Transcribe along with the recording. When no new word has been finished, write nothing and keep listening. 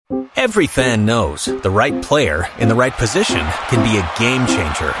Every fan knows the right player in the right position can be a game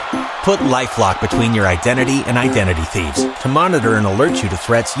changer. Put LifeLock between your identity and identity thieves to monitor and alert you to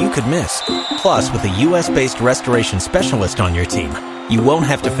threats you could miss. Plus, with a U.S.-based restoration specialist on your team, you won't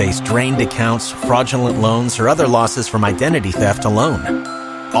have to face drained accounts, fraudulent loans, or other losses from identity theft alone.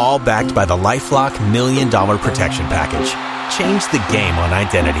 All backed by the LifeLock $1 Million Protection Package. Change the game on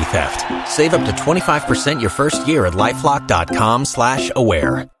identity theft. Save up to 25% your first year at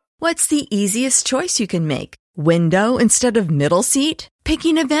LifeLock.com/aware. What's the easiest choice you can make? Window instead of middle seat?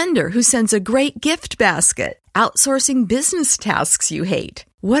 Picking a vendor who sends a great gift basket? Outsourcing business tasks you hate?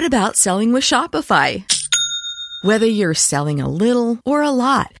 What about selling with Shopify? Whether you're selling a little or a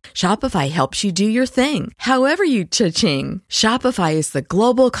lot, Shopify helps you do your thing, however you cha-ching. Shopify is the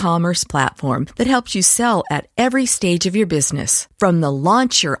global commerce platform that helps you sell at every stage of your business. From the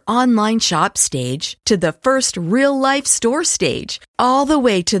launch your online shop stage to the first real-life store stage, all the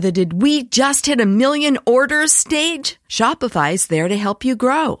way to the did we just hit 1 million orders stage. Shopify's there to help you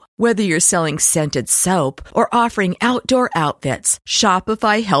grow. Whether you're selling scented soap or offering outdoor outfits,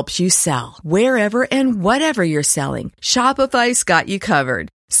 Shopify helps you sell. Wherever and whatever you're selling, Shopify's got you covered.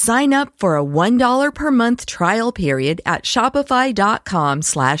 Sign up for a $1 per month trial period at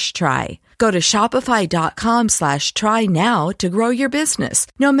shopify.com/try. Go to shopify.com/try now to grow your business,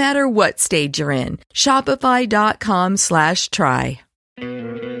 no matter what stage you're in. Shopify.com/try.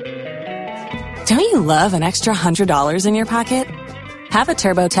 Don't you love an extra $100 in your pocket? Have a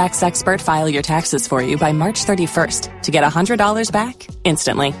TurboTax expert file your taxes for you by March 31st to get $100 back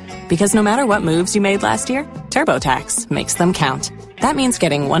instantly. Because no matter what moves you made last year, TurboTax makes them count. That means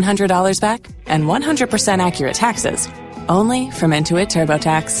getting $100 back and 100% accurate taxes, only from Intuit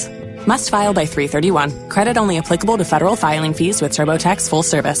TurboTax. Must file by 3/31. Credit only applicable to federal filing fees with TurboTax full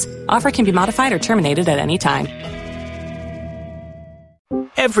service. Offer can be modified or terminated at any time.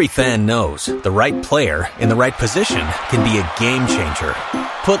 Every fan knows the right player in the right position can be a game changer.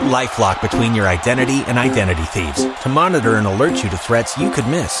 Put LifeLock between your identity and identity thieves to monitor and alert you to threats you could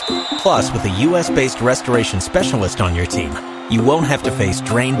miss. Plus, with a U.S.-based restoration specialist on your team, you won't have to face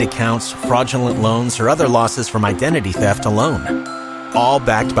drained accounts, fraudulent loans, or other losses from identity theft alone. All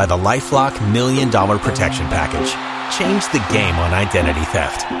backed by the LifeLock $1 Million Protection Package. Change the game on identity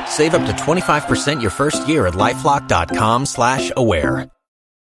theft. Save up to 25% your first year at LifeLock.com/aware.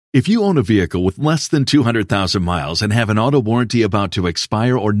 If you own a vehicle with less than 200,000 miles and have an auto warranty about to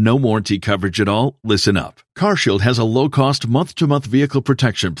expire or no warranty coverage at all, listen up. CarShield has a low-cost month-to-month vehicle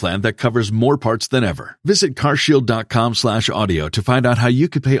protection plan that covers more parts than ever. Visit carshield.com/audio to find out how you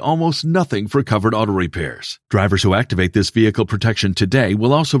could pay almost nothing for covered auto repairs. Drivers who activate this vehicle protection today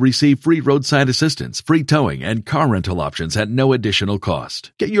will also receive free roadside assistance, free towing, and car rental options at no additional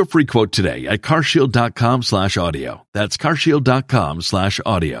cost. Get your free quote today at carshield.com/audio. That's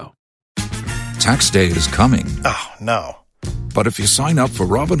carshield.com/audio. Tax day is coming. Oh, no. But if you sign up for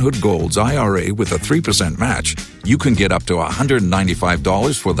Robinhood Gold's IRA with a 3% match, you can get up to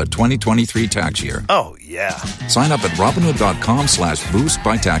 $195 for the 2023 tax year. Oh, yeah. Sign up at Robinhood.com/boost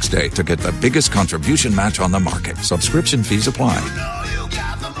by tax day to get the biggest contribution match on the market. Subscription fees apply.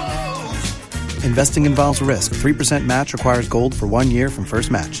 Investing involves risk. 3% match requires gold for 1 year from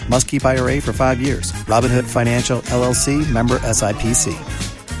first match. Must keep IRA for 5 years. Robinhood Financial, LLC, member SIPC.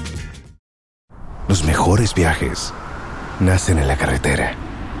 Los mejores viajes nacen en la carretera,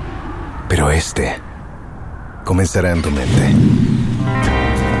 pero este comenzará en tu mente.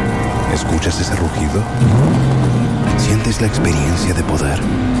 ¿Escuchas ese rugido? ¿Sientes la experiencia de poder?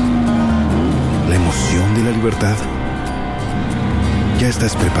 ¿La emoción de la libertad? Ya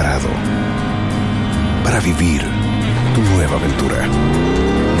estás preparado para vivir tu nueva aventura.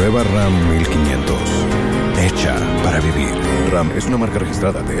 Nueva Ram 1500. Hecha para vivir. Ram es una marca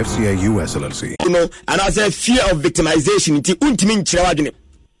registrada de FCA US LLC. And as a fear of victimization, it ultimately children.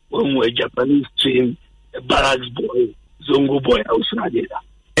 When we're Japanese team, barracks boy, Zongo boy, Australia.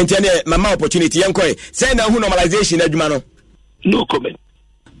 And then, mama opportunity, young boy, say now who normalization, Edmano. No comment.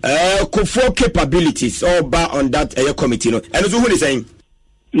 Kufo capabilities all bar on that committee, no. And who is saying?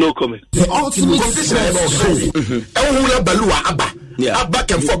 No comment. The ultimate Balua Abba. Yeah.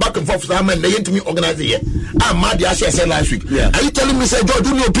 Back and forth. So I'm to me organize here. I'm mad. I said last week. Yeah. Are you telling me, say, George,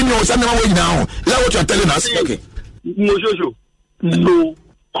 do your opinion on something way now? Is that what you're telling us? Okay. No, no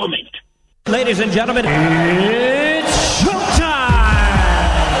comment. Ladies and gentlemen, it's showtime!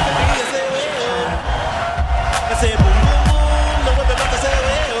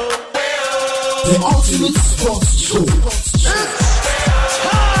 The ultimate sports show.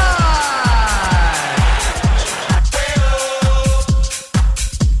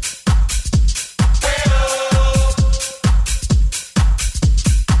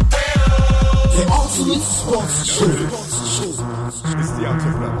 The ultimate sports show. It's the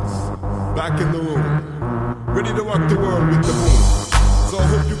Outer Brothers. Back in the room. Ready to rock the world with the boom. So I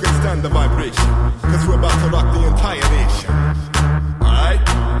hope you can stand the vibration. Cause we're about to rock the entire nation. Alright?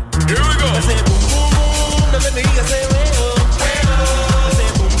 Here we go. I say boom boom boom. Now let me hear you say way oh. I say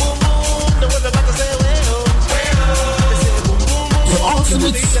boom boom boom. Now we're about to say way oh. I say boom boom boom. The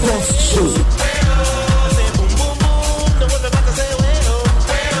ultimate sports show.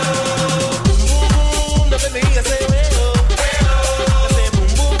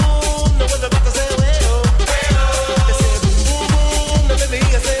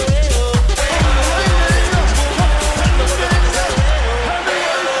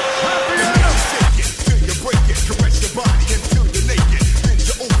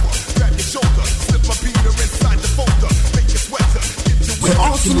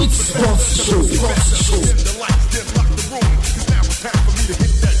 Ultimate sports show.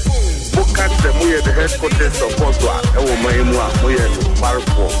 We are the headquarters of Boswa. We are the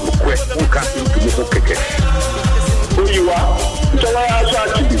Marco. Who you are?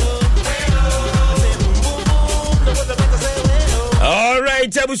 All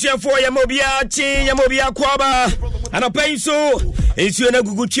right, Abusia for Yamobia, Yamobia Kwaba, and a peso. It's you and a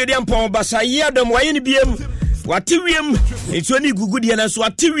good chedium pom, Basaya, the Wayne Wativium, it's when you good and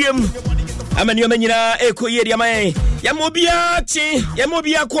Swativium. Amanyamina, Eko Yediame,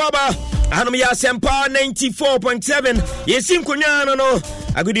 Yamobia Kwaba, Anomia Sempa 94.7. Yesim Kunyano,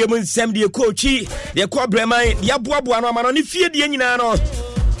 a good year Sam de Cochi, the Quabrema, Yabuana, Manoni Fiat Yanino,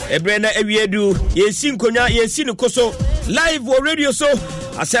 Ebrena Eviedu, Yesim Kunya, Yesin Koso, live or radio so,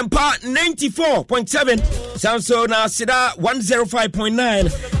 a Sempa 94.7, Samso na Sida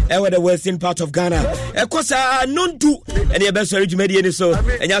 105.9. Ewa the western part of Ghana. Ekosa nontu ene e best reach media so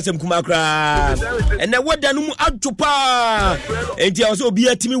enya sem kumakra. Ene wada no mu atupa. Enti also obi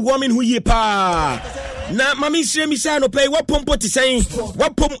atimi woman hu ye pa. Na mami sire mi sa no pay wapom poti sen.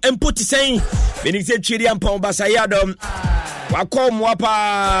 Wapom empoti sen. Beni se twiri ampa basa yadom. Wakom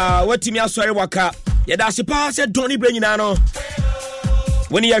wapa watimi asore waka. Yeda sipa se doni brenyina no.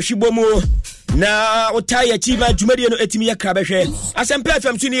 Woni ya hwibomu na otaya chiba jumadi no etimi yakrabehwe asempa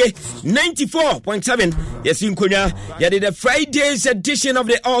fm tunie 94.7 yesin konya yade the Friday's edition of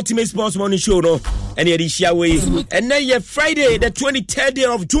the Ultimate Sports Morning Show no and yade share way and now ye Friday the 23rd day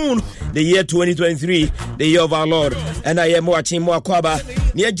of June the year 2023 the year of our Lord and I am watching more kwaba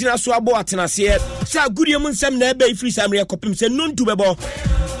ne agina so abo atenase sa gudie mun sam na be free samre kopim se nontu bebo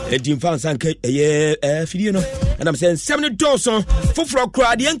edim fan sanke fidie no and I'm saying 70 dollars for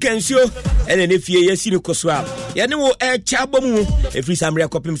crowd yen kensio and then if ye yesi no koswa ye ne wo chabo mu e free samre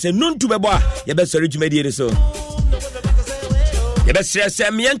kopim se nontu bebo a ye be sori jumadi so ye be stress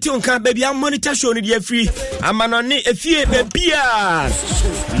me yenti kan baby am monitor show ni dey free amano ne efie bebia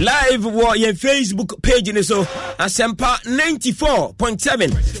live wo ye Facebook page ni so Asempa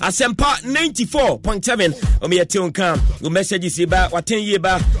 94.7 Asempa 94.7 omi yeti kan o messages ba waten ye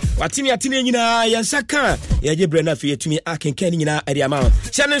ba watini atini nyina yansaka ye jebre na fie tumi akenkan nyina ade ama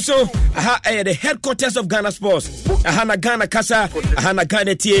chane so aha the headquarters of Ghana Sports aha na Ghana Kasa aha na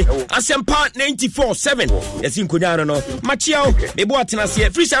Ghana tie Asempa 94.7 yesin kunyano no machiao ebo atenase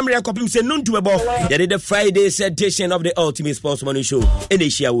free summary akopim se nontu ebo ye the Friday's edition of the Ultimate Sports Morning Show in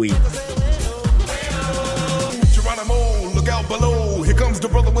Asia way. Look out below, here comes the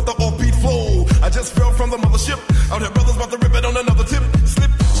brother with the offbeat flow. I just fell from the mothership. Out here brothers about to rip it on another tip.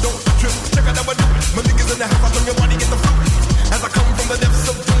 Slip, don't trip, check out how I do it. My niggas in the house, I turn your body get the fruit. As I come from the depths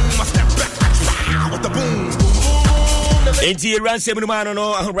of doom, I step back with the boom. Enti ranse mu no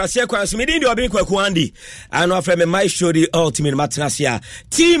no ahorase kwanso me din de obi kwakuandi ano afre me my show the Ultimate Matrasia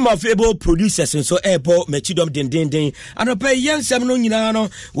team of able producers so ebo machidom den ano pa yensem no nyina no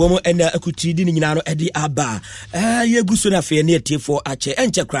wo mo ena akutidi ni nyina no edi aba ye guso na fe na etifo ache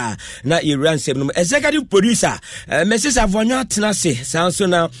enche kra na ye ranse no executive producer Mrs. Avonyo Atenase sanso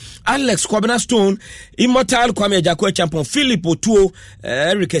na Alex Kwabena Stone Immortal Kwame Jako Champion Philip Otuo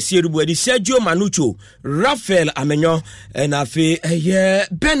Eric Sierubu edi Sergio Manucho Rafael Amenyo na fe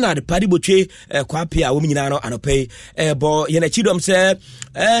Bernard Padibotwe kwapia wo nyina no anope bo ye na chidom se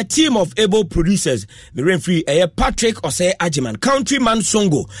team of able producers me referee Patrick Osei Ajiman Countryman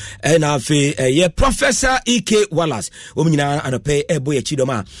Songo na fe Professor EK Wallace wo nyina anope bo ye chidom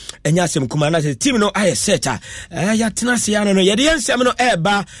a enya asem kuma na team no aye setter ya tenase ya no ye de ensem no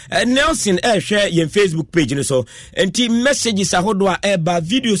eba Nelson hwe ye Facebook page no so enti messages ahodo a eba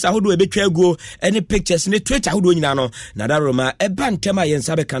videos ahodo ebetwa go any pictures ne Twitter ahodo nyina no na daroma eba ntema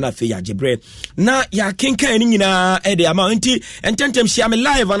yensa be kana fe ya jebre na ya kenkan ni nyina e de ama nti ententem share me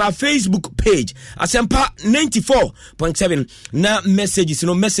live on our Facebook page Asempa 94.7 na messages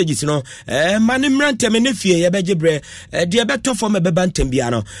no mane mrantem ne fie ye be jebre de be to for me be bantem bia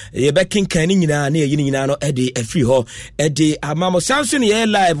no ye be kenkan ni nyina na ye ni nyina no e de free ho e de ama mo Samsung ye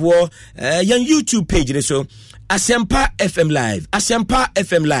live wo yan YouTube page ne so Asempa FM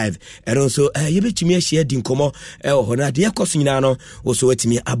Live and also you bet me share din komo hona de ekoso nyina no wo so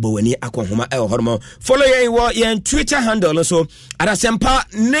watimi abawani akonhoma hormo follow your Twitter handle also at Asempa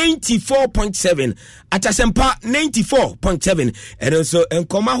 94.7 at Asempa 94.7 and also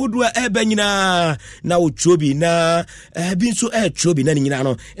enkoma hodua eba nyina na uchobi na binso chobi na nyina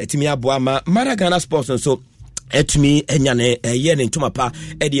no etimi aboa ma Maragana Sports so etumi enyane ye ne ntoma pa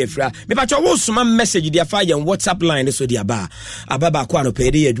e de afra me pa cho wo soma message dia fa ye WhatsApp line so dia ba ababa kwa no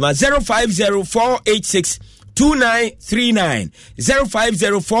pe de aduma 0504862939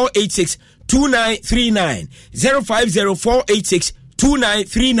 0504862939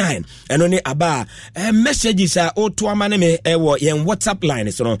 0504862939 and only aba messages are auto amane me ewo yen WhatsApp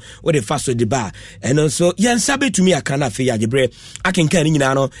line so no we the fast the bar and also yen sabe to me akana fe ya jebre akenkan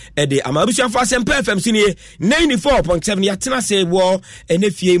nyina no e de amabusu for Asempa FM sini 94.7 ya tena say wo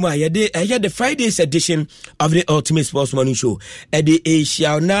enefie mu ayede the Fridays edition of the Ultimate Sports Morning Show e de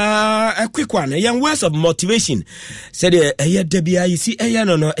Asia na a quick one yen words of motivation said e de bia you see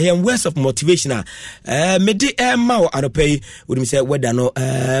no yen words of motivation me de ma o anopay we say whether no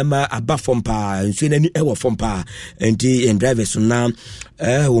ma aba from pa nso na ni ewo from pa enti en drivers na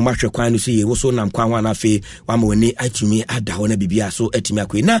wo ma hwe kwan no so ye wo so nam kwan wana fe wa ma wani atumi ada ho na bibia so atumi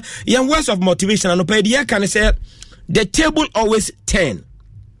akoi na yan words of motivation no pa dia can say the table always turn.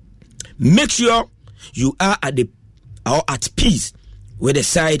 Make sure you are at peace with the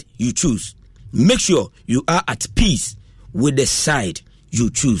side you choose. Make sure you are at peace with the side you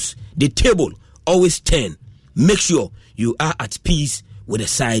choose. The table always turn. Make sure you are at peace with the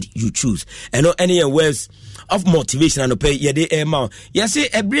side you choose. And no any words of motivation and pay ye de ma. You say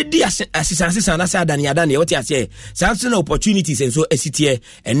every day assistance and asa dan ya dan what you say. Something opportunities and so esitie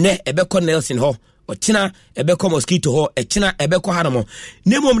and ne ebeko Nelson ho. Ochina ebeko mosquito ho echina ebeko haramo.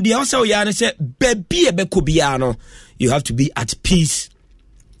 Nemom dia also ya ne say baby ebeko bia no. You have to be at peace.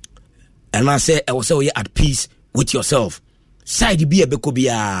 And I say I was so at peace with yourself. Side be ebeko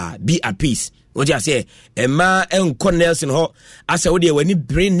bia be at peace. What you say? Emma enko Nelson ho asa wo de wani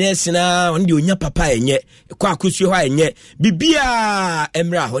brain Nelson na won de onya papa enye kwa akusu ho enye bibia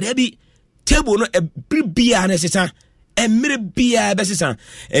emra ho de bi table no bibia na sesa emre bia be sesa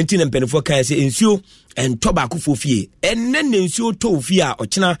enti na mpenfo kan se ensuo ento ba akofo fie enne ne nsuo to fie a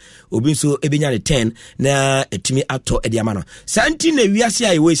ochina obi nso ebenya ne 10 na etimi ato edi ama no santi na wiase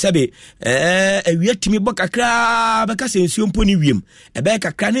ayi we sabe awia timi bokakra beka se nsuo mponi wiem ebe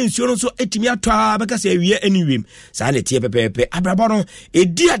kakra na nsuo no so etimi ato beka se awia ani wiem sa na tie pepepe abrabo no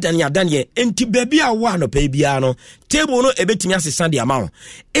edi adane enti baby a wa no pe bia no table no ebetimi asesa de ama no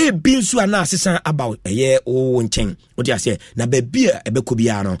ebi nso ana asesa about eye o nchen odi ase na baby a ebeko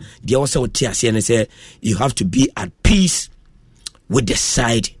bia no de wo se wo tie ase ne se you have to be at peace with the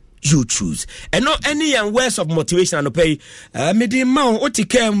side you choose. And no any words of motivation and pay mede ma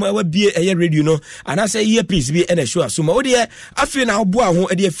otikem we be a radio no and I say here peace be and sure so mo de afi na obo ho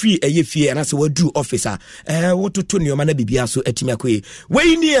e free eye fie and I say we do officer what to ni o ma na bibia so atimi akoe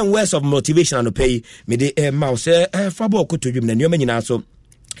we ni words of motivation and pay mede ma say fa bo kotodwum na ni o ma nyina so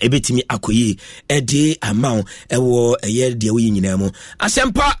ebetimi akoyi ede amount ewo eye de we nyina mu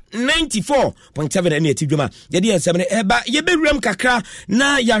Asempa 94.7 ene tidwuma de de nsem ne eba ye bewuram kakra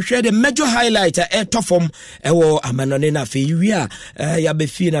na ya hwe de major highlight tofom ewo amanone na fe wi a ya be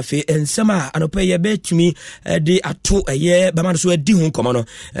fi na fe nsem a anopa ye betumi de ato eye ba man so adi hu komo no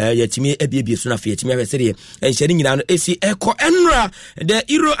ya timi ebiebie so na fe timi ahwe se de enhyere nyina no esi eko enra the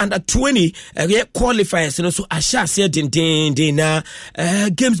Euro under 20 qualifiers no so asha se din na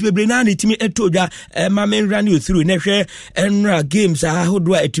games bebre na ni timi etoja ma men run you through na hwe enra games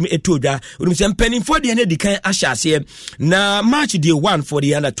ahodo a etimi etoja odum se mpanin for de na dikan ahyase na match day 1 for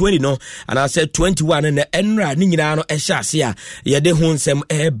the under 20 no and I said 21 na enra ni nyina no ahyase a ye de hu nsem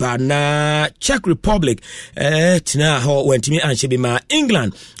eba na Czech Republic tina ho wantimi anhye bi ma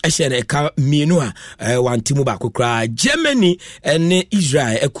England ahye na ka mienu a wantimu ba kokra Germany and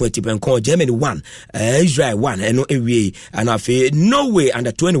Israel equity penko Germany 1 Israel 1 eno ewie and afi Norway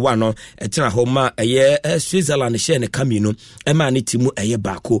under 21 no tina ho ma Switzerland share na kamino ema ni timu eye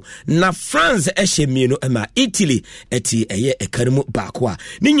ba Morocco na France ehye mienu ma Italy eti eye ekarimu baako a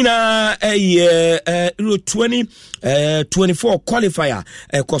ni nyina Euro 2024 qualifier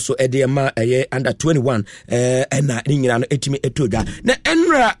koso ede ma eye under 21 na ni nyina no etimi etoga na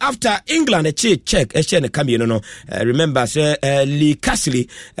enra after England check ehye ne kamienu no remember say Lee Castle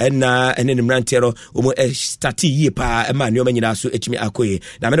na ene mrantero omo start ye pa ma ne o nyina so etimi akoye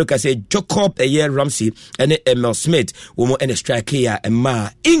na America say Jacob Ramsey ene Emil Smith omo ene strike ya ma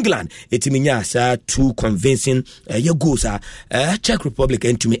England etimi nya sa two convincing goals Czech Republic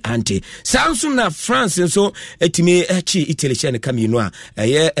entumi anti Samsung na France so etimi chi Italy shene kamino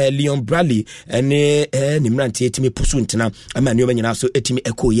a Leon Bradley ene ni mrante etimi pusu ntena ama ne o nyina so etimi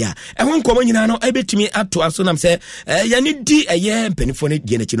ekoya ehon nkomo nyina no ebetimi ato aso nam say yani di mpanifo ne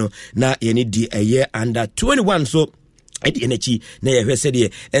die nachi no na yani di under 21 so edi enechi na ye hwese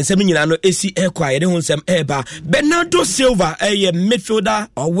de ensem nyina no esi ekwa ye de honsem eba Bernardo Silva midfielder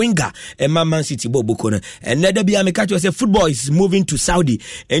or winger Man City boboko no eneda bia me catch say football is moving to Saudi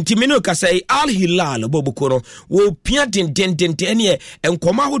entimino ka say Al Hilal boboko no wo pia den ene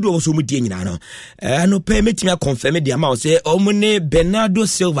enkoma hodo so mu die nyina no no pe metimi confirm de ama say omune Bernardo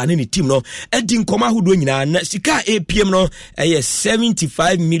Silva ne team no edi nkoma hodo nyina na sika APM no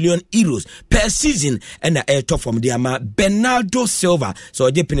 75 million euros per season and top from the ama Bernardo Silva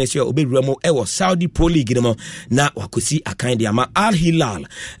so je penesio obewramo ewo Saudi Pro League no na wakosi akan de ama Al Hilal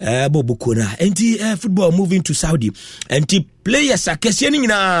bobuko na enti football moving to Saudi enti players akese ni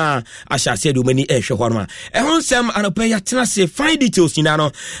nyina ashase de mani ehwe horma ehonsem anopa ya tena se find details nyina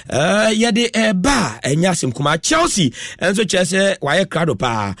no ya de ba enyasem kuma Chelsea enso chese waye crowd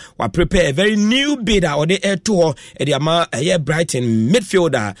pa wa prepare a very new bidder or the to e ama Brighton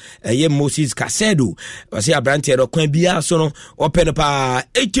midfielder Moses Casedo wase abrante ro kwan bia so no open pa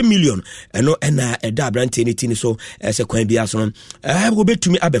 80 million eno na eda abrante ni tini so se kwan bia so no go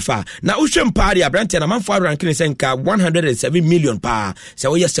betumi abefa na ohwem pa de abrante na manfo ranking senka 107 million pa se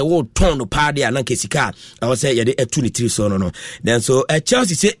wo yese wo ton no pa de ananka sika o se ye de 23 so no then so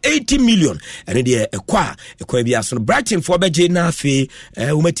Chelsea say 80 million and de ekwa bia so no Brighton for beje na afi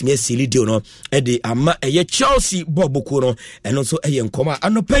wo matimi asili deal no e de ama Chelsea boboko no eno so nkoma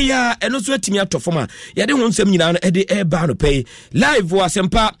anopa ya eno so atimi atofoma ye de honsem nyina no e de eba no pay live wa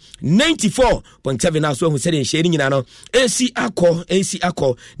sempa 94.7 na so hu se de nhye nyina no AC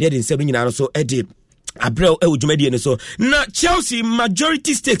akọ ne de nsem nyina no so e de Abrel ejumadi ne so na Chelsea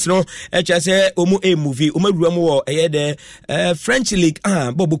majority stakes no say omo movie omo ruamo wo de French league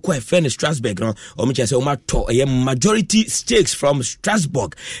bobo kwa friend Strasbourg no omo say omo to majority stakes from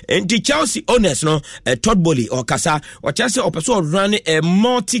Strasbourg and the Chelsea owners no Todd Bowley or kasa or say opeso run a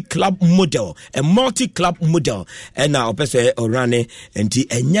multi club model and na opeso run and the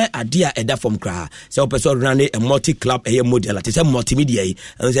enya adia eda from kra say opeso run a multi club model at say multimedia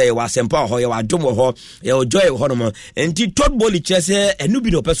and say wa sempa ho ya wa dom ho your joy honomo enti Todd Bowley chese enu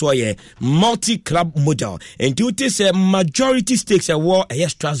bi no person ye multi club model enti uti say majority stakes war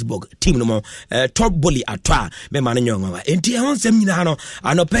Strasbourg team no mo Todd Bowley atwa me man nyonwa enti honsem nyina no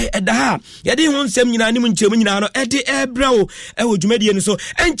anope eda ha ye de honsem nyina ni munchemu nyina no e de ebrao dwumadie no so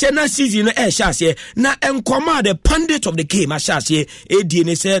enche na season no hyase na enkoma the pundit of the game hyase die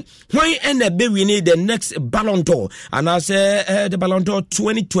ne say when ene be win the next Ballon d'Or and I say the Ballon d'Or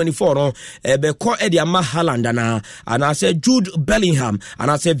 2024 no be ko ama Haaland and I say Jude Bellingham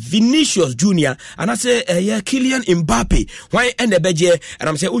and I say Vinicius Junior and I say Kylian Mbappe why end the beje and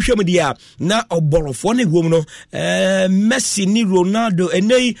I'm say uhwem dia na oborofo ne wom no Messi ni Ronaldo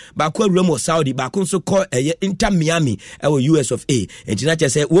enei ba ko awramo Saudi ba ko so ko Inter Miami US of A enti na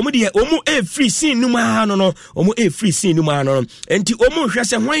say wom dia omu free scene no ma no omu free scene no ma no enti omu hwe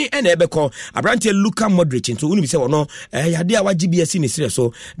say why end e be ko abrante Luka Modric enti unu bi say wono yade a wagye si ne sire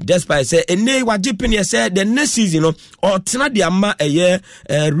so despite say enei wagye penny said the next season or tena de ama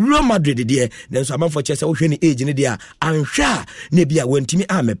Real Madrid de then so amanfo che say wo hwe ni age ne de a anhwa na bia wantimi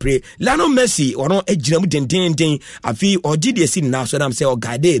amepre Lionel Messi ono aginamu den afi ogi de si na so nam say o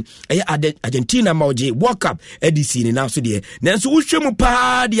guide Argentina ma ogi World Cup edisi ni na so de then so wo hwe mu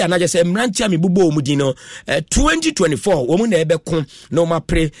pa de na je say mrantia me bubo mu di no 2024 wo mu na ebekon no ma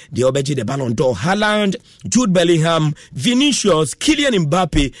pre de obeji the Ballon d'Or Haaland, Jude Bellingham, Vinicius, Kylian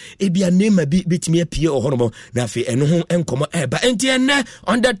Mbappe ebia name bitimi apie ohoromo na fe eno ho enkomo eba enti ene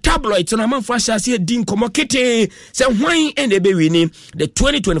on the tabloid so na manfo ashase din komo kete se hwan ene be wini the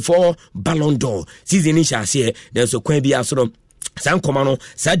 2024 Ballon d'Or season ni shase then so kwan bia so san komano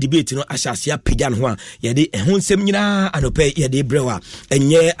sa debate no ahyase apagya no ho a yɛde ɛho nsɛm nyinaa anɔpɛ yɛde brewa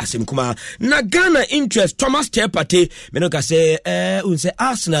ɛnyɛ asɛm kuma na Ghana interest Thomas Partey me no ka sɛ unse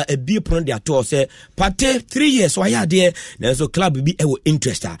Arsenal ebie pono de ato sɛ Partey 3 years wa yade na so club bi ɛwɔ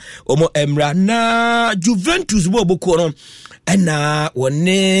interest a omo emra na Juventus bo boko no ɛna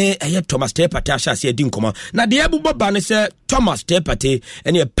wɔne ɛyɛ Thomas Partey ahyase adi nkɔmɔ na de ɛbobɔ ba ne sɛ Thomas Partey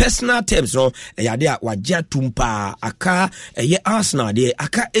ɛne personal terms no ɛyade a wagya tumpa aka ɛyɛ Arsenal de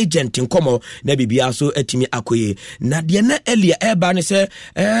aka agent nkɔmɔ na bibia so atimi akoye na de na elia ɛba ne sɛ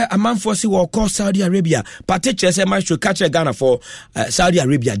amanfo si wɔ kɔ Saudi Arabia Partey kyerɛ sɛ match catch Ghana for Saudi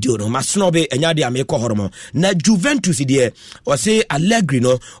Arabia deal no masono be ɛnya de amekɔ horomo na Juventus de ɔse Allegri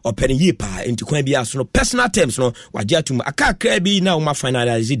no ɔpɛne yi pa enti kwan bia so no personal terms no wagya tum aka kra bi na uma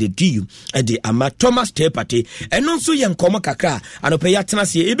finalize the deal de ama Thomas Partey ɛno nso yɛ nkɔmɔ kakra anɔpɛ ya tena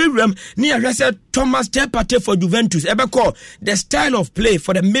se ebewuram ne yɛhwɛ sɛ Thomas Partey for Juventus ɛbɛkɔ the style of play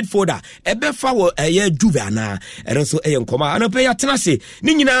for the midfielder ɛbɛfa wɔ ɛyɛ Juve ana ɛno nso ɛyɛ nkɔmɔ anɔpɛ ya tena se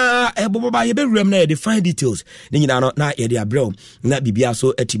ne nyinaa ɛbɔbɔba yɛbɛwuram na yɛde fine details ne nyinaa no na yɛde abrɛw na bibia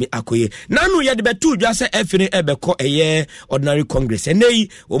so atimi akoye na no yɛde bɛto dwa sɛ ɛfini ɛbɛkɔ ɛyɛ ordinary congress ɛnɛyi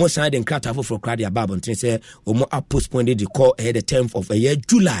wɔn san de nkrata foforɔ kra de aba abɔnten sɛ wɔn postpone de call the 10th of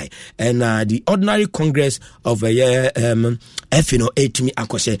July and the ordinary congress of FNO 8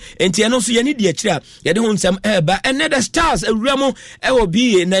 akɔhyɛ enti ɛno nso yɛne deɛ kyerɛ yɛde ho nsɛm ɛba ɛnɛ the stars awuramo ɛwɔ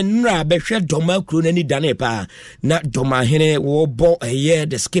bi na nnura bɛhwɛ dɔma kuro n'ani dane pa na dɔma hene wɔbɔ ɛyɛ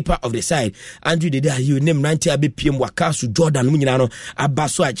the skipper of the side Andrew Dede ayi ne mmerante abɛpiem wakaso Jordan mu nyinaa no aba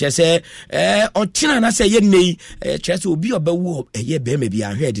so a kyerɛ sɛ ɔkyena na sɛ yɛ nnei kyerɛ sɛ obi ɔbɛwo ɛyɛ bɛrima bi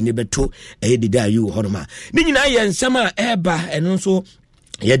ahwɛ de ne bɛto ɛyɛ Dede ayi wɔ hɔ no ma ne nyinaa yɛ nsɛm a ɛba ɛno nso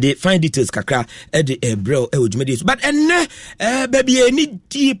yɛde fine details kakra ɛde brel ɛwɔ dwumadi so but ɛnɛ baby ɛni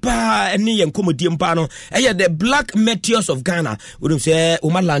deeper ɛne yɛn nkɔmmɔdie mpa no ɛyɛ the Black Meteors of Ghana wonim sɛ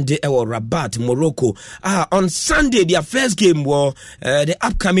Omalande ɛwɔ Rabat Morocco on Sunday their first game were the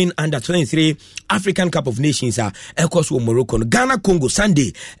upcoming under-23 African Cup of Nations ɛkɔ so wɔ Morocco no Ghana Congo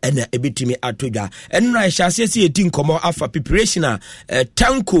Sunday ɛna ɛbɛtumi atodwa ɛnora ɛhyɛ aseɛ sɛ yɛdi nkɔmmɔ afa preparation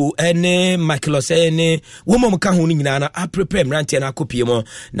Tanko ɛne Michael ne wɔn ka ho no nyinaa na aprepare mmeranteɛ no akɔpie mu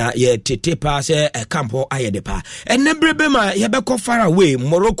na ye tete pa se campo ayede pa enne brebe ma ye beko far away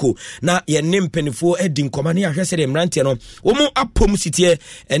Morocco na ye ne mpanifo edi nkoma ne ahwese de mrante no wo mu apom sitie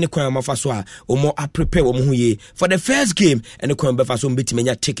ene kwan mafa so a wo mu prepare wo mu hu ye for the first game ene kwan befa so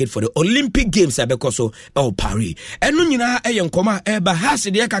mbetimenya ticket for the Olympic Games abeko so Paris enu nyina eye nkoma eba has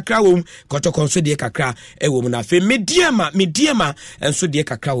de kakra wo kotokon so de kakra wo mu na fe mediama enso de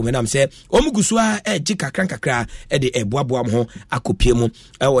kakra wo menam se wo mu guso a gi kakra de eboaboa mo ho akopie mu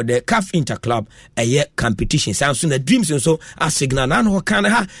ɛwɔ the CAF Interclub ɛyɛ competition sanso na dreams nso a signal na no kan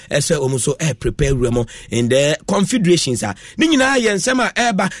ha ɛsɛ ɔmo so prepare remo in the confederations a ne nyinaa yɛ nsɛm a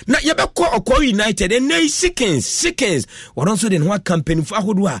ɛba na yɛbɛkɔ ɔkɔ United and nay Sickens wɔn nso de no campaign for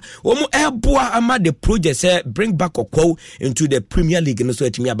ahodo a ɔmo ɛboa ama the project bring back ɔkɔ into the Premier League no so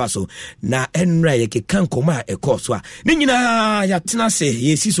atimi aba so na ɛnra yɛ keka nkɔmɔ a ɛkɔ so a ne nyinaa yɛatena se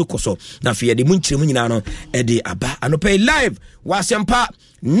yɛsi so kɔ so na afei yɛde mu nkyerɛmu nyinaa no ɛde aba anɔpɛ live wasempa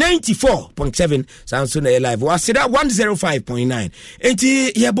 94.7 sanso na live wasida 105.9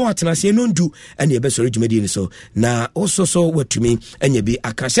 enti yebo atena se no ndu ene yebe sori dwumadi ni so na also so watumi enya bi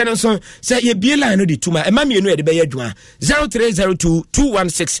akase no so se ye bie line no di tuma ema mienu ye de be yadwuma 0302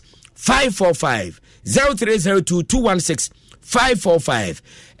 216 545 0302 216 545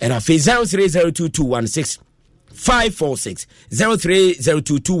 and afi 0302 216 546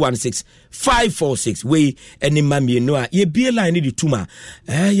 0302216546 we any mammy no ye be line di tuma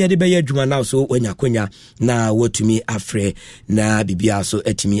ye de be adwuma now so wanya konya na watumi afre na bibia so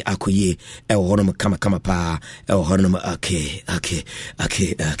etimi akoye e honom kama pa e honom okay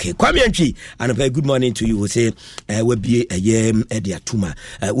kwame antwi and good morning to you we say we be ye e de atuma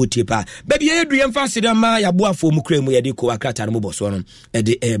wotie pa baby ye du yemfa sidama ya boafo mu kra mu ye de ko akrata no boso no e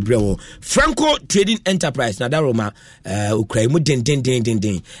de brewo Franco Trading Enterprise na Roma ukrai mu den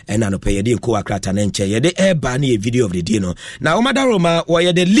and no pay the ko akrata na nche ye the airba na video of the day no na Omada Roma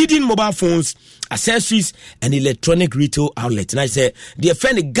were the leading mobile phones accessories and electronic retail outlet na say the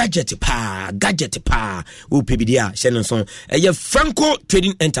friend gadget pa wo pebidia shenson ye Franco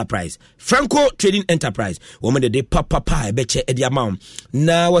Trading Enterprise woman de papa e beche e dia mam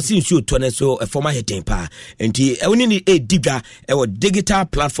na wasi nsu to ne so a former heading pa enti woni ni e dibwa e wo digital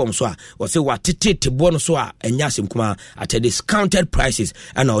platform so a wasi watete tebo no so a enya semkuma at discounted prices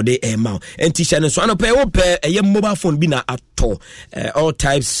and all day amount enti shane so anope wo pe e mobile phone bi na ato all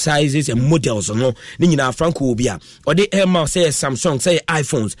types sizes and models no no ni nyina Franco obia or the Emma say Samsung say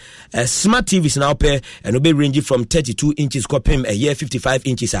iPhones smart TVs now pay and obey range from 32 inches copim a year 55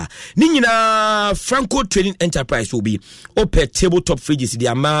 inches ni nyina Franco Trading Enterprise will be open tabletop fridges the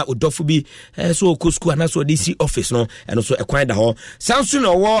ama odofu bi so kusku and so DC office no and also acquired the hall Samsung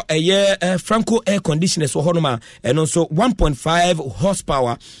or a year Franco air conditioners for honoma and also 1.5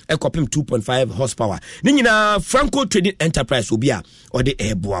 horsepower a copim 2.5 horsepower ni nyina Franco Trading Enterprise will be or the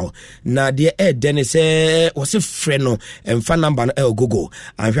air bow na the air Dennis was a friend no and fan number no gogo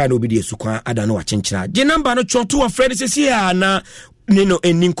and hwa no be the sukwa ada no wachenchina the number no choto of friend says here na nino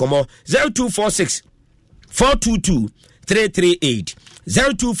enin komo 0246 422 338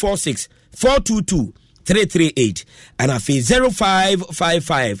 0246 422 338 and afi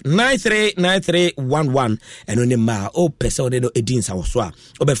 0555 939311 and on ma o pesa no edin sa wo so a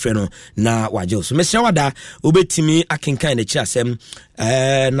obefre no na waje so mesia wada obetimi akenkan na chiasem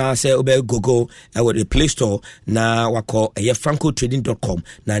na say obe gogo with the Play Store na wako francotrading.com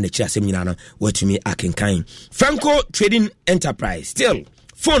na chiasem nyina no watumi akenkan Franco Trading Enterprise still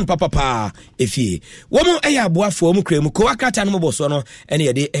phone papa efie womo eya aboafo womo kremu ko akata no boso no ene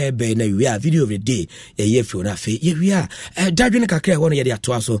ye de ebe na wi a video of the day ye fio na fe ye wi a dadwene kakra wono ye de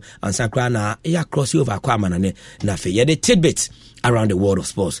ato so ansakra na ya cross over kwa manane na fe ye de tidbits around the world of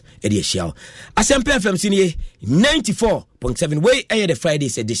sports e de share Asempa FM sini 94.7 way aye the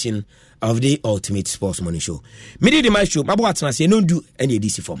Fridays edition of the Ultimate Sports Morning Show midi the match show mabo atena se no ndu ene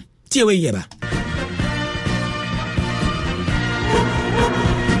edisi form tie we ye ba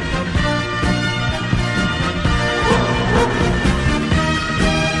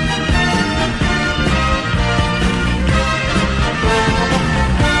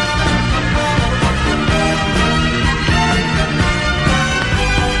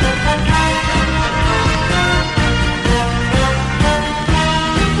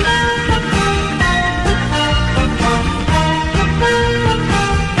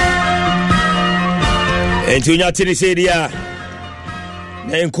Entunya tiri seria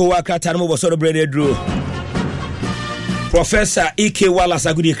na enko wakata no bosoro brede dro Professor Ike Wallace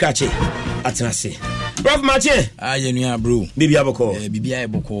agudi kache atenase Prof Martin ayenua bro bibia boko bibia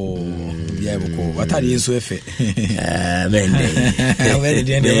boko watari enso efe bende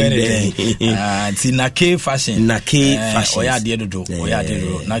na K fashion oya de dodo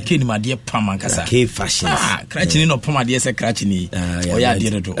na K ni made pam ankasa K fashion krachi ni no pam de se krachi ni oya de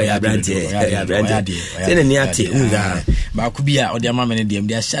dodo oya brande tene ni ate unga ba ku bia ode ama mene dem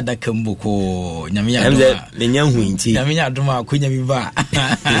de ashada kamboko nyame ya do me nyanhu nti nyame ya do ma konya mi ba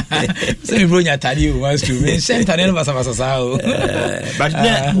se mi bro nya tari o was to me same tari no basa sao but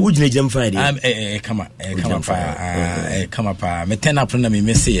ujine jam Friday come pa me turn up na me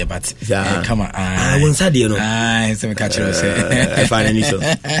message but come won sade no so me catch you say finally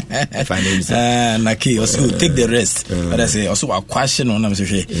na K also take the rest but I say also a question on am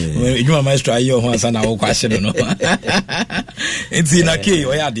say you maestro ayo ho ansa na wo question no it's na K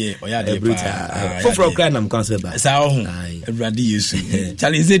oya de for program am concern ba sa ho everybody use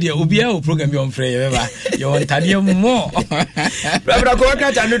challenge say dia obi a program bi on frey ba you want tade mo bra ko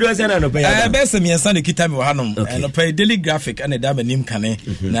ka ta no do say na no pay best me san de kita me wa hanom no pay daily graphic and da manim kane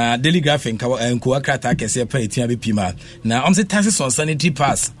na daily graphic nko akrata kese pay tia be pima na say taxes on sanitary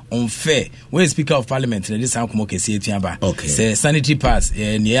pass unfair we speaker of parliament na this ankomo kese tia ba say sanitary pass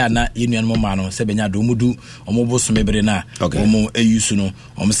ne ya na union mo ma no se benya do mudu omo so mebere na omo eyusu no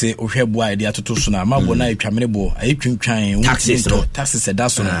omo say ohwebo a de atoto so na mabo na etwamene bo ayetwintwan taxes da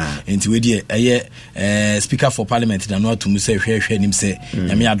so no enti we die speaker for parliament na no atum say hwehwe nim say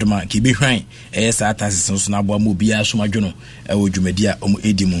nyame adoma ke be hwan sa taxes so na bo mo bia so madwono wo dwumadia omo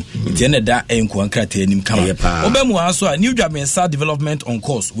edimu enti ene da enko ankrata anim kama obemu aso a new Juventus development on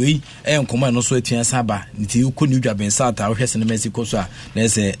course we enko no so atuan saba nti uko new Juventus ta wohwe sene Mexico so a na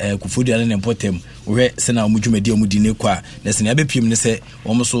se kufudia ne importem wohwe sene omo dwumadia omo dine kwa na sene abepiem ne se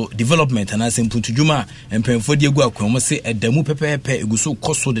omo so development na se mpuntu dwuma empemfo de egu akwa omo se edamu pepepe eguso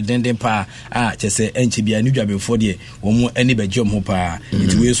koso de denden pa a chese enche bia new Juventus de omo eni beje omo pa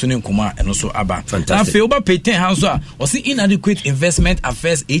nti we so ne nkoma eno so aba na fe oba peten hanso a o se inadequate investment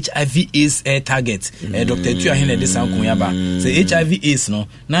affairs HIV AIDS target Dr. Tuahine de sanko yaba say HIV AIDS no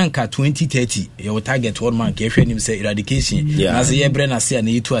nanka 2030 your target one man ke hwe nim say eradication na say yebre na say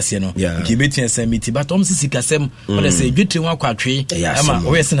na yitu ase no ke betia say miti but om sikasem o say dwetri wa kwatwe ama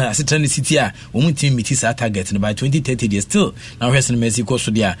o yesi na asetran city a o mutim miti sa target no by 2030 they still na o yesi na Mexico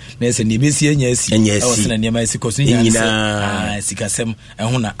so dia na say ne besi anya asi o se na ne Mexico so nya sikasem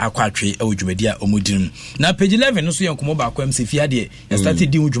ho na akwatwe o dwumadia o mudin na page 11 no so yankomo ba kwam se fia de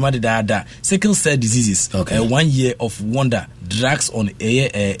started din dwuma de daada sickle cell diseases 1 year of wonder drugs on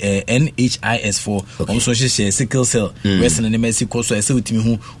NHIS for also share sickle cell western and MSC course so utimi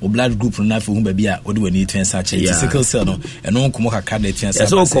hu o blood group no na for hu ba bia o de wani twen sa che sickle cell no eno nkomo kakra de twen sa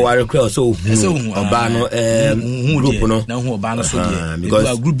so ko ware cross so oba no group no na hu oba no so de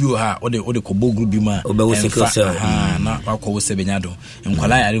because group bi o ha o de ko bo group bi ma oba sickle cell na akọ wo sebenyado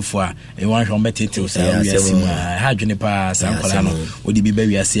nkwala yarefo a e wan hwe mbetete o sa wiase mu ha dwene pa sa nkwala no o de bi ba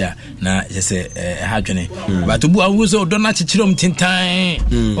wiase a na je se ha dwene but bu awu so do na chichirom tintan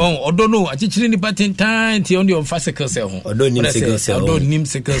odo no achichiri ni patintan ti on the sickle cell ho odo nim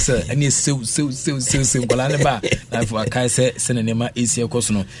sickle cell ani so nkwala ne ba na fo akai se ne nema esi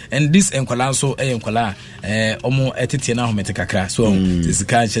ekoso no and this nkwala so nkwala omo etete na homete kakra so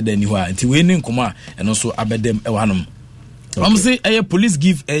sika cheda ni ho a nti we ni nkoma eno so abedem e wanom say a police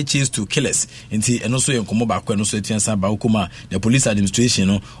give a chase to killers nti eno so yenkomo ba kwa eno so etiansa ba hukuma the police administration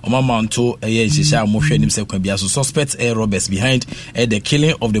no omamanto shisha mo hwe nim se kwa bia so suspect robbers behind the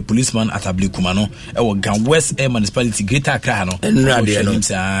killing of the policeman at Ablekuma no e Gan West municipality Greater Accra no enrade no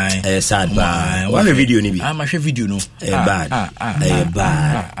sad ba what a video ni bi ma hwe video no bad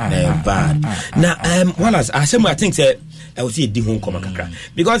now Wallace I think say I will see di hon koma kakra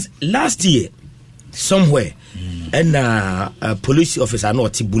because last year somewhere and a police officer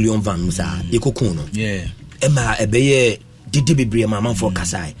not bullion van musa ekokuno ema ebeye didi bebre mama for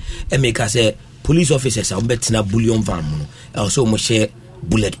kasai emeka say police officers are betina bullion van no also mo share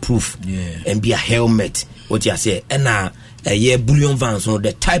bulletproof and be a helmet what you say and a bullion vans no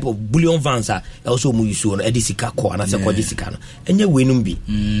the type of bullion vans are also mo use on edisika ko and say ko edisika no enye wenum bi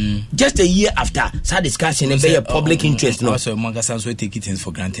just a year after sad discussion and be a public interest no also magasa so take it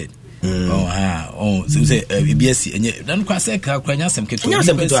for granted so say BBS enye dan kwa say ka kwanya sem keto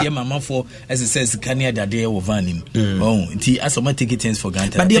BBS mama for as it says kania dade wo vanim nti asoma take it for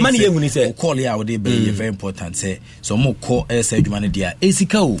granted but the money you ni say call ya wo dey very important say so mo call say adwuma ne dia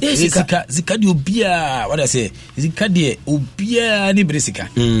esika zika de obia what I say zika de obia ni bresika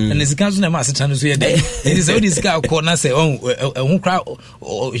and zika so na ma setan so ye dey it is all zika call na say ho kra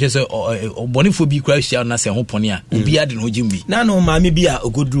je say bonifo bi kra hia na say ho pone a obia de no jimbi na no ma me bi a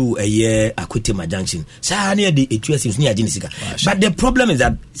ogodru Akutema junction sa na de etuasim ni agene sika but the problem is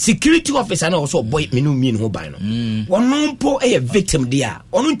that security officer na also boy menu mean ho ban no wono mpo e victim dia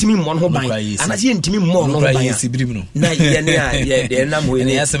ono ntimi mo ho ban anase ntimi mo no ban na ye ne de na mo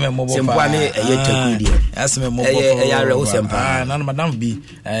ni aseme mo bo sempa ne ye taku dia aseme mo bo ya re o sempa na madam bi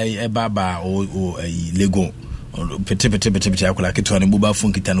baba o lego pete akula keto ne buba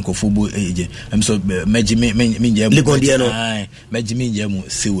fun kitano ko fubu eje so meji minje ligondia no meji minje mu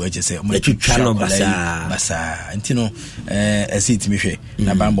sewu eje se mo twitwa no basa ntino esit mi hwe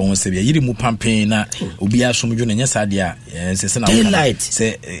na bambo ho se bia yiri mu pampen na obi asomdwo na nya sade a se na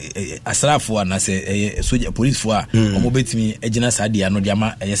se asrafo na se soja police fo a omo betimi egina sade a no de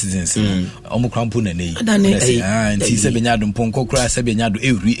ama citizens omo krampo na nei nti se benyado mponko kra se benyado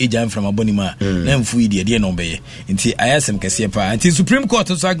ewri ejan from abonima na mfu de no beye nti ayasem kese pa nti Supreme Court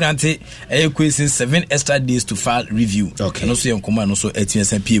so grant question 7 extra days to file review no so yenkoma no so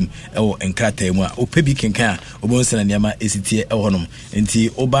etiensa pm ewo enkrata mu a opebi kenkan obonsena niama esitie ehonom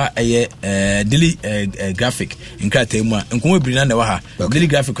nti oba daily graphic enkrata mu a nkomo brina na wa ha daily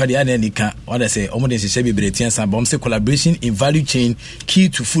graphic kwade ana nika what I say omode hyehyɛ bebre etiensa bom say collaboration in value chain key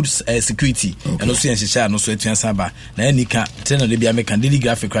to food security no so yenhyehyɛ no so etiensa ba na nika tena de bia meka daily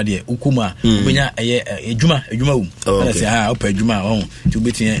graphic kwade ukuma obenya edwuma ala se opa adwuma ti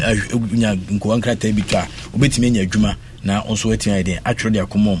obetimi nya nko ankrata bi twa obetimi nya adwuma na onso wetin ide atwere de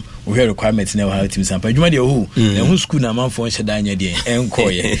akomom wo hwe requirement na wa timi sampa adwuma de ho na hu school na manfo nhye da nya de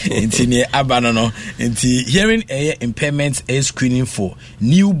enkoye nti ni abano no nti hearing impairment screening for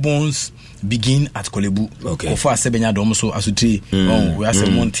newborns begin at Kolebu for asebenya dom so asutri we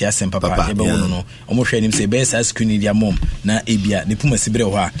asem monte asem papa ebe wono no omo hwe nim say be sa screen dia mom na ebia ne puma sibre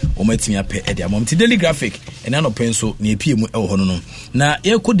ho a omatimi ape e dia mom ti daily graphic ena no penso na epiemu e ho no na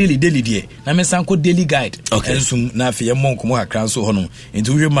ye ko daily die na mensan ko daily guide ensum na afi ye mon komo hakran so ho no nti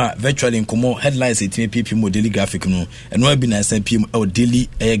we ma virtually komo headlines etimi pp mo daily graphic no eno abi na san pm e daily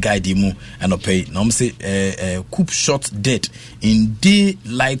guide mu and pay na om say coup shot dead in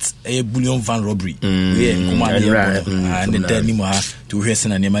daylight bullion van robbery we nkomo and the ni mo ha to hwe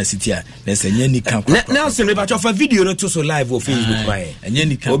sena nema city a na se nya ni kan Nelson we ba chofa video no to so live on Facebook mai nya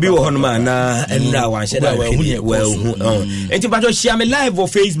ni kan obi wo hono ma na enra wan hye da well enti ba cho share me live on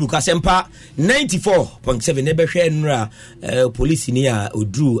Facebook asempa 94.7 ne be hwe enra police ni a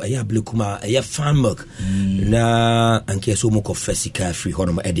odru aya Ablekuma aya farmwork na anke so mo ko fesika free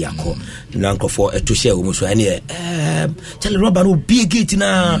hono ma e de akọ na nkofo to share wo so ene tell rubber no big gate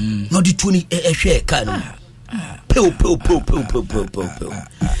na no di 20 hwe kan And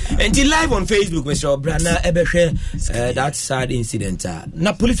live on Facebook, Mr. Brana Ebeshe, that sad incident.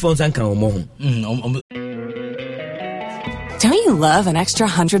 Na police phones and come home. Don't you love an extra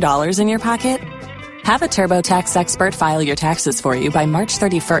 $100 in your pocket? Have a TurboTax expert file your taxes for you by March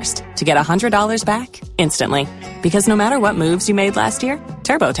 31st to get $100 back instantly. Because no matter what moves you made last year,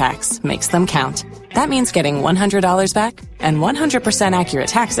 TurboTax makes them count. That means getting $100 back and 100% accurate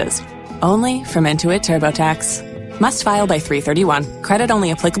taxes only from Intuit TurboTax. Must file by 3/31. Credit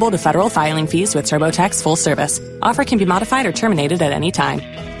only applicable to federal filing fees with TurboTax full service. Offer can be modified or terminated at any time.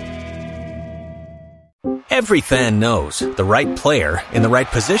 Every fan knows the right player in the right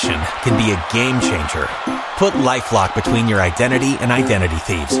position can be a game changer. Put LifeLock between your identity and identity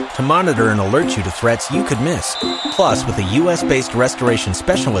thieves to monitor and alert you to threats you could miss. Plus, with a U.S.-based restoration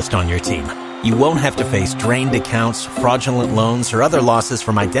specialist on your team, you won't have to face drained accounts, fraudulent loans, or other losses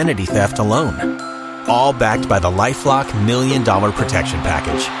from identity theft alone. All backed by the LifeLock $1 Million Protection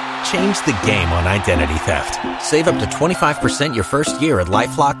Package. Change the game on identity theft. Save up to 25% your first year at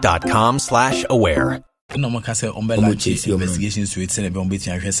LifeLock.com/aware. No one can say investigations to it. Send a bomb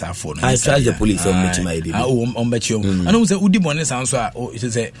between your phone. I charge the police on my baby. On bet you. I know the Udi bonus answer. Oh, it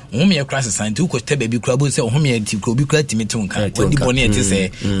is a home year crisis sign to cost baby club. Say home year to be glad to meet. What the bonnet to say?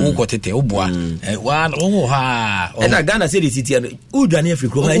 Who got it? Oh, boy. One. Oh, ha. And I gonna say the city and who done every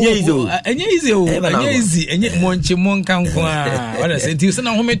club. And easy. And yet, Monchi Monkan. What I said to you, send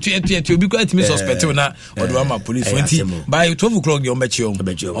a home to be glad to meet suspect or drama police 20 by 12 o'clock. You bet you. On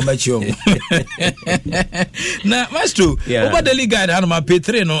bet you. Na maestro over the league guide hanoma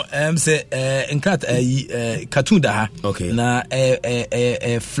petre no say enkat cartoon da ha na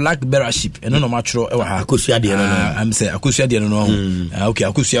flag bearership eno no matro e wa ha akosua de no am say akosua de no okay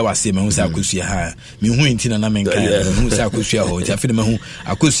akosua wa se me hu say akosua ha me hu intina na menka hu say akosua ho ti afide me hu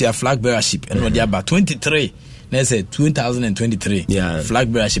akosua flag bearership eno de aba 23 na say 2023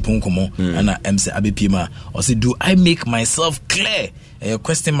 flag bearership nkomo na MC abepima or say do I make myself clear?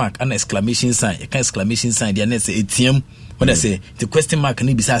 Question mark and exclamation sign. You can exclamation sign. The next ATM. What I say, the question mark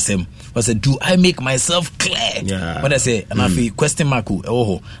ni bisa sem. What I say, do I make myself clear? What I say, and I feel question mark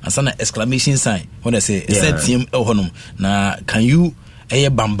and sana exclamation sign. What I say, ATM na can you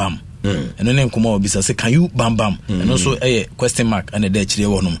bam bam? And then come on, say can you bam bam? And also a question mark and a day chile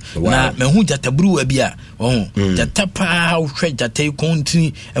wonum. Na me hu jata bru abia. Jata pa hwe jata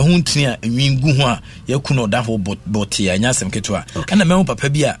konti ehunti a nwingu ho a yakuno da ho boti anya asem ketwa. And me hu papa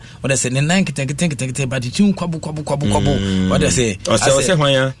bia. What I say, ne nan keten but ti kwabu. What I say, I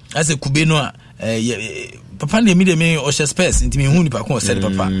say kube no a papa ne mi de me o she space ntimi hu ni pa ko se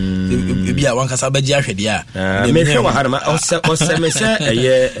papa e bia wan kasa ba ji ahwede a me hwe wa harma o se me se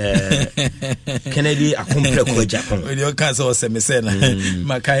Kennedy akompre ko Japan we dey kan so se me se na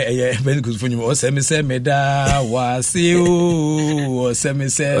makai very good funyu o se me se me da wase o se me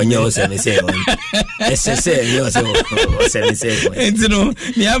se onye o se me se SSE yo o se me se entino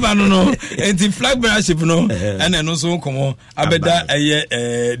ni aba no enti flag bearership no ana no so komo abeda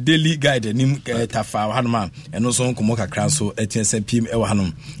daily guide ni tafa hanma and also come kakra so etiense pm e wa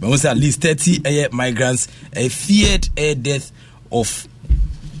hanom but we say at least 30 migrants feared death of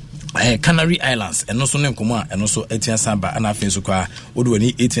Canary Islands and also nkomo and also etiense ba ana afin so kwa odo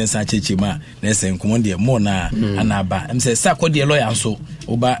ni etiense achechema na ese nkomo de mo na anaba em say sakode lawyer so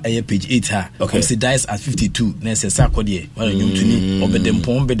oba page 8 ha say dies at 52 na ese sakode wala nyumtuni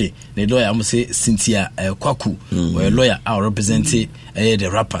obedempon bede na lawyer am say Cynthia Kwaku lawyer our represent the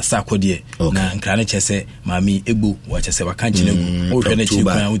rapper sakode na nkrane chese mami egbo wa chese wakanchi negu o hwe na chi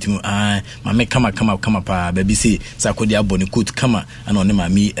kwa utimu mami kama pa baby say sakode aboni coat kama ana one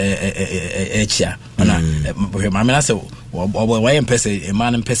mami echia na mami na say why empese a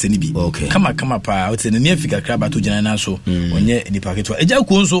man empese ni bi kama pa o te ne afika kraba to jina na so onye ni paketo eja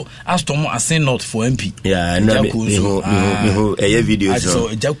ku nso astom asen not for MP na me ho video so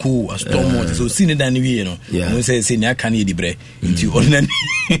eja ku astom so sine dan wi no no say ni aka na edibre nti onani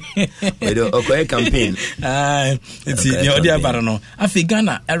okoye campaign nti ni odi abara no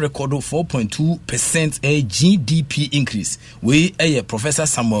Afghana a record 4.2% GDP increase we Professor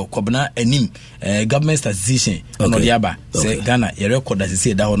Samuel Kobna anim government statistician no di aba say Ghana your record that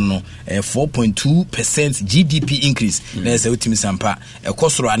say that no 4.2% GDP increase na say utimi sampa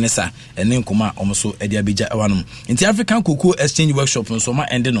ekosoro anesa ene nkoma omso edi abija ewanom nti African Cocoa Exchange Workshop nso ma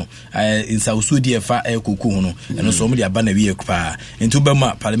ende no in South Sudan fa cocoa ho no eno so mo di aba na wi ekpa nti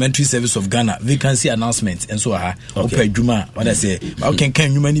ubema Parliamentary Service of Ghana vacancy announcement enso ha opa adwuma what I say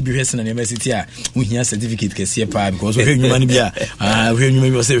can nwuma ni bi hwese na university a wo hia certificate kese pa because wo hwuma ni bi a hwe nwuma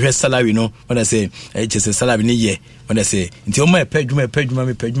bi wo say hwe salary no what I say chese salary ni ye when I say nti o ma pay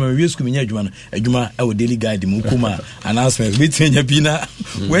adwuma we school me nya adwuma no adwuma e wo daily guide mu kuma announcement we tinya bi na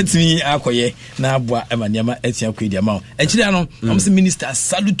wetimi akoye na aboa e ma niam atia kwedi ama e kire no am se minister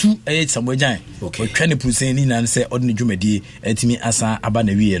salutu e Samuel o twene pusen ni nan se odne dwumadi atimi asa aba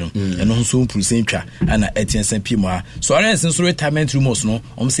na wiye no eno nso pusen twa ana atia san pi mu a so arens nso retirement rumors no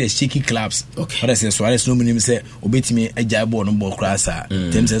am se shaky clubs what I say so arens no munim se obetimi agya ball no ball krasa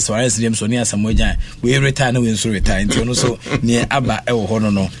tem se so arens dem so ni Samuel we retire na we nso retire nti ono so ni aba e wo ho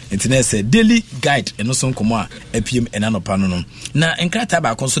no nti na se daily guide eno so nkomo a apiem enanopa no na enkrata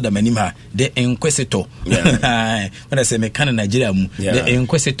ba konso da manim ha the inquisitor when I say me kan Nigeria mu the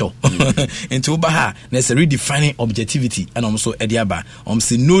inquisitor nti wo ba ha na se redefining objectivity and also ediaba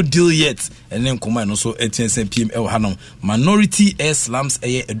say no deal yet and then nkomo no so etinse pm e wo ha no minority air slums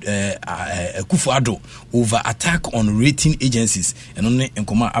Kufuado over attack on rating agencies and on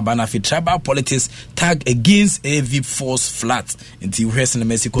nkomo abana fi tribal politics tag against AV force flat nti wo hwese na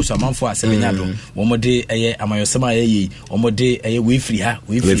Mexico so amanfo asebenyado womode amayosema omode we free ha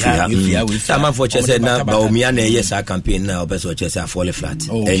amanfo chese na ba omia na yesa campaign na obeso chese afole flat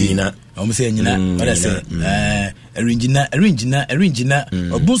enyina say enyina what say arrangina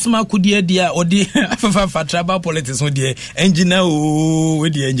obusuma kudie dia odi afafa tribal politics odi engineer we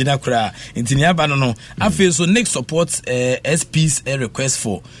di engineer kura ntini aba no afi so next support SP's request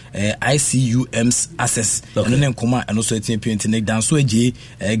for ICUM's access eno ne nkoma eno so etin pnt ne dan so agi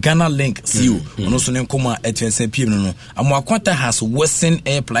Ghana link CEO eno so ne nkoma etin pm no Amoakwanta has worsened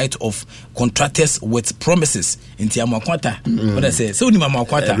air plight of contractors with promises nti Amoakwanta what I say so ni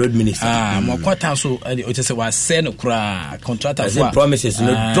Amoakwanta road minister Amoakwanta so o say was send kura contractors promises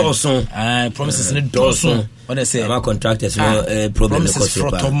no doson promises no doson what I say our contractors no promises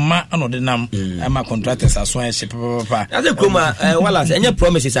frotoma anodinam ama contractors aso en papa as a kuma wala say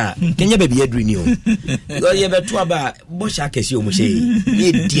promises kenya baby adrini o because ye beto aba bo sha kesi o mo she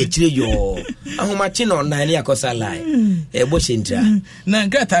ye die kire yo ahomachi no na ile akosa lai bo she ntra na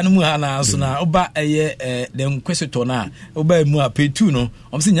grata no mu ha na so na oba eye the inquisitor na oba mu apetu no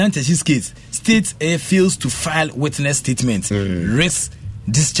say nyanta she state fails to file witness statement risk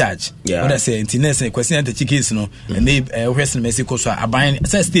discharge what I say internet question at the case no and they question Mexico so aban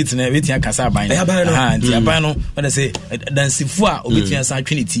say state na wetin akasa aban anti aban no what I say dansifu a obetia san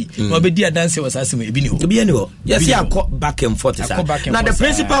trinity no obedi adanse was asem ebi ni ho yes ya back and forth now the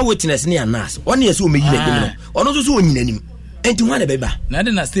principal witness ni anas one yes o meyi na dem no ono so onyinanim enti wan beba na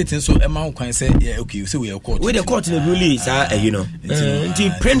de na state nso e ma kwan say okay say we are court we the court the release you know enti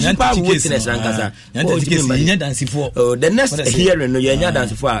principal witness ankasa nya dansifo the next hearing no nya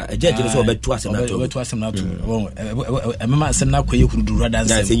dansifo a judge no so obetu asem na to mama asem na koye kuruduru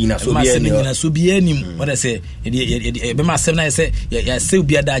dansem nyina so bia nim what I say mama asem na say ya say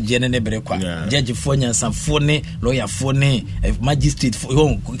bia da je ne bere kwa judge fo nyansafo ne lawyer fo ne magistrate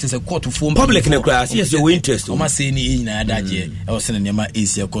fo say court fo public ne kwa yes your interest o ma say ni nyina da I was sending nema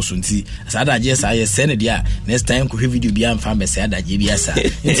easier kosunti sada je sa ye send dia next time ko video bia mfa be sa da je bia sa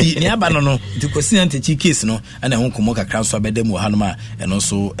nti ni aba no nti kosia ntechi case no ana ho komo kakra so abedem ha no ma eno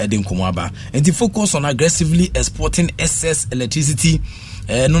so ede nkomo aba nti focus on aggressively exporting excess electricity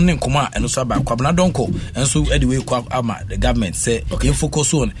no ne nkoma eno so aba kwabna donko enso anyway kwa ama the government say you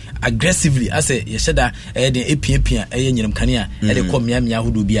focus on aggressively as ye sheda the epiapia nyinam kane a de kom miamia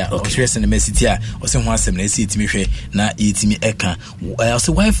hodo bia o hwese ne mesiti a o se ho asem na esi etimi hwe na etimi eka as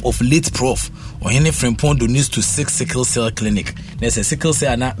a wife of late prof Ohene Frimpong donates to 6 sickle cell clinic. There's a sickle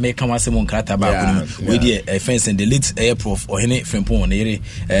cell na make come as one krata ba we dey fence and the late prof Ohene Frimpong onere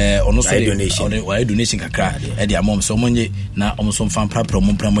ono so donation kakra e dey amom so monye na omso mfam prapra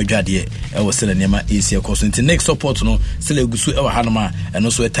mom pramadwade e wo sele nema esi ekoso nti next support no sele egusu e wa hanoma eno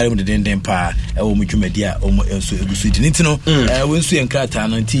so etare mu den pa e wo mudwumadi a so egusu nti no we nsu enkrata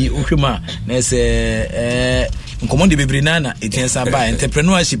no nti ohwema na se nkomondi bebre na etiensa ba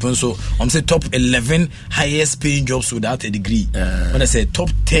entrepreneurship nso say top 11 highest paying jobs without a degree. When I say top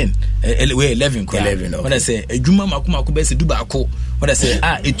 10 11 when I say ejuma makuma ko be se duba ako when I say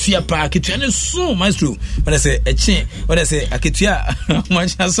etua pa ketua ne so maestro when I say eche when I say aketua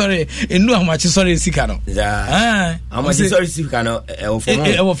much sorry enu how much sorry sika no how much sorry sika no e fem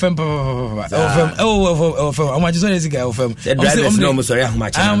how much sorry sika e fem drivers no sorry how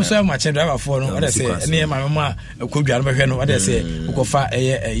much I'm sorry much driver for no when I say ene mama kodua no be hwe no when I say ukofa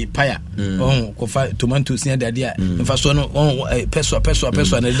paya kofa tomato sia dade a mfa so no peso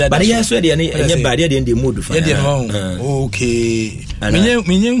na dade but yes we dey any bad dey mood for okay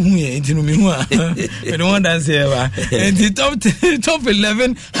Minyan Hu, into Mihua. I don't want to say, and the top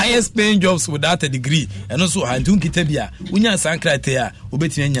 11 highest paying jobs without a degree, and also Hantun Kitabia, Unya Sankratea,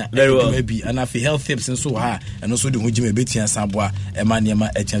 Ubetinia, maybe, and I feel health tips and so high, and also the Wujime Betia Sabwa,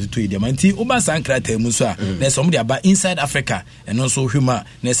 Emaniama, Etian to Diamanti, Uba Sankrate Musa, there's somebody about inside Africa, and also Huma,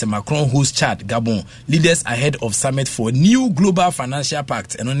 Nessa Macron, who's chat, Gabon, leaders ahead of summit for new global financial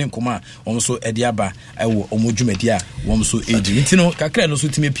pact, and on Kuma, also Ediaba, Ewo, Omojumedia, Womso Age, Intino, Kakra, no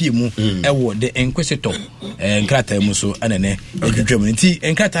Sutime Pimu, Ewo, the Inquisitor, and Krata Muso, and Germany,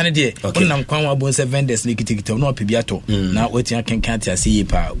 and Katana de, Onam Kwan was a vendor sneaky ticket, no Pibiato, now what you can can't see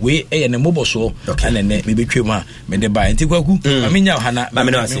pa, we and a mobile show, and then maybe Kuma, made the buy and Tiwaku, I mean, Hana,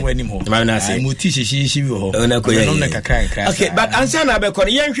 Mamma, when him home, Mutishi, she will, okay, but Ansana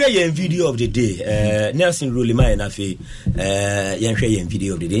Becon, young video of the day, Nelson Rulima and Afi, young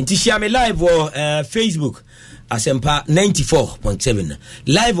video of the day, Tishame live or Facebook. Asempa 94.7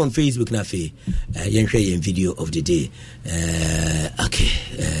 live on Facebook Nafi Yenhwe video of the day.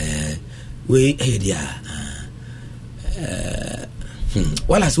 Okay, we here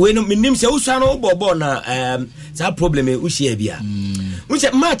well as we no minim se usano bobo na that problem e ushia bia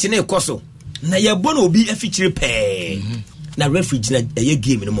unse match na ekoso na ye bo na obi afichire pe na referee na ye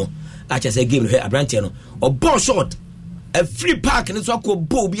game no mo acha say game no abrante no obo short a free park no so ko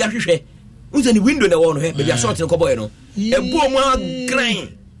bo obi ahwehwe unse ni window na won he be short no ko boy no e bo mo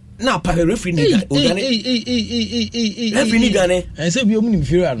grind na pa referee ni ogane referee ni gane say bi omu ni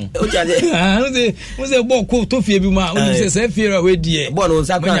mfira no o jade unse bo ko to fie bi ma unse say fira we die bo no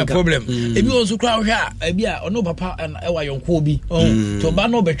nsa kran problem e bi onso kra hwe a bi a ono papa e wa yonko bi to ba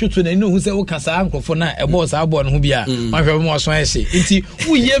no betweto na ni hu say wo kasa ankofo na e bo sa bo no hu bi a ma hwe mo so ahye nti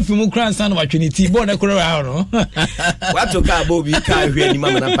wo ye fimu kran san wa twenty bo na kro ha no wato ka bo bi ka hwe ni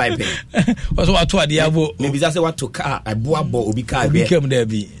mama na pipe waso wato ade abo me bi say wato ka abo abo obi ka hwe kam da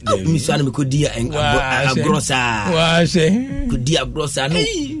bi misana me kodia agrosa wa she kodia agrosa no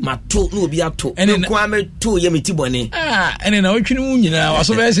mato no obi ato no kwa me to ye meti bone ene na otwini mu nyina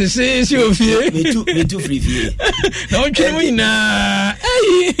waso be se ofie metu free fie na otwini mu nyina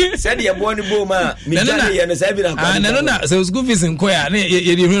said ye bone bo ma mi jani ye no sai bi na kwa na se school fees nkoya na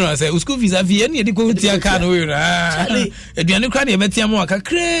ye di hweno se school fees afie ne di ko tia ka no we na eduane kra ne betia mo aka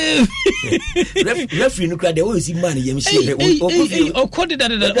crave referee no kra de o si man ye mhie o kodi da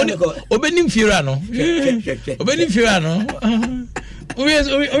obenim fiera no obenim fiera no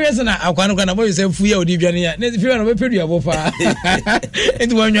oye sana akwano kana boy say fuya odi dwane ya ne fiera no be pedu abofa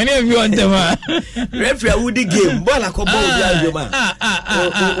enti wonwane afi on tema referee would game ball akobo obi ajoma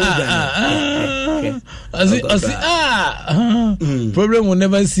problem will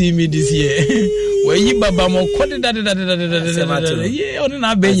never see me this year when you baba mo kodi da ye on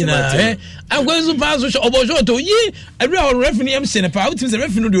na be nyina I'm going to pass obo to ye every referee am sene pa utim say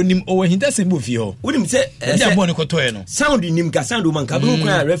referee no de onim o hinta sem bo fi ho wonim say ya bo ne kotoe no sound nim ka sound man ka do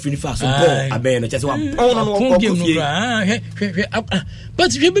kwa referee fa so ball aben no chese wa no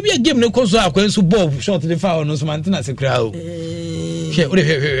but we be a game no ko so akwa so ball short the foul no so man na se kra o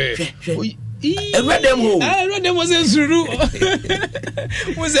Everyone was in Suru.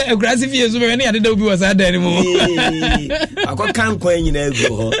 Was a aggressive years when any other dog was at anymore. I got can't coin in a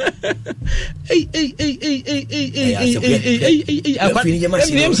go.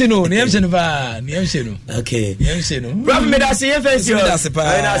 Okay.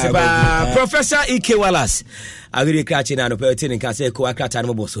 Professor Ike Wallace. I really catching and operating and say ko akrata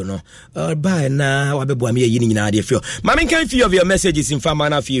no boso no by na wa bebo am ye yini nyina de fio mama kan few of your messages in fama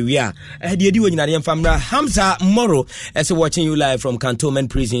na fie wi a de edi wo nyina de famra Hamza Moro as watching you live from Cantonment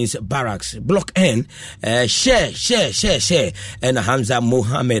Prisons Barracks Block N share and Hamza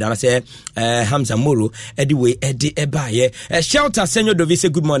Mohammed and I say Hamza Moro edi we edi ebaye shelter Senor Dovise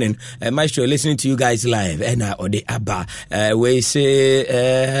good morning maestro listening to you guys live and ode aba we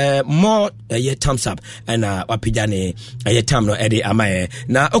say more ye thumbs up and pijane ayetam no ede amaye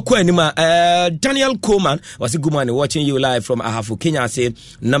na okwa anima Daniel Coleman was a good man watching you live from Ahafu Kenya say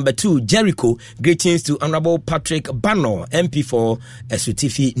number 2 Jericho greetings to Honorable Patrick Bano MP for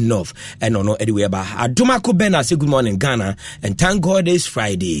Esutifi North and no anywhere ba Adomako Bena say good morning Ghana and thank God it's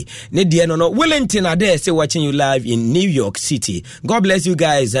Friday ne die no Wellington Ade say watching you live in New York City. God bless you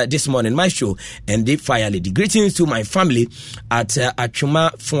guys this morning my show and the fire lady greetings to my family at Achuma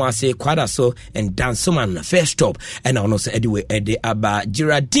Fuase Kwadaso and Dansoman first stop and I say anyway Ede Aba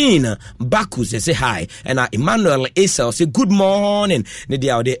Geraldine Baku say hi and Emmanuel Esau say good morning ne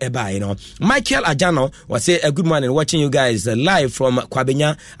dia ode eba Michael Ajano was say good morning, watching you guys live from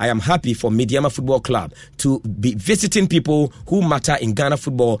Kwabenya. I am happy for Mediama Football Club to be visiting people who matter in Ghana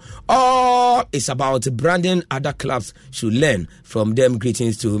football. All is about branding. Other clubs should learn from them.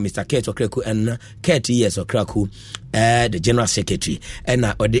 Greetings to Mr. Kate Okreku and Kate Okreku, the General Secretary. And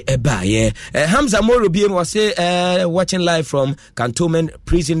Ode Eba, Hamza Morobiem was say watching live from Cantonment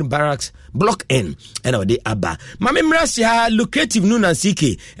Prison Barracks Block N. And Ode Aba. Mami Mrasia lucrative Nunan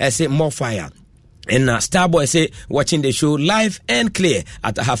Siki say more fire. And Starboy say watching the show live and clear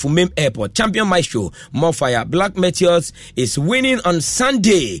at Hafumim Airport. Champion Maestro, more fire. Black Meteors is winning on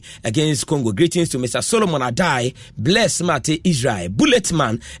Sunday against Congo. Greetings to Mr. Solomon Adai, Bless Mate Israel,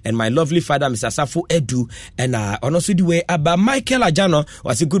 Bulletman, and my lovely father, Mr. Safu Edu. And also the way about Michael Ajano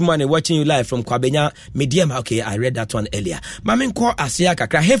was a good morning watching you live from Kwabenya Medium. Okay, I read that one earlier. Mamin Kwa Asia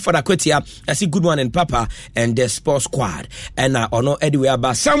Kakra, hey for the Kwetia. I see good morning, Papa, and the sports squad. And Ono Edway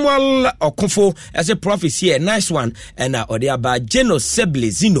about Samuel Okonfo. As a prof is here, nice one. And or about Geno Seble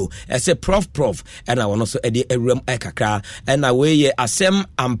Zino as a prof, and I want also Eddie Erum Ekakra, and away Asem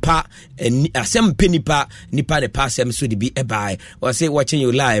Ampa and Asem Penipa Nipa the Passem Sudi be a buy or say watching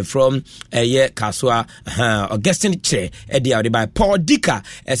you live from Kaswa Augustine Che Eddie by Paul Dika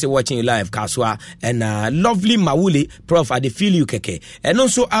as a watching you live Kaswa and lovely Mawuli prof at the feel you keke, and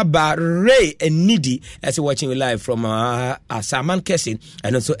also about Ray and Needy as a watching you live from Saman Kessin,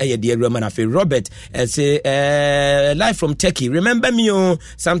 and also a dear Roman Afe Robert and say live from Turkey. Remember me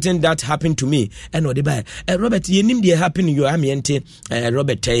something that happened to me. And what they Robert, you name the happen in your amiente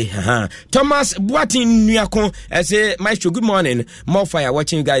Robert Thomas Boatin Nyako say Maestro, good morning. More fire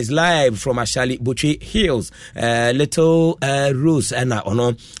watching you guys live from Ashali Butchie Hills. Little Rose and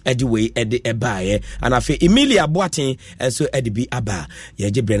ono Eddie Eddie Ebaye and I feel Emilia Boatin and so Eddie B Abba.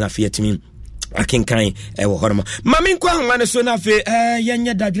 Yaji Brenna Fiat akenkan ewo horoma mami nkwa homane so na fe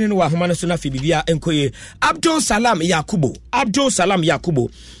yenya dadwene no wa homane so na fe bibia enkoye Abdul Salam Yakubu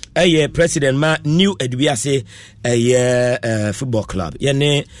president ma new Edubiase football club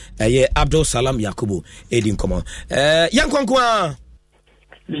yene Abdul Salam Yakubu edin komo yankonkwa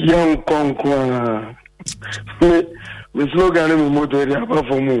me slogan me motori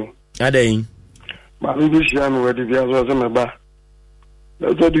abafomu adein ma bibi shiano Edubiase so meba.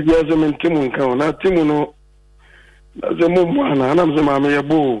 That's what you guys are in Timun County. Not Timuno. That's a Mumwana. And I'm the Mamma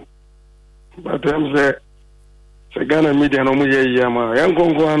Boo. But I'm the Ghana media no Muya Yama. Young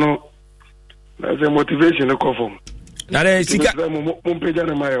Conguano. That's a motivation to go from. Now, Sika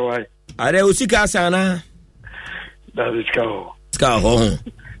Mumpejana my wife. Are you Sika Sana? That is cow. Cow.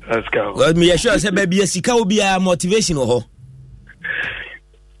 That's cow. Well, me assure say baby Sika will be a motivation or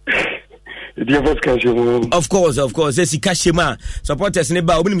Of course, this is Kashima. Supporters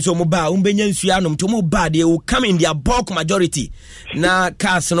neba obinim so mo ba umbenya nsuanom to mo ba they will come in their bulk majority. Na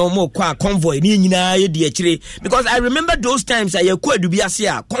cars no mo kwa convoy ni nyina ye de akire because I remember those times I kwa Edubiase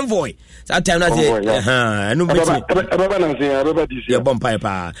a convoy. That time na say no baba na say baba this year bomb pipe.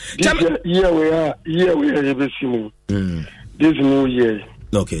 Year we are ebesimu. This new year.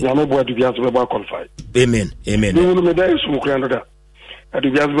 Okay. Ya me bo Edubiase be qualify. Amen. No me dey so kura nda.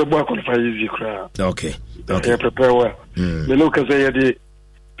 Edubiase be qualify easy kura. Okay. Prepare well. Me look as the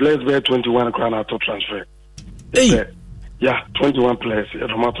players were 21 crown out of transfer. Hey. Yeah, 21 players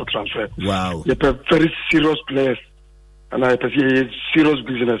out of transfer. Wow. You have very serious players, and I see serious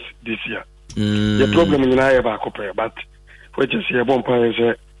business this year. The problem in I have a couple, but what you see a bomb is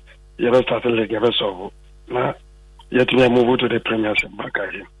you have started like ever so. Now, yet we move to the Premiership back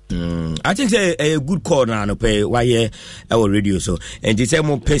again. I think a good call now no pay why our radio so and they say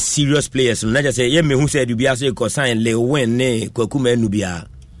more pay serious players not just say yeah me who said you be as you sign le win ne kwaku menu bia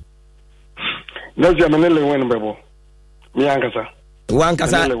na je me le win bebo mi ankasa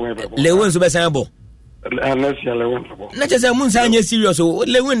le win so be sign bo unless you le win bebo na just say mun sign serious so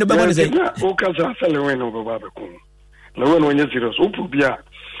le win no bebo say o kasa le win no bebo be le win when you serious o pu bia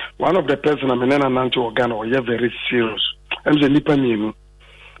one of the person I mean na to organ or you very serious I'm the nipa ni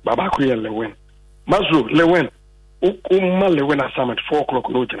Baba Kuya Lewin. Masru Lewin. Uma Lewin assignment 4 o'clock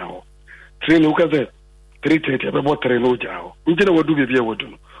no general. Train Ukaze 3:30 about train no general. Ujina would do be a wood.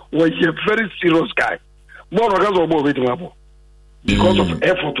 Was a very serious guy. More organs or more waiting up. Because of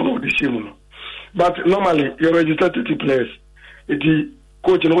effort to know the same. But normally you're registered 30 players. It is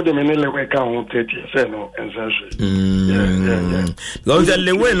coach and what the men like count 30 no and yeah. Because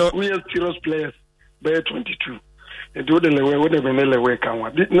Lewin we are serious players by 22. It would Menele way come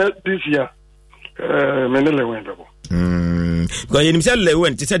this year. Menele went. Because you himself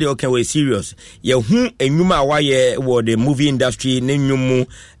went to say okay we serious. You and you ma why the movie industry name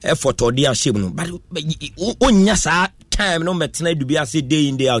effort or dear shame. But on yasa time no metena dubiase day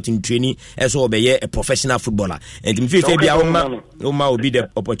in day out in training as so be a professional footballer and me feel say bia o ma obi the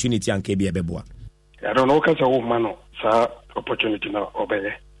opportunity and be beboa I don't know kasa wo man sa opportunity na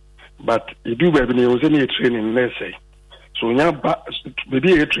obeye but e do be be o say na training na say so nya ba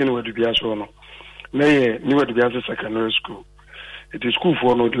maybe a training we dubiase no na ye ni we dubiase secondary school it is school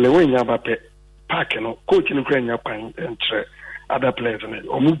for no le we nya ba pe park no coach ni kra nya pan entre other players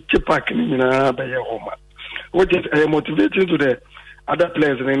no omu che park ni na be ye homa which is motivating to the other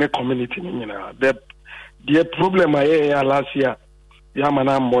players in the community ni na the problem I last year ya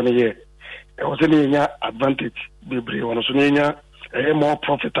mana money here e was any advantage bebre one so nya more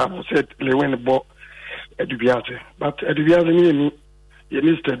profitable said le win ball edubiase but edubiase ni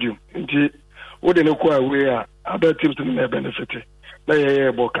any stadium nti wo de no ko away other teams in the benefit na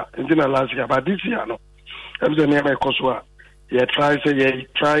ye boka nti na last year but this year no em say na ekoswa ye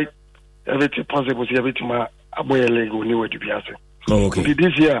try everything possible see everything ma aboye leg oni we edubiase okay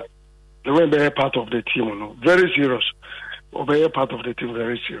this year they were very part of the team no very serious very part of the team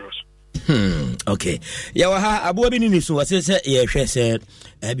very serious okay ya wa ha abo bi ni so wase se ye hwe se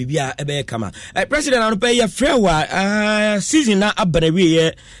bibia ebe kama president anu pe ye frewa season na abanawe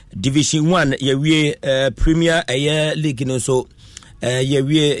ye division 1 ye wie premier league no so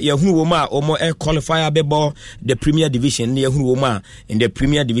ye hunu wo ma omo qualifier bebo the premier division ye hunu wo ma in the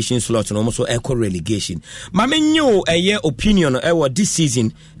premier division slot no so relegation ma menyo opinion this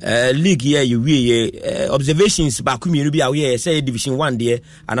season league ye wie observations ba kumienu bi awe say division 1 there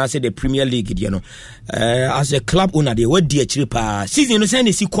and I say the premier league there no as a club owner there what dey chiri pa season no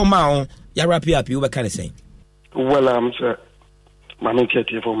say si koma on ya wrap up you be kind of saying well say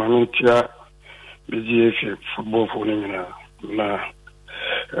manike for manike BGF football for ni na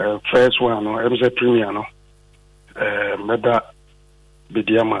first one no MC Premier no meda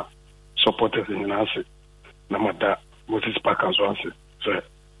Bidiama supporters in Nase na mada Moses Parkers once so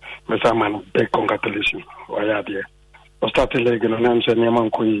Mr. Man big congratulations why there o start leg no na mse nyama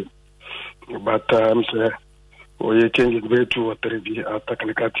nkoyi but say we change the way to what the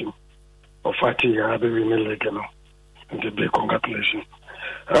technical team of Partey have been leg no and the big congratulations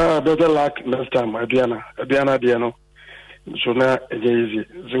better luck next time Adriana there no so na easy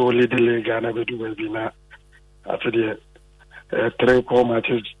so lead the league and we do will be na after the 3-4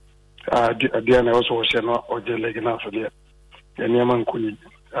 matches Adriana also was no or the league na for the anyman could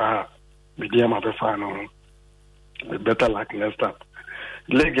medium of the final better luck next time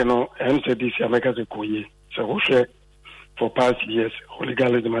league no and said this America the koyi so we share for past years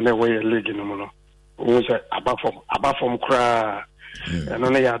hooliganism and way league no we say above from cry and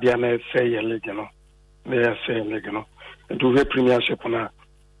only Adriana say league no they say league no to the premiership na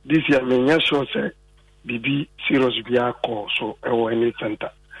this year me sure say bibi serious bia call so any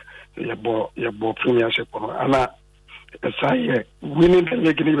center your ball premiership ana say winning the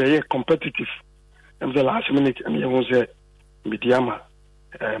league ni be competitive and the last minute and you want say Midiama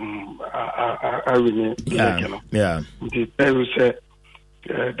I win the league yeah they say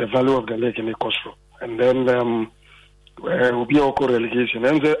the value of the league in the cost and then will be all relegation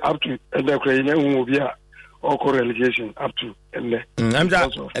and up to the Ukrainian will be or relegation up to I'm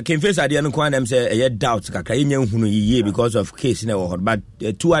just can face idea no kwan them say doubt kakra enya hunu yiye because of case na wo but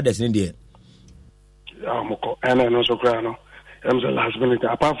 2 others in there moko and no so kra no the last minute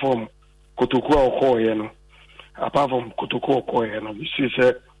apart from Kotoku okoye no you see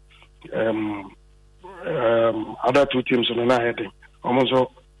say other two teams no na heading almost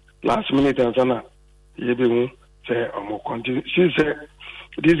last minute and sana yebi say continue see say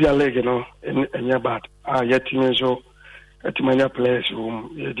this year leg in your bad yet so etimanya players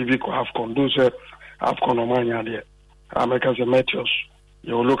DV have con do say have con omanya there Americans and Meteors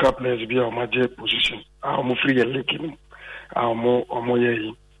your local players be on my position I'm free league I'm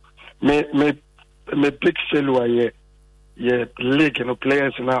ye me big failure ye league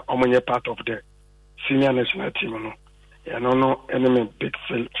players now omanya part of the senior national team no enemy big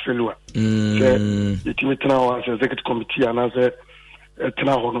failure the team now as executive committee and as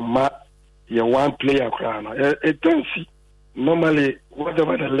ma ye one player crana it don't see normally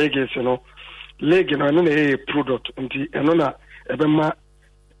whatever the league is league no a product and na ebema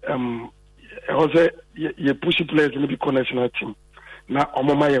also ye push players in the national team na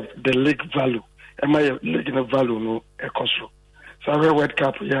omoma the league value and my league value no e cost so World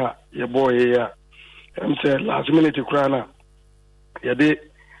Cup ye boy say last minute crana ye de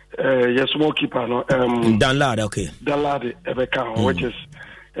your small keeper no Danlad Ebeka which is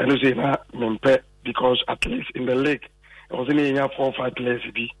and say na mempe because at least in the league it was only 4 or 5 players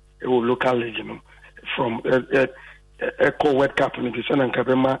be a local league from Eco World Cup in the San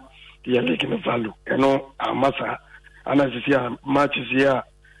Kabema the league in value amasa and as you see matches here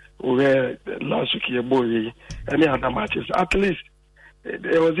where last week you boy any other matches at least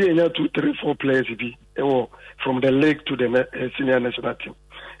there was here 2, 3, 4 players from the league to the senior national team.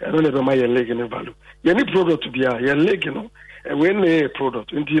 I don't know my leg in the value. You need product to be a leg, when a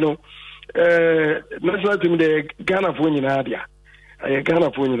product, and national team the Ghana for winning idea.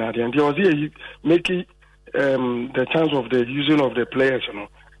 Ghana for winning idea, and there was here making the chance of the using of the players,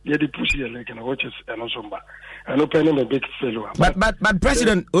 Yeah, they push your leg and watches and also and opening a big failure. But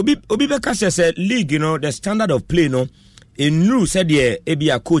President Obi Bekasi said league, the standard of play, in Nru said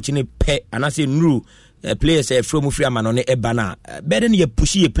a coach in a pet, and I say Nru players from Freeman on a banner. Better than you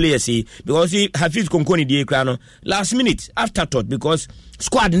push your players because he have his conconi the ekrano last minute afterthought because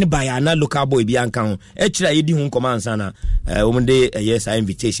squad in by na local boy Bianca. Actually, you didn't command sana. One day, yes, I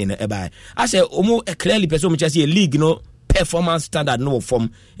invitation. I say almost clearly, person which I see a league, performance standard no form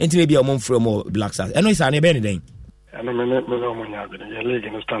into maybe a month from more Black Stars. I know it's anything. I know a league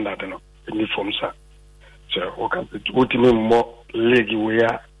in standard in form, sir. So, what you mean more league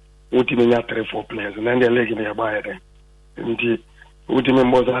where what you mean 3, 4 players and then the league in the buy then. Indeed, what you mean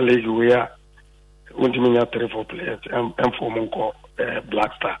more than league where what you mean 3, 4 players and form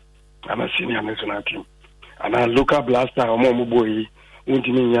Black Star and a senior national team. And I look at Black Star or more boy, what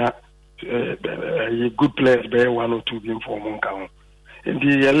you mean good players by 1 or 2 being for Moncao. In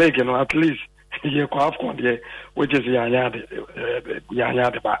the leg, at least you have which is Yanyade,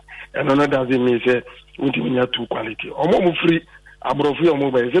 and another doesn't mean say, what you mean 2 quality or more free. Abrofi or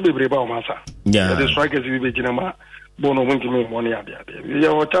mobile, is a brave massa. Yeah, the strikers will be Jinama, Bono won't give me money at the other. You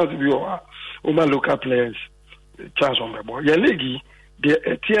have a chance to be over local players, chance on the ball. Your leggy, the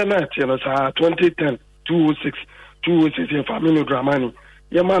Tiana, 2010, 206, 206, family Dramani.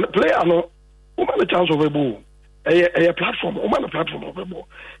 Your man, player, no, woman, a chance of a ball. A platform, woman, a platform of a ball.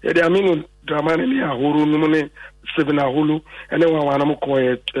 They are meaning Dramani, Hulu, Numone, 7 Hulu, and then one of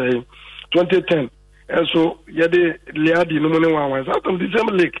 2010. And so, the Liadi Numone out of the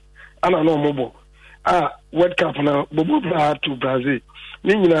same league, and I know mobile. World Cup now, Bobo to Brazil.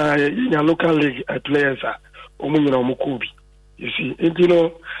 Nina, in a local league players are Omuna Mukubi. You see, I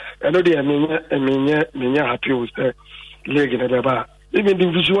know they are happy with the league in the bar. Even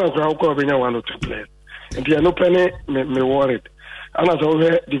the visual crowd covering 1 or 2 players. And they are no penny, me worried. And as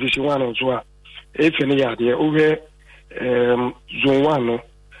over Division 1 as well, if any idea, over Zone 1,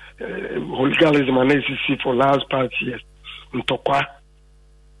 Holigalism and ACC for last past years in Tokwa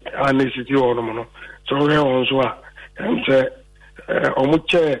and ACC or no. So we also and say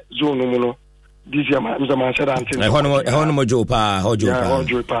Omuche Zone this year I'm the master dancing. Honomojopa,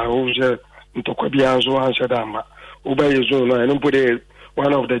 Hojopa, in Tokwa Bianzo and Shadama. Obey zone and put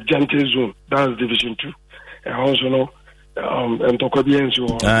one of the gentle zone, that's Division 2. And also no and Tokwa Bianzo.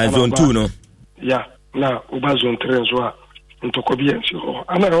 Zone 2, no? Yeah, now Uba Zone 3 as well. And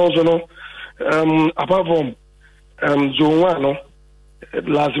I also know apart from Zone 1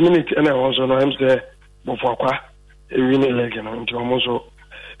 last minute and I also know I'm say before a winning leg into almost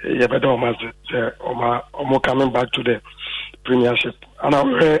you better almost coming back to the premiership and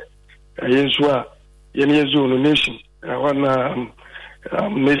I Yesua Yeni Zone Nation one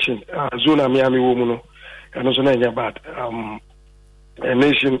nation Zona Miami woman and also not bad a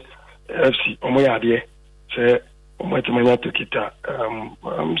nation FC Omoyade say Omatimanya Tukita.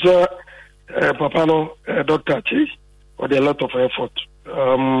 So, Papa, no, Dr. Chi, or a lot of effort.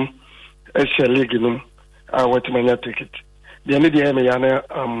 League, Watimanya ticket. The end of the Emiana,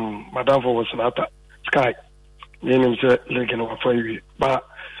 Madame for Wasanata, Sky, name him, League for you. But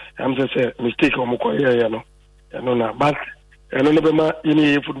I'm just a mistake on Mokoya, no, but I don't know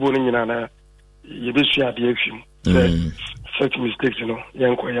any footballing in Anna, you be share the action. Such mistakes,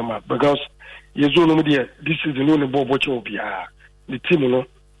 young Koyama, because this is the only Bob watching the team,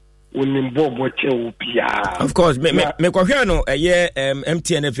 only Bob watching. Of course, me a year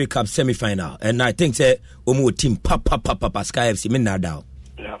MTNFA Cup semi-final, and I think say team Papa Sky FC Minadao.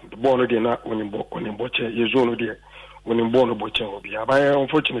 Yeah, the ball again not when in watching your zone there when in born watching will be. But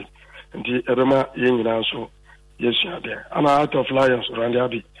unfortunately, and the Edema Yang also yes, you are there. And out of Lions around the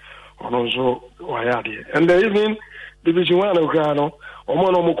Abbey, and also Wayadi, and the evening Division 1 of Grano.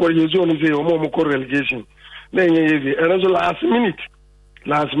 Omo mo ko zone is omo mo ko relegation then and also last minute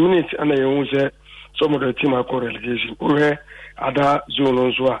and you say some of the team are relegation where other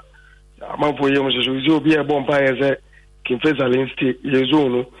zone so am for you so be a bomb by say Kimfesa stay ye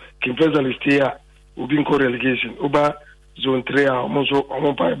zone Kimfesa stay will be in relegation over zone 3 almost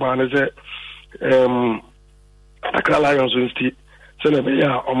omo by ban say Accra Lions stay so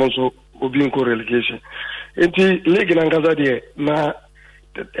na almost will be in relegation enti league na ngaza there na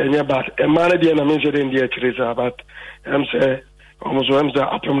any but a man again I mentioned in the Teresa but say almost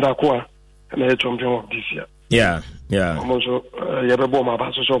up from the core and the champion of this year. Yeah. Almost you have a bomb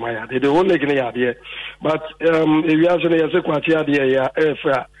about so my they only can idea. But if you answer the quality idea,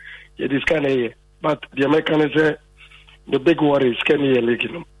 this kind of but the American is the big worry is Kenny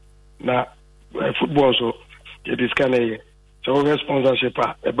League. Now football so this kind of so sponsorship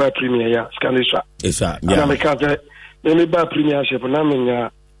about Premier Scandisha. It's yeah. And I can't maybe buy premiership and I mean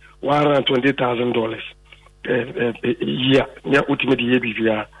 $120,000 year ultimate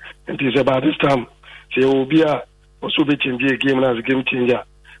year and it is about this time say will be a also be change a game as a game changer.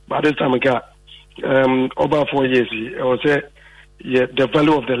 By this time I got over 4 years I was say the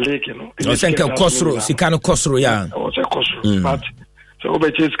value of the league, I think Costro, Sicano Costro, yeah. I was a Costro. But so over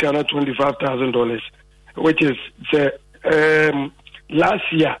chase kind of $25,000, which is last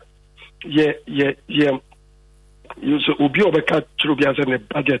year, you so Ubi Obeka Trubias and the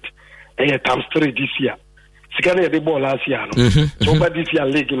budget times 3 this year. Sikana the ball last year. So but this year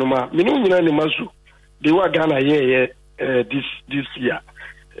league they were Ghana this year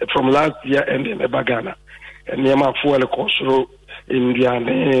from last year and then Ghana and Yama for the Costro India and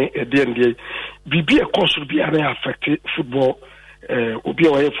be a Costro be affected football Ubi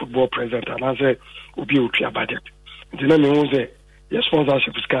a football president and I say Ubi Utria budget. The yes,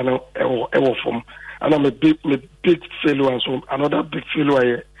 sponsorship is kind of ever from, and I'm a big failure, and so another big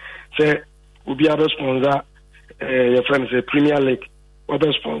failure. Say, will be able to sponsor your friends, a Premier League,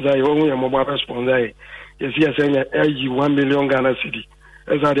 other sponsor, only a mobile sponsor. Yes, saying $1 million Ghana city.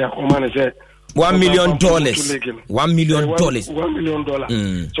 As I say, $1 million. $1 million. $1 million.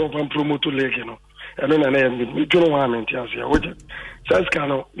 So from promote to league, and then we don't want to tell says,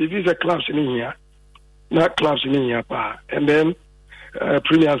 Cano, if it's a club in here. Not clubs in here, and then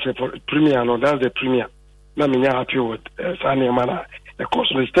Premier, no, that's the Premier. Not me happy with Sani Mana. The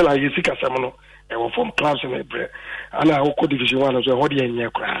cost is still a Yisika Samano, and from clubs in April. And I will Division 1 as a Hodi and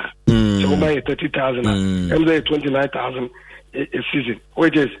Yakra. So by 30,000, and they 29,000 a season,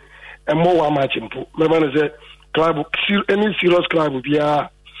 which is a more match in pool. Remember, the club, any serious club will be a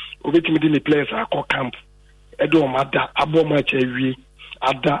ultimately players are called camp. Edo Mada, Abo match every,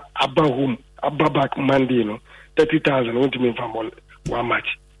 Ada, Abba home. Back Monday, 30,000 won't mean from one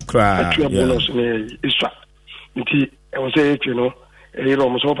match. Cry. Bonus is I was saying, a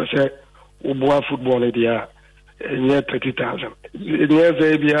almost over say, Uboa football idea near 30,000. Near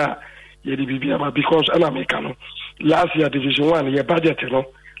Zabia, Yedibia, because an American last year, Division 1, year budget,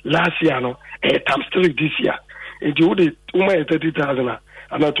 last year, times 3 this year. And you would 30,000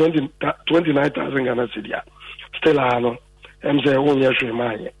 and 29,000 Ghana City. Still, I know. I'm saying, oh, yes,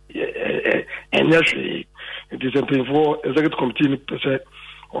 and yes, it is something for executive committee to say,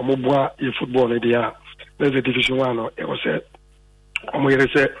 or Mobwa, football idea. There's a Division 1, it was said, or we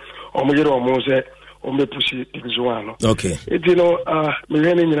say, or we say, or me push Division 1. Okay. It,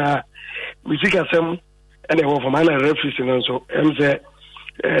 we see some, and they were from my referees, so I'm saying,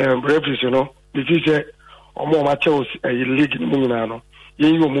 referees, if you say, or more matches, a league in Munano,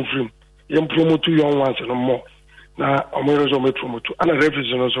 you move him, you promote 2 young ones and more. Now, I'm going to promote to another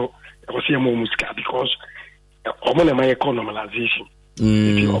referee also. I was here more musca because I'm on my economization.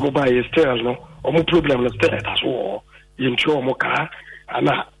 If you are buy a stairs, no, or more problem, let's tell it as well. You ensure more car, and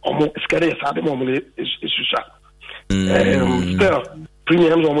almost scary at the moment is still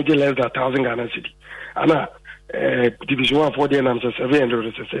premiums almost less than 1,000 Ghana city. And Division 1 for the answer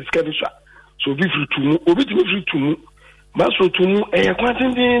 700 scary. So be free to move, free to move. Master to move a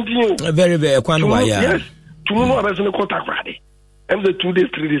quantity. Very, very quantity. Yes. Tomorrow I was in a contact Friday. And the 2 days,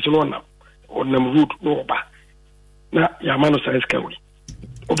 3 days on them route no ba. Na Yamano size carry.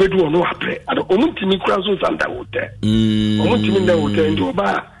 Obedu no apre. I don't want to meet Krasu Santa Hotel. I want to meet the hotel into a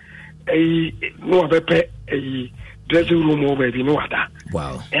bar. No pepe, a dressing room over no other.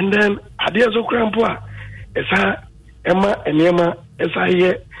 Wow. And then Adia's of Crampoa. Esa Emma and Emma, Esa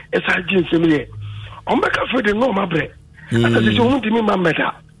Jin Similar. I'm back for the no mabre. I said, you want to meet my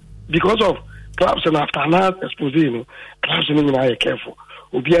matter because of clubs and after that exposing clubs and I careful.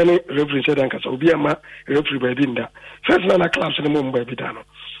 Ubiani referee said and Ubiama referee by Dinda. First nana clubs in the Mumbai Bidano.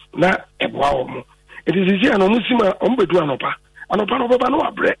 Na wow. It is easy and Musima Umbeduanopa. Anopa no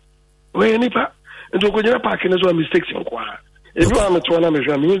abre. Where nipa and to go park in as well mistakes in Kwa. If you are a Tuana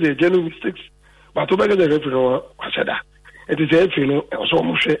measure, means the genuine mistakes. But to beg the referee was that. It is a feeling also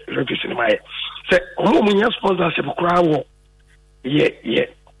almost referee in my say, Omunia sponsorship crowd. Yeah.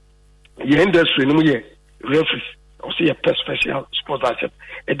 Your industry, no more referees, or see a special sponsorship,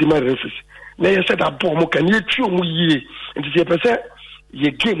 a demand referees. Now you said that bomb can you chew me, and to say,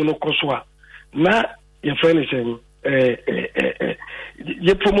 ye game no coswa. Now your friend is saying,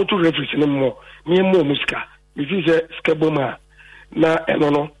 ye promote referees no more me more muska if you say skaboma na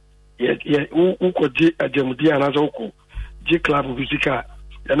eno ye uko ji ajemudi anaza uko ji club bisika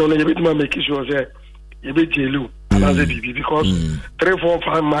eno no ye betima make sure say ye be jelu anaza bibi because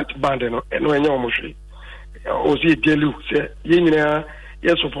 3-4-5 match band eno enye omohwe o si jelu say ye nyina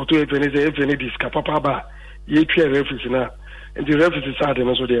ye support e fene diska papa ba ye twa referees na and the referees are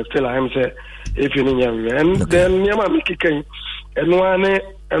the so they still I am say if you and then nyama make kan eno ane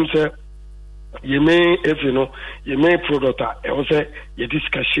am say you may if you know you may product e o say ye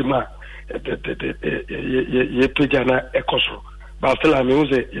discussion ma ye pejana ekoso but still I mean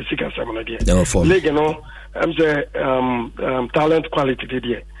say you sika sam na there league no am say talent quality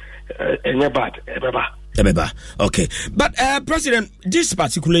there enye bad ebeba okay but president this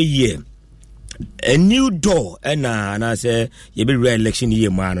particular year a new door and I say you be re-election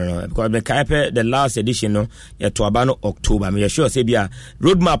year man because the last edition no to abano October me sure say be a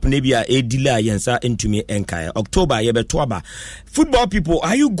roadmap maybe a delay yensa into me enkai October ye be toaba football people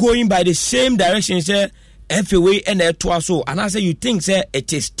are you going by the same direction say FA and so and I say you think say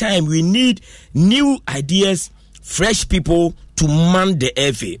it is time we need new ideas fresh people to man the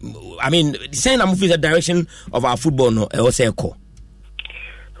FA I mean saying I'm moving the direction of our football no also echo.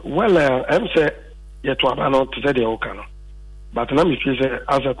 Well, I'm say yet to abandon to say the okano, but now if you say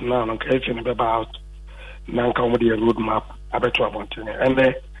as at now, I'm creating about now come with the roadmap about to about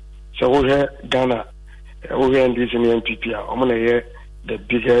and so we here Ghana, we here in this in the NPP, I'm gonna hear the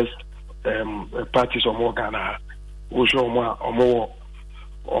biggest parties of more Ghana, we show more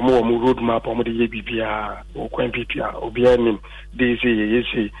roadmap on the ABPR or NPP or BNM,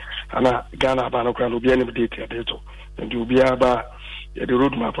 DC, and Ghana Banocran will be any data and to be about. The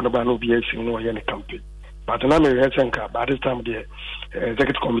roadmap on the ban will be any campaign. But now we have by this time the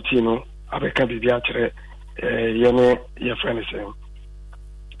executive committee no abeka bibia kire yene your friends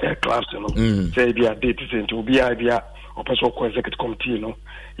class no say be a date to be a or person executive committee no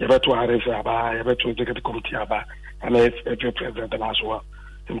you better arrange aba you better executive committee aba and if president as well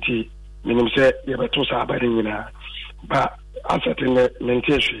nti minim say you better say aba nyina but asset in the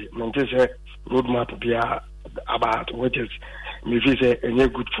maintain roadmap be about which is me say any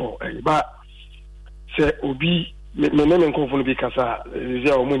good for but say obi me name confirm be kasa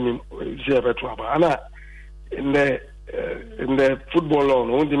say omunim say beto aba ana in the football law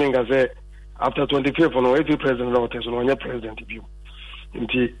no ndi menga say after 25th no every president or so no president view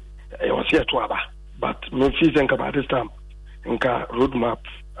nti e was here to aba but me feel think about this time nka roadmap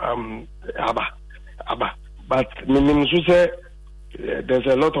aba but minimum so say there's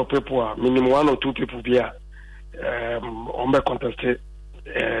a lot of people minimum 1 or 2 people here on the contested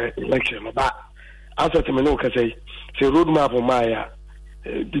election but as I know can say roadmap on Maya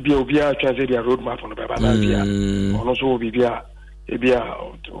Bibia translate their roadmap on the Babia or also Bibia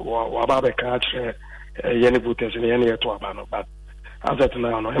Wababe catch Yenny Buttes and Yenny to Abano but as I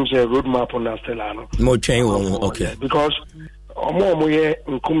know I'm saying roadmap on Stellano more chain okay because more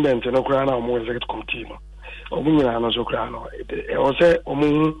incumbent and Okrana more executive committee or Munana Sokrano or say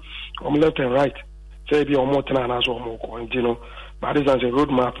left and right say be more than an answer more you know but this is a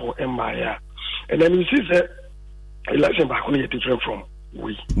roadmap for Empire and then you see that election back on different from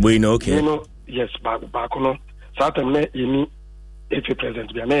we know okay you know yes back on certainly you if you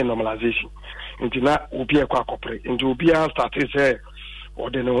present be a normalization into na obi e kwa corporate into obi a start say or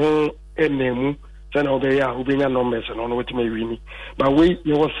the no enemu say na obi ya obi nya numbers no no wetin we win but we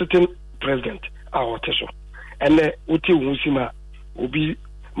you was sitting president our tesho and uti wunsima obi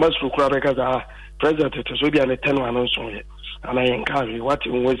masru kura be kaza president so be an 10 one so here and I encourage what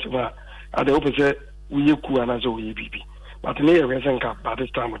in wunsima at the opposite we ku anazo we bibi but na e reason ka by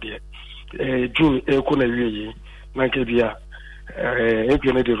this time there June e ko na wiye na ke bia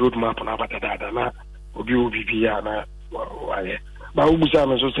implement the roadmap na batadada na obi bia na waye ba ubusa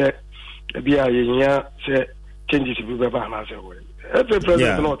me so say bia yenya say changes bi be ba na say we every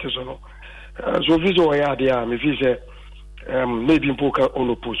president not so no so viso wa ya dia me fi say maybe mpoka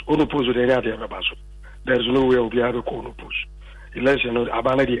onopose the area there ba so there is no way obi have ko onopose election no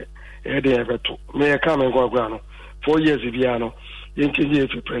abana dia e dey ever to me come and go no 4 years bia no yen change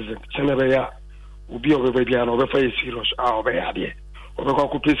the president senebe ya obi obe bia no be fa serious obe ya de obe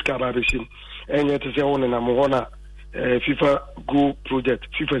ko piska ba be sim enye te se wona na mo hona FIFA go project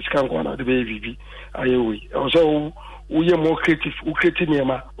FIFA scan ko na de be ayewi so uye more creative u creative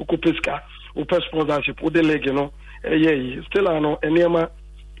niema u ko piska u sponsorship u de league no still ano niema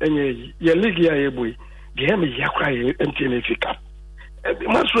enye ye league ya yeboy game yakwa ye MTN FA Cup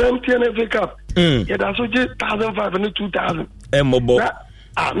must MTN FA Cup yeah that's so 1,500 and 2,000 mobo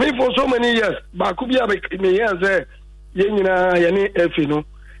Me for so many years. Ba ku bia me years ye nyina ye ne efi no.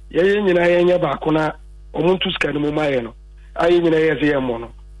 Ye nyina ye nya ba ko na omuntu ska no mu maye no. Aye nyina ye se ye mo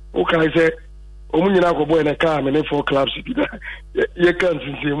no. O kai se omu nyina ko boy na ka me ne for clubs bi da. Ye kan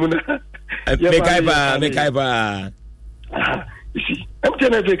sinse mu na. Me kai ba. You see,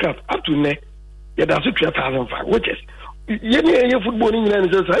 MTN FA Cup up to ne. Yeah, that's 12,005. Which is ye football in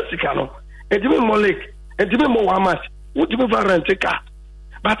England is Sikano. And even more league, and even more one match. What do you rent a car?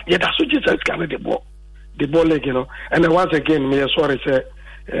 But yeah, that's what Jesus can the ball league, you know. And then once again, me sorry say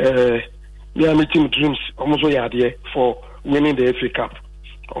we are meeting dreams almost idea for winning the FA Cup.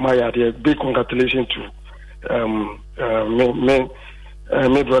 Oh my idea, big congratulations to my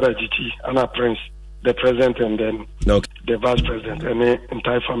brother GT, Anna Prince, the president, and then the vice president, and the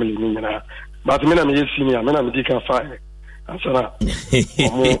entire family. But me na me senior, me na me dika fire. Ansana.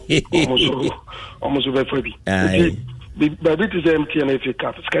 Almost over for me. But it is MTN FA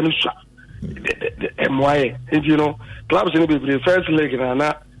Cup. It's kind of the MY. And you know, clubs in the first leg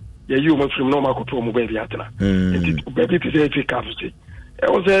na you must from no market promo baby atena. But it is FA Cup.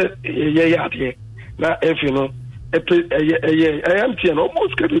 I was a na if you know, MTN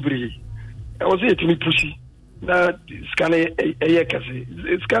almost capable. I was here to me pushy. Na scan a kasi.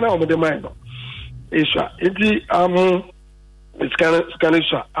 Scan on the mind. Isha. Iti scan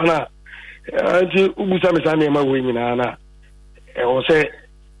isha. Ana. Iti ubusa misani ema wenyi na ana. I say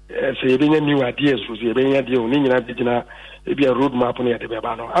ebenya new ideas. Ebenya deal. Ninyi na bijina ebi a road map ni adebe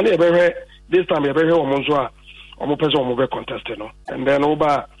no. Ani ebe this time ebe omonso a omo person omo be contest no. And then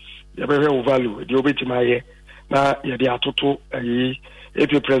oba ebe value. Di obeti maye na ye di atoto ayi.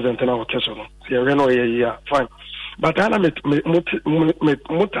 If you present na hotel no. Se we no ye fine. But ana me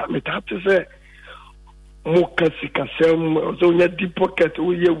have to say mukasika so nya deep pocket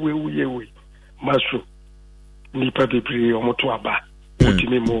we maso nipa bebre omoto aba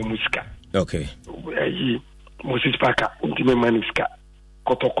utime mo musika. Okay. Ayi Moses Parker utime maniska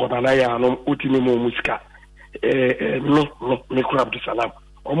kotoko na ya no utime mo musika. Me Abdul Salam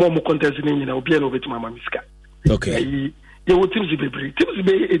omo mo contest ni nyina obi na obetima mamiska. Okay. Ayi ye wotims bebre tims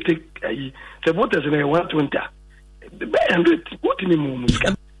be etek ayi se voters na 120 the 100 utime mo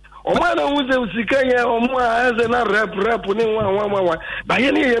musika. Omana uze usikanya omwa aze na rap ni wa ba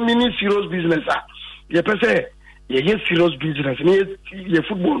ye ni mini serious business ye pese ye serious business ni ye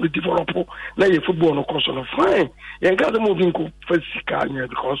football no develop na ye football no cost no fine ye nka mo bin ko fasika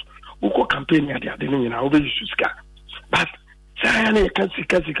because uko campaign ya de ni na obe yususka but say na kan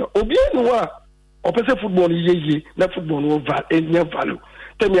sika obi no wa o pese football ye na football no value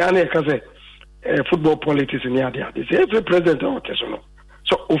tell me ana ka say football politics ni ade say every president o teso no.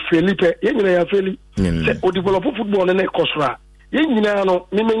 So o Felipe ye nyina ya Feli se o develop football na ekosra ye nyina no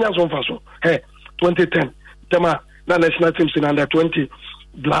me menya so mfa so 2010 tema na national teams in under 20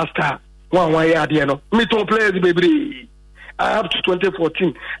 blaster one year ade no me ton players bebre up to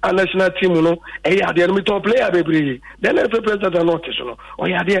 2014 and national team no e ade no me ton player bebre then every president are not so no o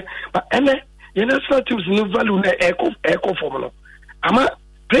ya ade but ene ye national teams no value na eco form no ama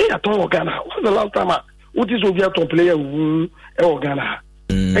player ton Ghana what's the last time what is over ton player Ghana.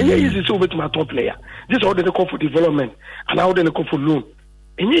 And yeah, easy so with my top player. This is how they call for development and how they call for loan.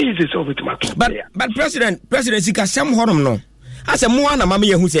 And yeah, easy so with my top player. But President Sikasem Horum no. As a Moana Mamma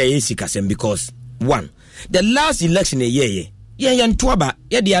who say Sikasem because one, the last election a year, yan twaba,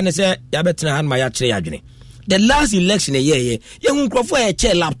 the answer, Yabetan and my yajini. The last election a year, young Crawford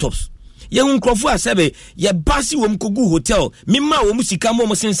chair laptops. Young Crawford Sabe, ye Bassi Kugu Hotel, Mima Musika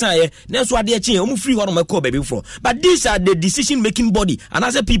Momo Sensaye, that's what they're changing, free one of my core baby for. But these are the decision making body and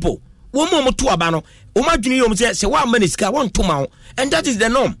other people. One more to Abano, Oma Junior says, 1 minute, 1 tomorrow, and that is the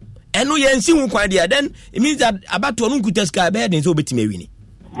norm. And no, you see one idea, then it means that about to Uncle Sky bed is over to me.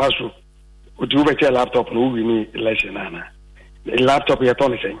 Masu, would you bet your laptop? No, we need election, Anna. The laptop you're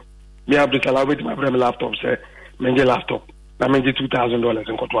saying. Me have to allow with my brand laptop, say, Menji laptop, I mean $2,000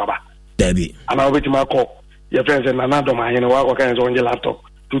 in Kotwaba. Debbie. And I'll wait my call. Your friends and another man, you know, what kind of on your laptop.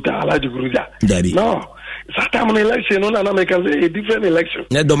 Debbie. No. Satam an election, no, I make a different election.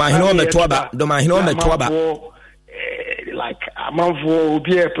 Like a month for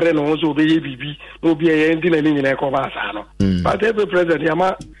be a friend, also be BB, no be a ending in Ecovasano. But every president,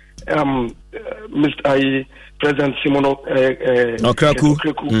 Yama, Mr. President Simono Kraku,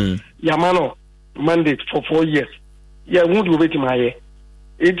 Yamano, mandate for 4 years. Yeah, won't you wait my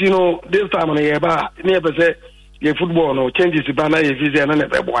it, you know, this time on a year, never say your football no changes the banner if you say an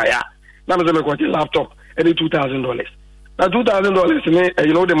wire. Now, I'm going to laptop and $2,000. Now, $2,000,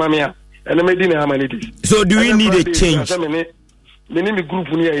 you know, the mamia and the medina how many days. So, do we need a change? many group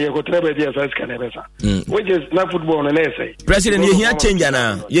near you got never be as can ever which is not football and essay. President, you hear change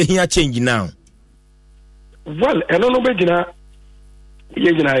now. You hear change now. Well, I don't know Begina.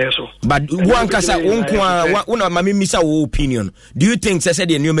 But one kasa one mami misa opinion. Do you think said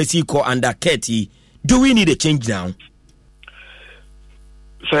the new Mexico under Ketty? Do we need a change now?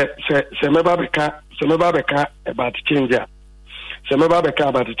 Say me babeka about change. Say me babeka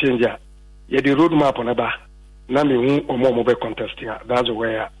about change. Ye the roadmap on eba. Na me hu omo be contesting. That's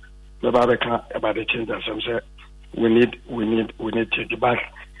where me babeka about the change. Some say we need change back.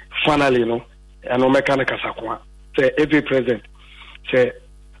 Finally, you know, and no mechanical sakwa. Say every president say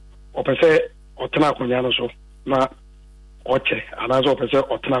opese otena konya no so na oche anazo opese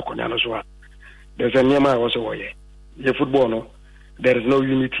otena konya no so. There's a name I also way. The football no, there is no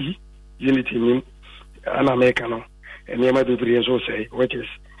unity in an American and name I do so say, which is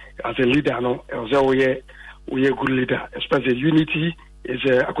as a leader no, also we a good leader, especially unity is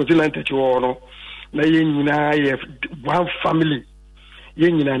a continent no. Na yina one family.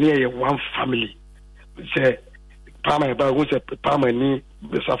 Yina near one family. Say Palmer ba who say Palmer ni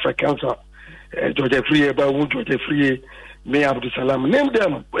West Africans George Free ba who George Free May Abdul Salam name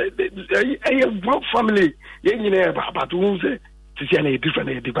them one family yenye but who say to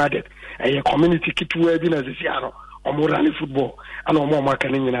different divided a community kit where been as a omorani football and omo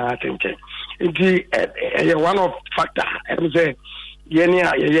makani nyina attention nti one of factor em say ye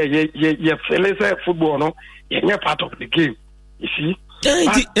felese football no ye part of the game you see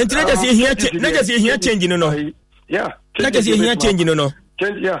and not just here changing no yeah not just here changing no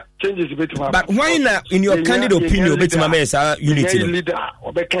changes bit. But why not, in your candid opinion, bit my unity leader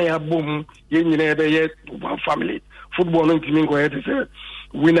or Bekaya boom, one family football no team go ahead say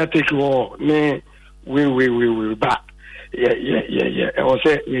winner take all ne we back. Yeah. I was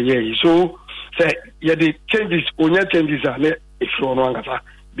say yeah. So say the changes onya changes are if you no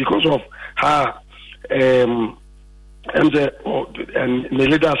because of her and the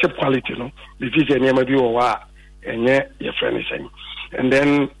leadership quality no the vision near maybe or and your friend is saying. And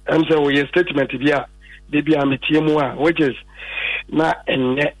then I'm saying your statement here, baby, I'm a TMO, which is na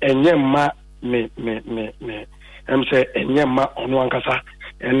enye ma me. I'm saying enye ma on one kasa,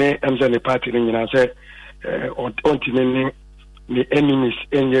 and then I'm saying the party in I say on the enemies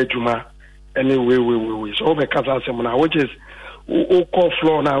enye juma anyway we so be kasa semana which is o call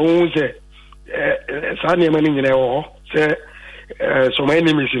floor na who say sani mani nyina o say so my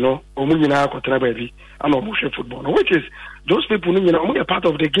enemies you know omu nyina akotena baby and omu football which is those people you know are part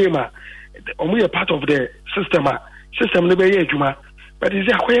of the game are part of the system no be adwuma but is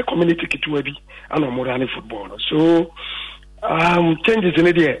a community kitwe bi and omu run football so changes in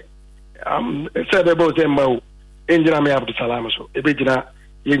there said about them engineer me Abdul Salam so e be gina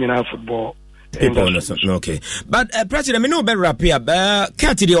yenyina football okay, but President, me no better wrap up.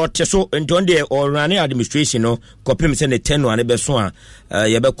 Can't the so into the or running administration no copy send the 10 one be so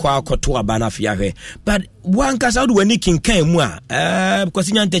ya be kwa koto abana fiahe. But one case out when king kan mu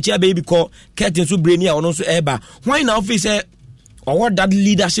because in teacher baby call curtain so brainy or no so eba. Why now officer or what that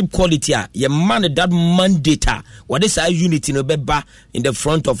leadership quality your man that mandate what is our unity no beba in the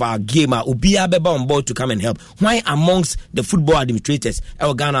front of our game ubia beba on board to come and help. Why amongst the football administrators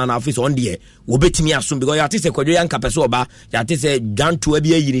our Ghana and office on the we betimi assume because you say kwadwo yanka peso oba you say down to a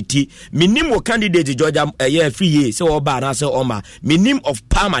unity minimum candidate Georgia free year say oba na say oma minimum of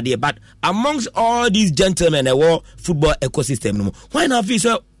Palmer there but amongst all these gentlemen our football ecosystem no why na office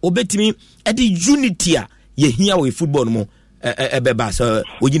obetimi e the unity ye here with football no ebeba so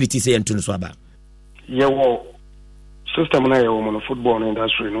unity say ntunu so aba yewo system na yewo mo football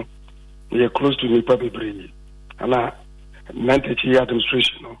industry no ye close to nipa bebre ana 90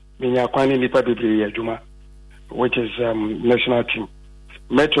 administration no minya kwani nipa bebre adwuma which is national team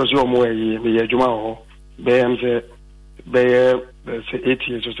metros yo mo ye me adwuma ho be say 8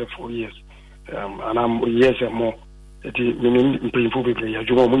 years or 4 years and I'm years more it meaning people bebre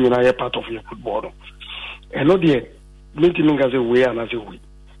adwuma mo nyina ye part of your football and no there meeting as a way and as a way.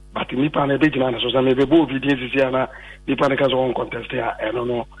 But nipa na bejina na so sa me be bo obedience sia na nipa na ka so on contest ya no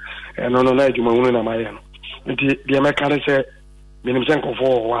na adwuma hunu na maye no. Nti de me ka say minim sen ko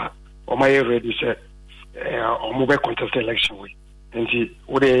for wa o maye ready say o mo be contest election we. Nti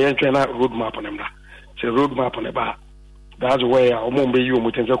wo de yen na road map na mda. Say road map na ba. That's where o mo be yi o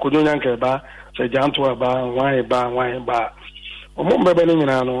mo tense ko nyan ka ba say janto ba wan ba. O mo be be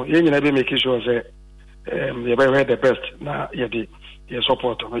nyina no ye nyina be make sure say you better the best na the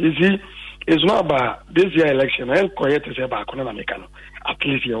support. You see, it's not about this year election and quiet to say about Konamekano. At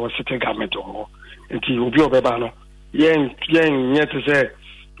least you was sitting government or until you be obebano. Yen to say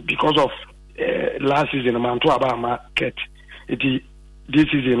because of last season amount to about market this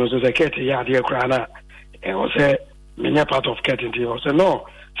season was a cat ya dear crana and was a many part of cat in the say no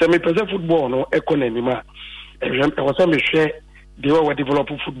semi present football no economy ma was a share they were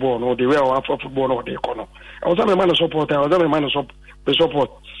developing football no they were for football no the economy I was a man of support I was a man of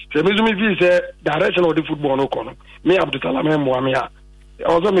support so me say direction of the football no kono me Abdul Salam Mohamia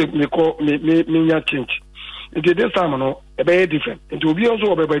I was a me change into this time no a very different into be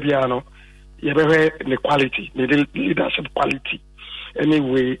also a baby no you have the quality the leadership quality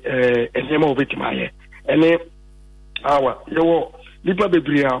anyway any more bit my any our you lipa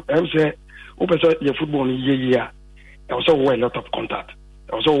bebria am say open your football year also a lot of contact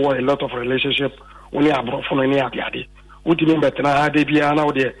also a lot of relationship only abroad from any ade what you mean better na ade bia now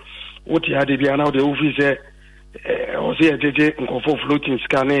there what you ade bia now the office o say jeje nkofo floating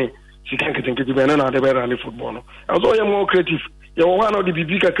scanning sikan ketenke be na ade be run football no also you more creative you one of the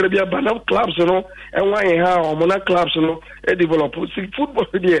big Caribbean banana clubs no and why how mona clubs no e develop football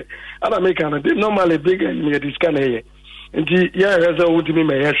there and American they normally big in this kind of here and yeah as a would me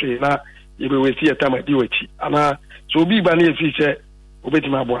my history na you will see a time di wachi ana so big ban if say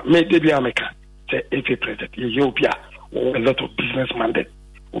obetima boa me dey be America say if president Ethiopia a lot of business mandate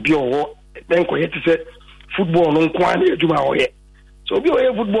obi owo ben ko yet say football no kwa na adwuma oye so obi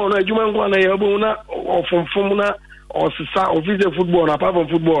oye football no adwuma kwa na ya bo na ofomfom na or sisa office football na apart from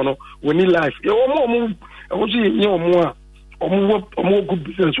football no we need life e omo omo see ni omo good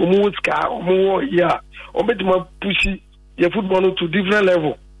business omo ska omo yeah obetima push your football no to different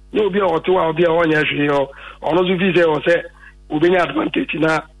level no obi obi onya hwe ono so fi say o say obi advantage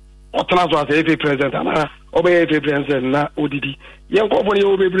na otana so as FA president na obe FA president na odidi yen ko fo ni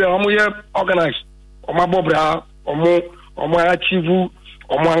obi bre omo ye organize omo bobra omo achieve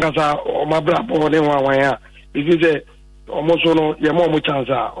omo angasa omo bra bo ne wan ya because almost no ye mo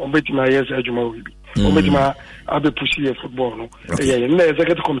chance obetima yes adwuma we bi obetima abe push your football no ye na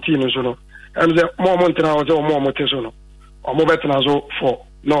executive committee no so no am say mo ntina o say mo te so no omo betina so for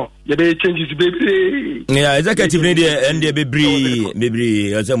no ye be changes baby yeah executive need and dey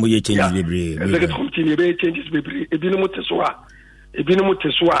bebre o say mo ye changes bebre executive committee ye be changes bebre ebi no mo te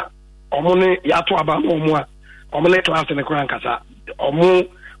so a omo ne ya to aba mo mo a omo ne class ne kran kasa omo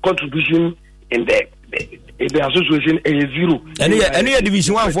contribution in the association is zero. Any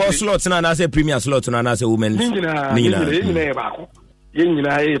division 1 for slots na say premier slots na say women. Nina baako.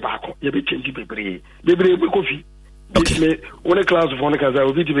 Yenina baako. Ye be change bebre be coffee. Okay. One class for one kaza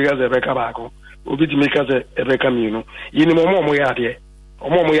obi ti bega ze beka baako. Obi ti make ze ebeka mi no. Yini mo ya de.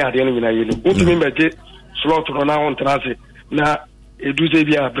 Mo ya de no nyina yini. Unti me beje slot no na on trase na eduze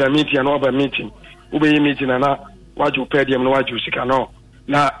bia bramiti na oba meeting. Ube yi meeting na waju pedium no waju sika no.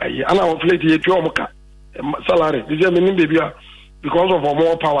 Na ana on plate ye twa omuka salary this is meaning baby because of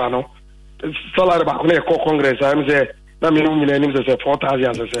more power no salary back na e congress am say na me no nyina nim say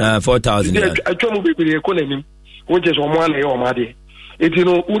 4000 4000 atwa mu baby economy which is omo na e o ma de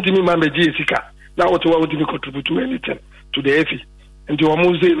etino udimi ma meji sika na what we udimi contribute to anything to the FA and the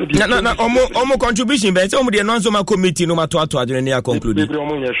omo say na omo contribution be say omo the non-soma committee no matter to adwene ne conclude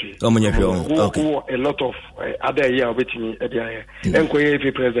omo nyehwe okay a lot of other year obetimi e dia enko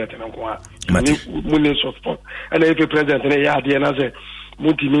FA president na nko money support and FA president na ya de na say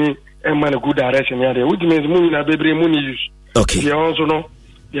mutimi e man good direction ya de udimi mu na bebre money use okay there also no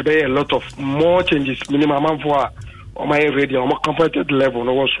there be a lot of more changes minimum for on my ready on my competitive level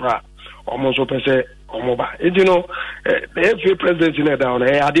no was right almost open say omoba you know the FA president in down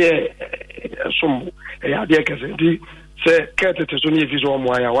e ade some e ade kase di say kete to so ni fi so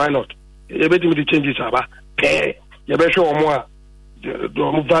omo ya why not e be timi changes aba pe ye be show omo a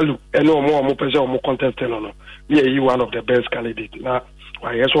do value and no omo pese omo contest no me you one of the best candidates na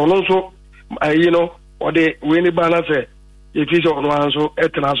why yes no so you know or the we ni balance if is on one so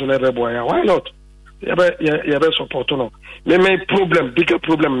international rebel why not ye be support no me problem bigger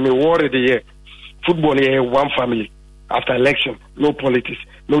problem me worry the year football here one family after election no politics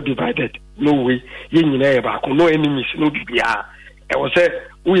no divided no way ye nyina ba ko no enemies no bibia e wo say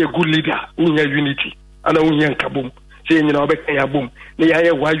we a good leader we unity and we nkabom say nyina obeka ya bom na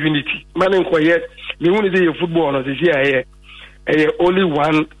ya wa unity man nko ye me hu say football no say here only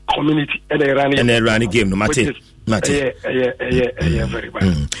one community and a running game no matter very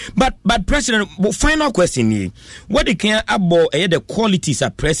bad. But President, final question here. What they can about the qualities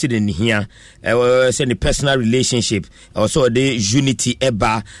of President here, say the personal relationship, also the unity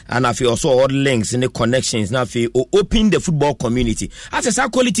eba, and I feel also all links and the connections. Now feel open the football community. As a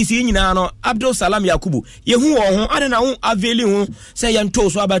qualities in Abdul Salam Yakubu, Yehu I don't know avail say Yanto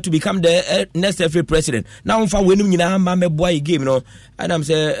so about to become the next FA president. Now for winning in boy game, and I'm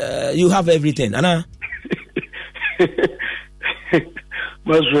say you have everything, Anna.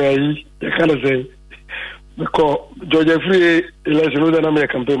 Masway, you can't say. Because Georgia Free election, then I'm a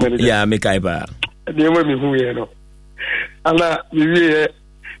campaign manager. Yeah, make I buy. The women who you know. And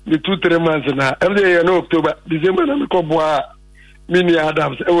the 2-3 months now. Every day, October, December, I'm a Mini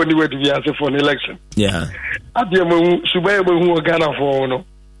Adams, everywhere to be asked for an election. Yeah. At the moment, Subaya who are Ghana for no.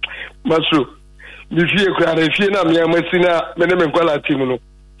 Masu, the fear crowd, if you know me, I'm a sinner, Menem Kuala Timono.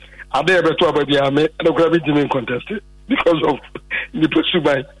 Are they ever to about the army and a gravity contested because of the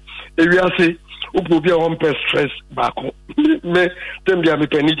Subaya? If you are say, who be one per stress back home. Me, then be a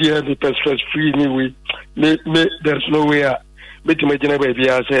penny, the per stress free anyway. There's no way. Me to make a baby,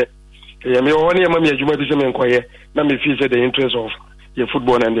 I say, me only a mammy, you might be some inquiry. Let me feel the interest of your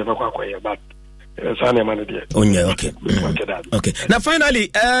football and the acquire, but okay. Okay. Now, finally,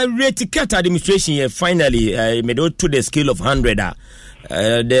 Reticat administration here finally made out to the scale of 100.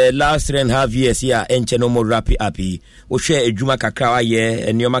 The last 3.5 years here, enche no more happy. We share a Juma Kakra ye,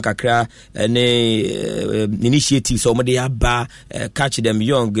 and Yoma Kakra, and initiatives. So, they have catch them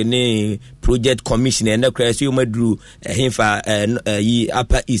young, project commissioner, and the crash you might do him for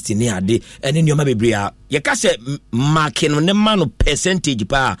Upper East in here, and then you may be you can say marking on the man of percentage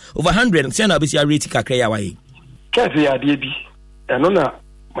over 100. Send up your rate Kakra way. Kathy, I did, and on a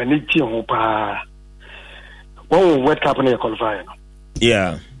managing one wet company qualifying.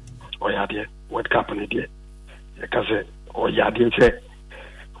 Yeah. Or yeah, dear. What company dear? Because or yeah, dear say,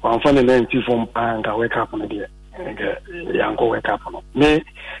 one funny name from Panga wake up on dear. Young wake up on me.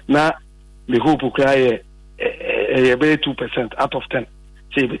 Now, the hope will cry a 2% out of 10.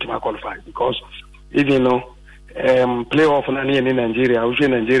 Say it to qualify because even though playoff in Nigeria, we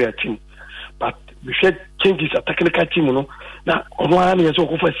Nigeria team, but we should change this a technical team, you know. Now, on one year, so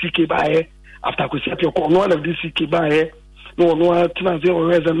for CK by after we set your one of this CK by. No,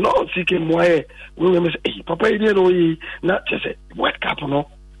 reason. No, seeking why we will say, Papa, you know, not just a wet cap, no.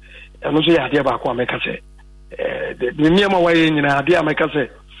 And also, idea about what make us say. The near my way in idea make us say,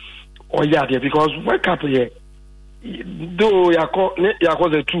 oh, yeah, because wet cap here, though you call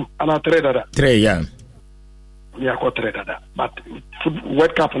the 2 and a trader. Yeah. You call trader, but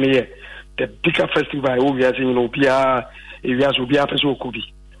wet cap here, the bigger festival, we are saying, you know, Pia, if you will be a person could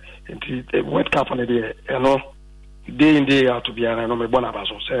be. And wet cap on the day, you know. Day in day out to be an anomaly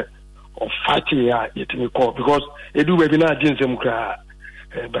bonabas or say or fighting it me call because they do maybe not jeans them cry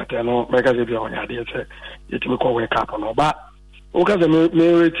but I know because if you're on your idea say it me call wake up on but okay the me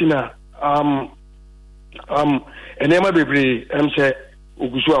and Emma baby say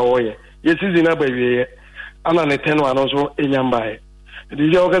Ugusua oye yes is in a baby and an 10 one also in Yambai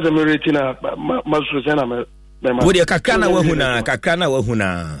the okay the meritina Masrusena would you kakana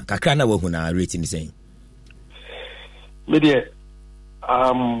wahuna rating saying media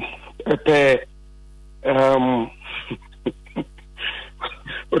man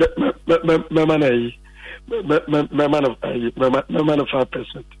of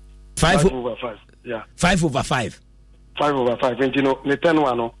 5%. 5 over 5. Yeah. 5 over 5. 5 over 5. And you know, the 10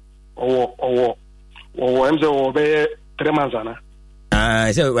 one or be 3 months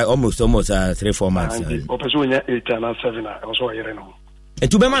so almost 3-4 months. Or pursuing 8 and 7. Also, you know.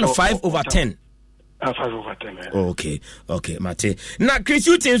 And to be man of 5 over 10. 5 over 10. Yeah. Okay, Mate. Now, Chris,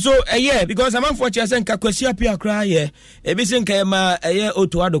 you think so? Yeah, because I'm unfortunate. I question Pia cry. Yeah, everything came a year or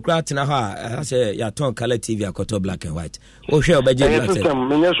two out of crack in a ha. I say, your tongue color TV, a coat black and white. Oh, sure, but system,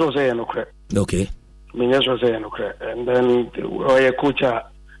 Minas was saying, okay. Minas was saying, and then a coach,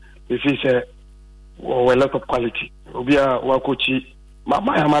 if he said, a lot of quality. We are Wakochi, my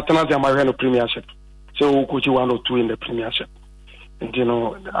Matana's and my premiership. So, coach 1 or 2 in the premiership. And you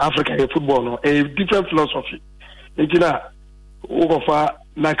know, Africa football no a different philosophy. And you know, over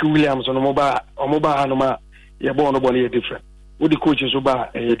Naki Williams on mobile Hanoma, your born no different. With the coaches over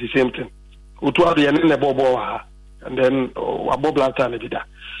the same thing. Utu the end the ball and then Bob Lata and Vida.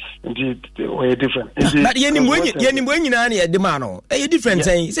 Indeed, way different. But Yenny the man, a different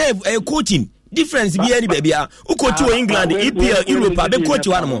saying, say a coaching difference be any baby. Who coach to England, EPL, Europe, they coach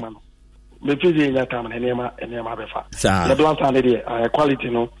one more. Me physique in that time and Nema Befa. The blast and quality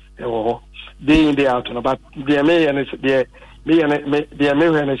no day in day out no but the may and the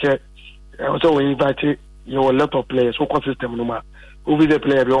American say also we invite your lot of players who consistent no ma who be the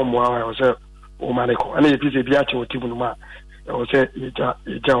player be on more say o maneko and if you be at your team no ma o say ija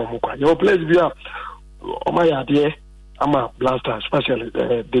omukwa your players be o my idea ama blaster especially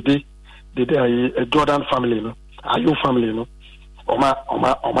the Jordan family no are you family no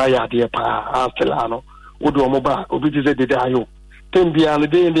Oma ya de pa astelano wodo omoba obi say de ayo tempia no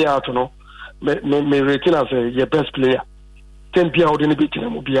day in day out no me rating as your best player tempia odini be kina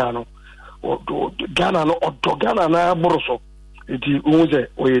mo bia no Ghana no Ghana na boroso it is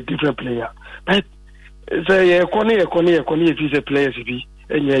a different player. But say a corner, if he's a player,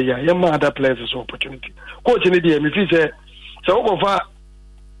 and yeah, other players' opportunity. Coach in the DM, if he say so far.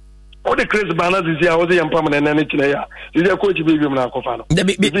 All the crazy banners is here. I was a permanent and is a coach baby Manacofano.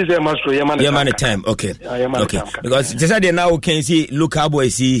 This is a master. Yamani time. Okay. Because just now can see look how boy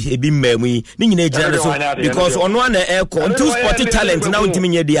see a bim me because on one air con two sporting talent now in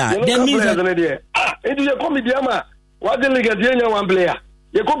Timinia. Then means it is a comedy. What the league at one player?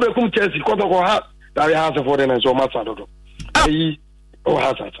 You come back from Chelsea, Kotoko hat that he has a foreign and so much. Oh,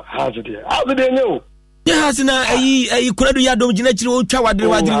 has it? How do they know? Yes, now you could do your domination.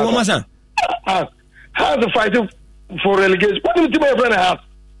 Has a fight for relegation. What do you my friend has?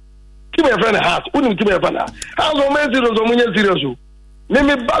 Give me a friend has. What do you my friend has? How's a man serious? Name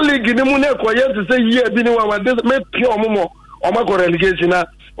me Bali, give me money. Quiet to say, yeah, be no one. This may pure momo or my relegation.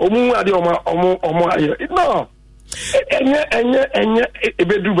 Or more. No. And a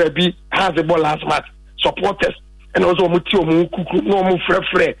bedroom baby has a ball last match. Supporters and also Mutio Muku, no more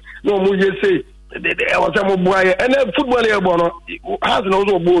fresh, no more you say. I was a boy, and then football has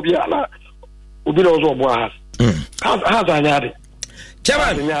also Bobiana. Ubi also has. Has a yard.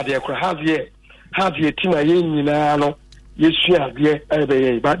 Chairman, has a team a yin, yes,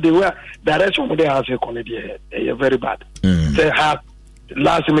 yeah, but they were direction of the house a comedy, very bad. They have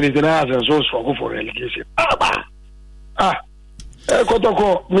last minute and hours and so struggle for relegation.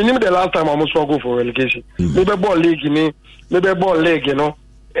 Kotoko, minimum the last time I almost struggle for relegation. Maybe ball league, maybe ball leg,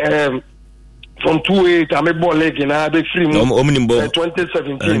 from 2-8, I'm a ball leg in a big free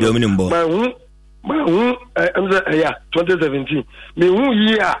 2017. Yeah, 2017. Me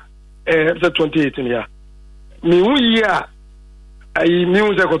year, 2018 year. Me year, I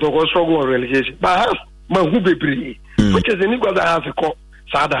knew that I struggle relegation. But who be free, which is an equal that has a call,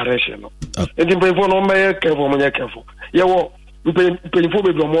 sad direction. And in before no more careful. Yeah, well, we pay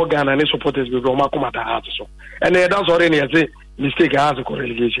for more Ghana and supporters with Romakumata house. And that's already a mistake has a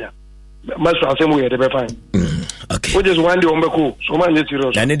relegation. Must have some way to be fine. Okay. Which is one day on the cool. So man,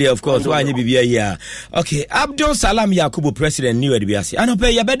 of course, why you be here? Okay. Abdul Salam Yakubu, President, New Edibiasi. I don't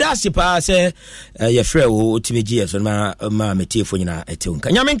pay your bedasi pass. Your friend who TVGS on my metifo na etunka.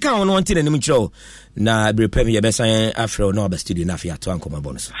 Nyamenka on one thing and Micho na be prepare your best Afro no be studio na fia to anko my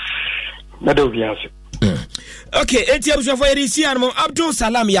bonus. Okay, etiam for Erisian Abdul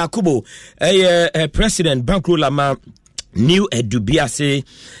Salam Yakubu, President Bankro Lama. New Edubiase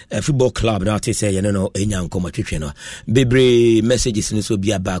football club now to say you know enyanko matwetwe no bebre messages ni so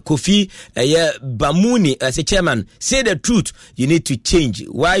bia ba Kofi Bamuni as a chairman say the truth, you need to change.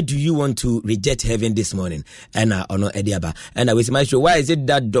 Why do you want to reject heaven this morning? And ono ediaba and I was my show, why is it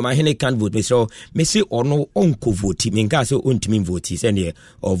that Domahene can't vote? Me so me say ono onko vote me nka so ontimi vote send here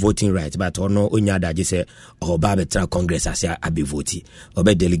or voting right, but ono onya da je say or ba betra congress as abi vote or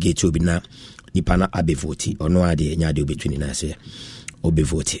be delegate obi na Nipana abe voti or no idea nyade between us obe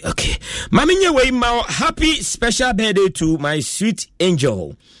voti. Okay. Maminye way ma happy special birthday to my sweet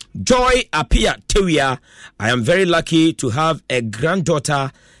angel Joy Apia Tewia. I am very lucky to have a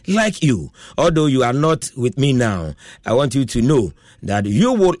granddaughter like you. Although you are not with me now, I want you to know that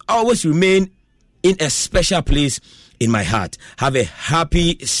you will always remain in a special place in my heart. Have a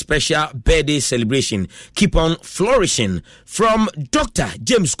happy special birthday celebration. Keep on flourishing. From Dr.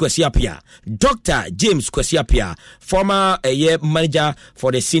 James Kwesiapia. Dr. James Kwesiapia, former manager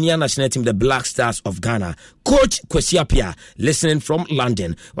for the senior national team, the Black Stars of Ghana. Coach Kwesiapia, listening from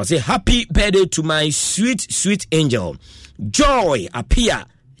London, was say happy birthday to my sweet, sweet angel, Joy Apia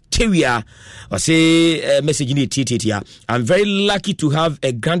Tewia. I say message in the I'm very lucky to have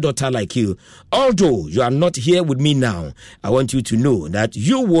a granddaughter like you. Although you are not here with me now, I want you to know that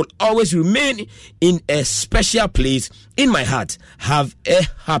you will always remain in a special place in my heart. Have a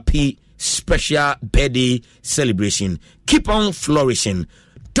happy special birthday celebration. Keep on flourishing.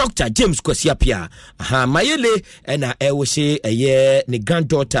 Dr. James Kwesiapia, Mayele, and I will say a year, the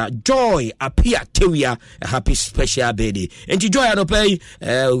granddaughter Joy Apia Tewia, a happy special birthday. And to Joy, I don't pay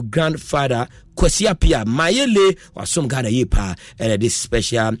grandfather Kwesiapia, Mayele, or some Ghana Yepa, and this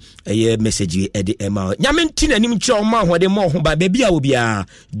special message at the Emma. Yamentin and Nimcho Ma, where the more by baby will be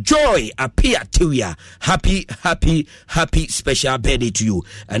Joy Apia Tewia. Happy special birthday to you.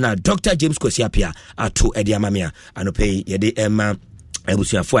 And Dr. James Kwesiapia, to Eddie Mamia, and pay Yede Emma.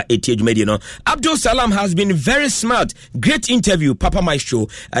 Abdul Salam has been very smart. Great interview, Papa Maestro.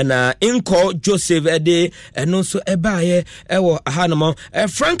 And Inko Joseph Ede and also Ebaye Ewo Hanamo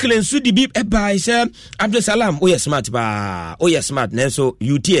Franklin Sudibi Ebaye Abdul Salam. Oh yes, smart ba. Oh yes, smart. Now so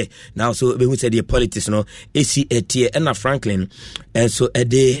UTA now so we say the politics no AC etie and Franklin and so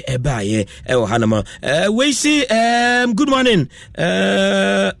Ede Ebaye Ewo Hanamo. We see good morning.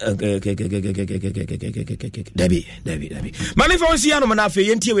 Debbie. Mami Fonsiano Manafe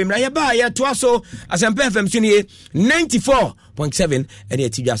Yentie we mra ba ya to so Asempa FM sunie 94.7 and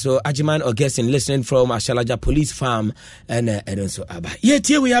yet so Ajiman Augustine listening from Ashalaja Police Farm and also Aba. Yet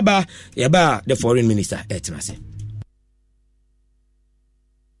here we aba the foreign minister etnase.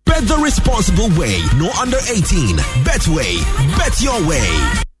 Bet the responsible way. No under 18. Betway. Bet your way.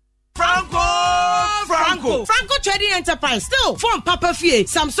 Franco Trading Enterprise still phone Papa Fie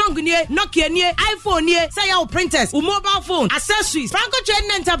Samsung nie Nokia nie iPhone nie say your printers mobile phone accessories Franco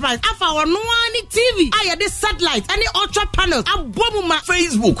Trading Enterprise afa ono ani TV aya the satellite any ultra panels abomuma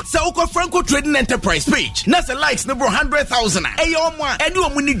Facebook say Franco Trading Enterprise page na say likes number 100,000 ayomwa eni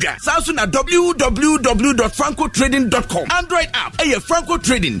omunidwa saso na www.francotrading.com Android app Franco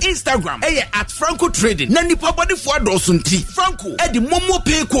Trading Instagram @Franco Trading na nipa body for dosunti Franco e di momo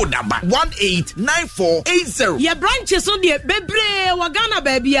pay code number 189480. Your branches on the Bebre Wagana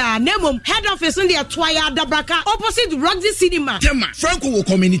baby Nemum head office on the Twaya Dabraka opposite Roxy Cinema. Tema Franco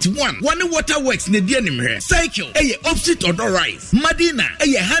Community 1 Waterworks Nedianimre Cycle opposite Odor Rise Madina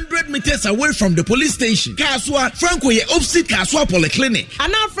 100 meters away from the police station. Kaswa Franco opposite Kaswa Polyclinic.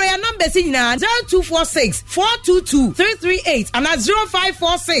 And now for your number 0246 422 338 and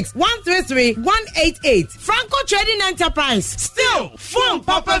 0546 133 188. Franco Trading Enterprise. Still phone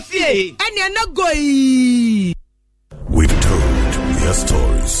Papa Fie and you're not going. We've told their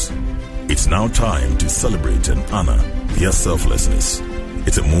stories. It's now time to celebrate and honor their selflessness.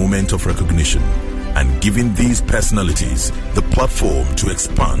 It's a moment of recognition and giving these personalities the platform to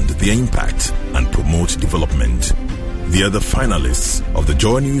expand their impact and promote development. They are the finalists of the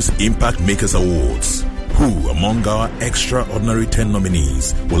Joy News Impact Makers Awards. Who among our extraordinary 10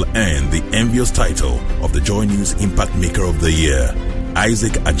 nominees will earn the envious title of the Joy News Impact Maker of the Year?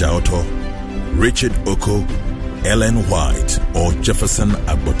 Isaac Ajaoto, Richard Oko, Ellen White or Jefferson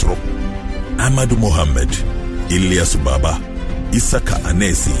Agbotro, Amadou Mohammed, Ilyas Baba, Isaka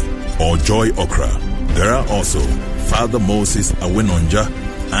Anesi or Joy Okra. There are also Father Moses Awenonja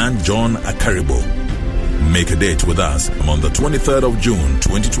and John Akaribo. Make a date with us on the 23rd of June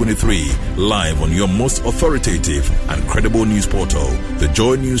 2023 live on your most authoritative and credible news portal, the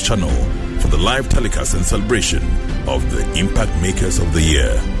Joy News Channel, for the live telecast and celebration of the Impact Makers of the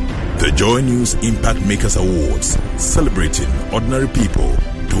Year. The Joy News Impact Makers Awards, celebrating ordinary people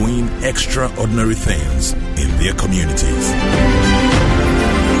doing extraordinary things in their communities.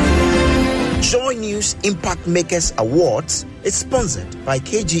 Joy News Impact Makers Awards is sponsored by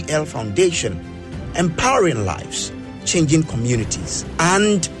KGL Foundation, empowering lives, changing communities,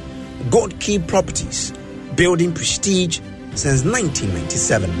 and God Key Properties, building prestige since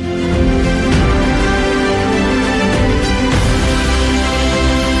 1997.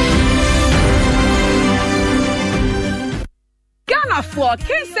 For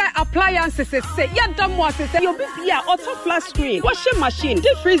Kinsa appliances say yadamo say you be auto flat screen, washing machine,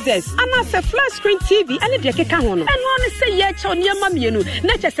 deep freezers, and as a flat screen TV and the keka ho no. And one say ye cho niam mienu,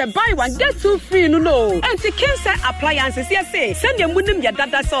 na che say buy one get two free no. And the Kinsa appliances say send your munim ya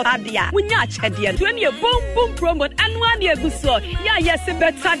dada so adia. Munya chede. To any boom promo and one ye guso. Ya yes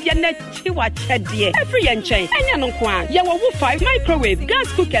better dia na chiwa chede. Every enchain. Enya no kwa. Ya wo 5 microwave,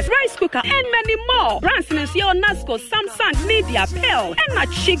 gas cookers, rice cooker and many more. Brands in your Nasco, Samsung, Media, Pearl, and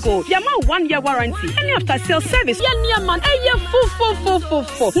not Chigo. Yama 1 year warranty. Any after sales service. Yan man,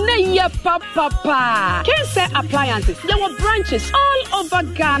 full. Nay papa. Kinsa appliances. Yawa branches all over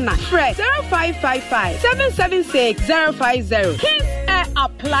Ghana. Fresh 0555 776 050. Kinsa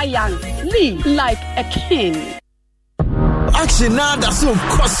appliance. Live like a king. Action now that's so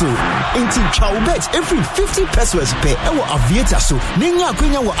cost into Chowbet every 50 pesos per our aviator so Nenya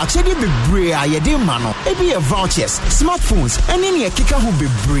Quenya will actually be brea yede mano ebi vouchers smartphones and any kicker who be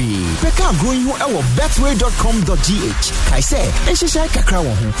bree Peka growing our betway.com.gh kai say and she say kakra wo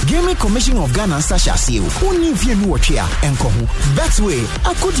ho Gaming Commission of Ghana sasha seal uni fie no twia enko ho Betway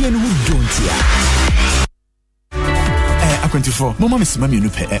akodi enu don't ya 24. Mama Miss Mammy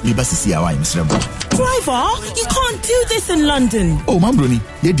Nupe me basisi awa Mr. Driver, you can't do this in London. Oh, Mambroni,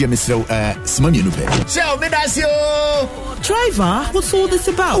 ye dear Mr. Smammy Nupe. Shall me that's you. Driver, what's all this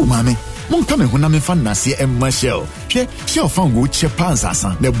about? Oh, Mammy. monka me honam mfa nase emma shell hwe shell fango chepa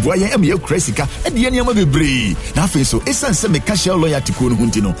nsasa na bua ye em ye krasika e de niam bebre na afi so esan se me ka shell loyalty ko no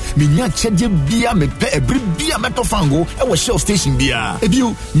hunti no menya chede bia me pe ebre bia meto fango e wo shell station bia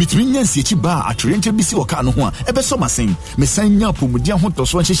ebio mitimi nyansi echi ba atrente bisi wo ka no ho a ebe so masen me san nya pomudi ahoto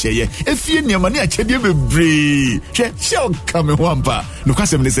so nhyehyeye efie niam na achede bebre hwe shell ka me ho ampa no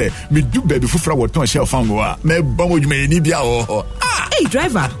kwasem ne se me du baby fufra wo ton shell fango a me ba mo dwuma ni bia ho hey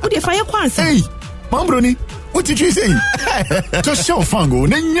driver who dey fire kwansa hey mambroni what did you say? Just shell fango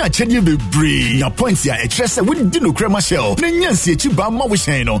na nya chede bebre na points ya ekrese we di no krema shell na nya nsi echi ba ma wo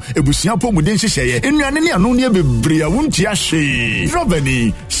hyen no ebusua pomuden hyehyeye enuane ne ano ne bebre a wonti ahwe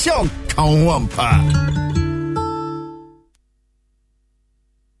robani shell kan wampa.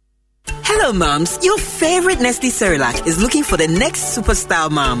 Hello, moms. Your favorite Nestle Cerelac is looking for the next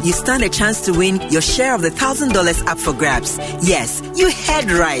superstar mom. You stand a chance to win your share of the $1,000 up for grabs. Yes, you heard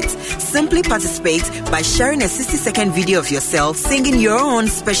right. Simply participate by sharing a 60-second video of yourself singing your own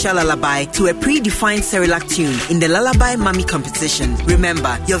special lullaby to a predefined Cerelac tune in the Lullaby Mommy competition.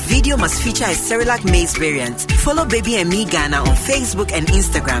 Remember, your video must feature a Cerelac maize variant. Follow Baby and Me Ghana on Facebook and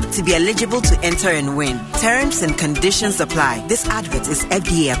Instagram to be eligible to enter and win. Terms and conditions apply. This advert is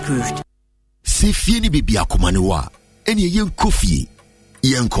FDA approved. Se fie ni bibi akoma ne wa ene yenko fie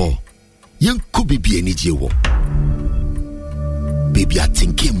yenko bibi ani je wo bibi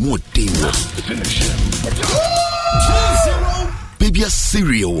atinke mo dey wo bibi a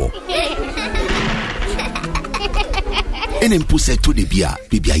cereal wo ene mpuse to de bia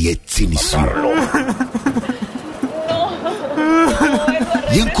bibi aye tini so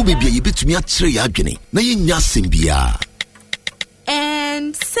yenko bibi aye betumi akire ya adwene na yenya sembia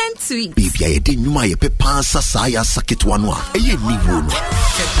and send sweet. Baby, I didn't know my pepa saya sakit wanwa. Aye ni wono.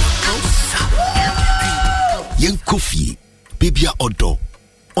 Yen coffee, baby odo.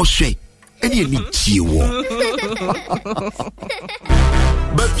 Oshe, any ni chiwo.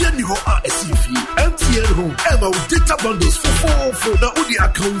 Baby ni ho a SCV, MTN home, Emma data bundles for na udi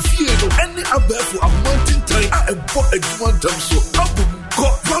account fee no any other for a mountain time a bought a quantum so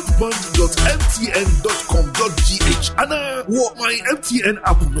broadband.mtn.com.gh and what my MTN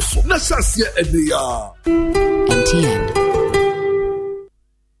app no so na sasia edia MTN.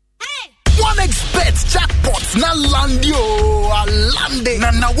 OneXBet jackpot na landio alande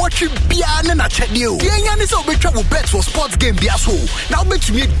na watch bia na chedio yenya ni so betwa wo bet for sports game bia so now bet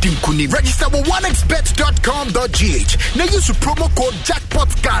me dinkuni register with onexbet.com.gh na use promo code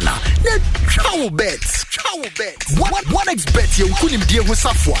jackpot Ghana na chow bet OneXBet ye kunim die ho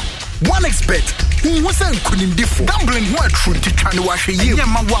safo OneXBet who say kunim difo gambling ho atru titwa ne wa hwe ye nya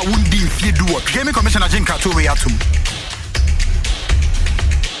ma wa wundi mfie duo game commissioner Jinka to we atum.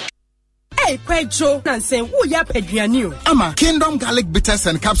 Hey, Pedro, Nansen, who ya Pedrianio? Ama, Kingdom Garlic Bitters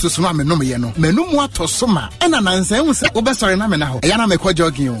and Capsules no me no me no. Menu mo to soma. Ena Nansen wo se obesore na me na ho. Eya na me kwa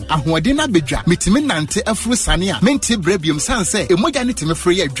jogging o. Ahoɔden na bedwa. Mitimi nante afuru sane a. Menti brebium sanse. Emoja ne timi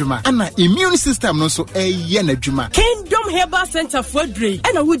free adwuma. Ana immune system no so eye na adwuma. Kingdom Herbal Center for Dre.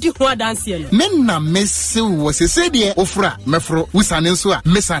 Ena wudi ho adanse no. Men na mesi wo se de ofura mefro wusane nso a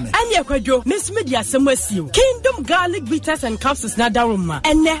mesane. Anya kwadwo mesime di asem asio. Kingdom Garlic Bitters and Capsules na daroma.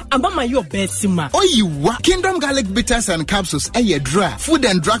 Ene amama yo Betsima. Oyiwa Kingdom Garlic Bitters and Capsules dra Food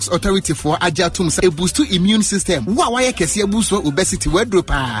and Drugs Authority for Ajatum a boost to immune system. Why kesi boost obesity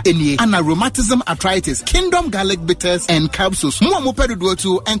wedropa enie ana rheumatism arthritis. Kingdom Garlic Bitters and Capsules. Mo pedo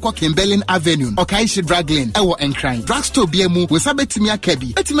to Enko Kimberlin Avenue. Okaishi Drug Lane. Ewo Enkran. Drugstore BMU with Sabetimia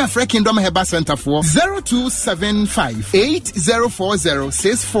Kebi. Etima Free Kingdom Herbal Center for 0275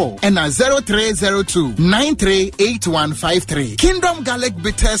 804064 and 0302 938153. Kingdom Garlic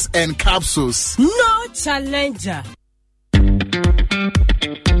Bitters and Capsules. No challenger.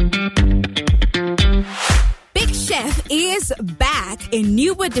 Big Chef is back, a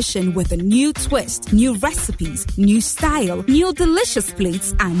new edition with a new twist, new recipes, new style, new delicious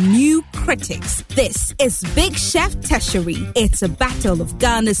plates, and new critics. This is Big Chef Tertiary. It's a battle of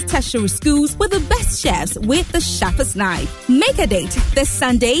Ghana's tertiary schools with the best chefs with the sharpest knife. Make a date this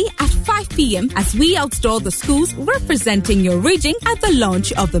Sunday at 5 p.m. as we outdoor the schools representing your region at the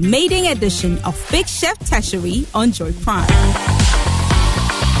launch of the maiden edition of Big Chef Tertiary on Joy Prime.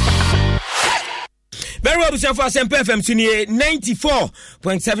 Very well, Abusia for Sempe FM Sunie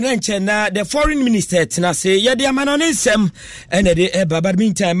 94.7 inch na the foreign minister na say ya de amanonisem ene de baba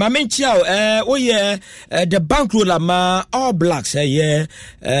meantime ma menchia the bankroll ma All Blacks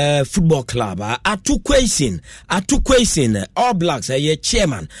football club atukwesen All Blacks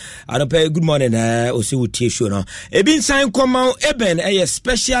chairman anope good morning osi wutie show no ebin sign come eben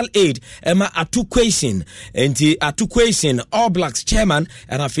special aid ma atukwesen enti atukwesen All Blacks chairman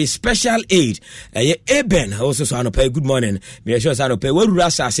and a special aid eben also so anope good morning me sure say anope we rura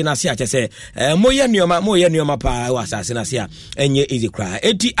asase na sia say moye nioma pa asase na sia enye easy cry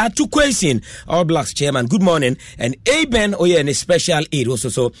enti atukwesen All Blacks chairman good morning and eben any special aid also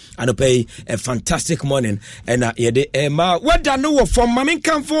so anope a fantastic morning and ma wada no from mamin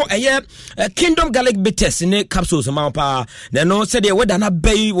kan for Kingdom Garlic Bitters ne capsules ma pa na no said the wada na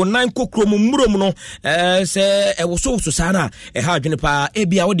bay wonan kokro murom no say e wo so sana ha adwene pa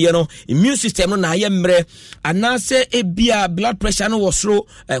ebia wo de no immune system no na mre anase ebia blood pressure no was slow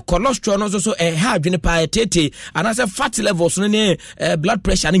cholesterol no so ha adwene pa tete anase fat levels no ne blood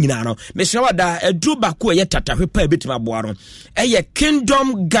pressure no nyina no me sure wada edru ba ko tatahwe pa betima boa no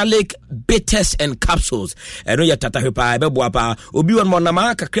Kingdom Garlic Bitters and Capsules eno tatahwe pa be boa pa obi won mo na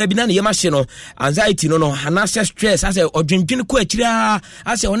ma kakra bi na ne yema hye no anxiety no anase stress ase odwendwene ko akira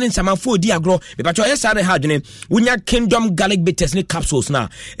ase one nsamafo odi agro me pa cho sare ha adwene wunya Kingdom Garlic Bitters ne Capsules na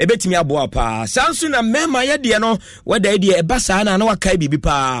ebetimi aboa pa sansu na mema ye de no weda de eba sa na waka bibi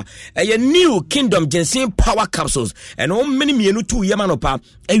pa new Kingdom Ginseng Power Capsules eno meni mienu tu yema no pa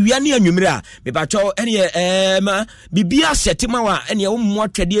awia ne anwumire a me pa cho ene bibia setima wa ene wo mo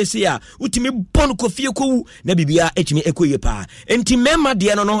atwede ese a utimi bon kofie ko na bibia etimi ekoye pa enti mema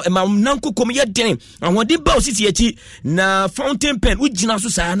de no ma nanko kom ye den ahode ba osisi echi na fountain pen ugina so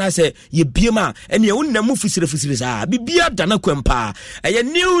sa na se ye biema ene wo namu fisire sa bibia dana kwempa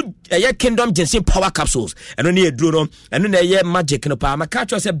new Kingdom Ginseng Power Capsules eno ne eduro no eno na magic no pa maka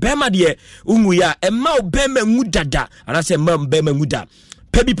cho se bema de ungu ya ema obema ngudada ana se ma bema nguda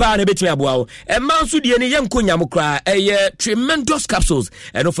pebi pa na betimi aboa man so de ne yenko nyamokra tremendous capsules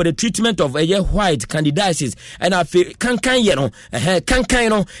and for the treatment of white candidiasis and kankan ye no kankan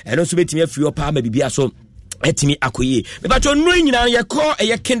no and so betimi afio pa ma bibia so etimi akoye me ba cho no nyina ye call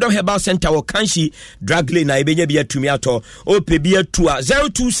Kingdom Herbal Center wo kanshi drug lane na ebenya bia tumi ato o pe bia tu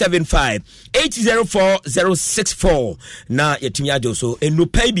 0275 804064 na yetimi ajo so enu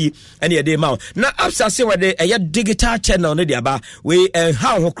pai bi ene ye de ma na absa se wede digital channel no de aba we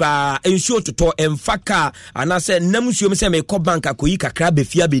ha ho kra ensure toto emfaka anase namsuo se me ko bank akoyi kakra be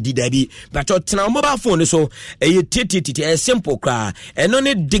fia be di dabi ba cho tena mobile phone so titi simple kra eno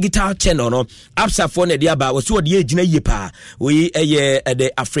ne digital channel no absa phone de aba was what ye jina yepa we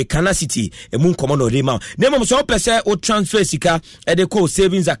the Africana city emu nkomo no rema na mom so pese o transfer sika the call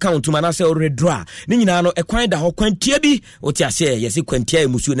savings account to manase o redraw ni nyina no ekwan da ho kwantia bi o ti ase yesi kwantia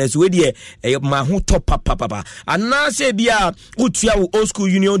emusu na so we de ma ho top papa anase bia utua wo old school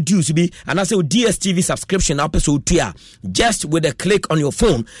union dues bi anase o DSTV subscription na pese utua just with a click on your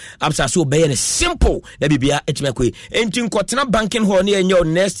phone absa so be simple na bibia etimekwe enti nkotena banking hall ne enyo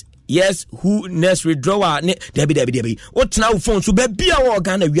next yes who next withdrawer ne debi otna wo phone so be bia wo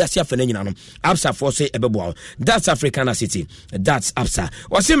Ghana wiase afana nyina no absa for say ebebo that's Africana city that's absa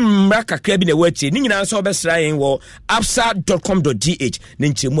wase mraka krabi na wachi ni nyina so obesra yen wo absa.com.gh ne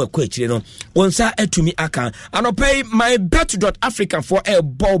nchemu akwa akire no onsa atumi aka anopay mybet.africa for a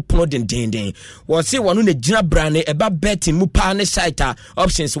ball pro den wase wonu na gina brane eba betting mu pa ne site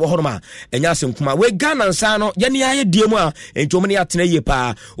options wo horoma enya senkuma we Ghana nsa no ye ne aye diemu a entomo ne atena ye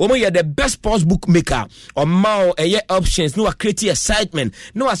pa you're the best sports bookmaker or more options no create excitement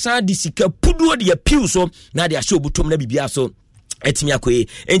no asan disika pudu de appeal so na de show butom na bibia so etimi akoye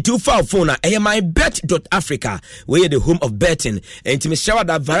enti ufa phone na mybet.africa where the home of betting enti me shower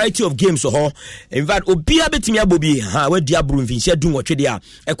that variety of games so in fact obia betimi abobi ha we dia bru mfinse dun wotwe dia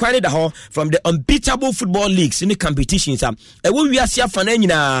ekwani da ho from the unbeatable football leagues in the competitions we wiase afana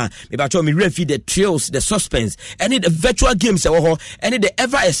nyina me ba cho me refi the thrills the suspense any the virtual games ho any the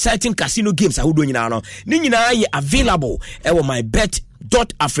ever exciting casino games ahodo nyina no ni nyina ye available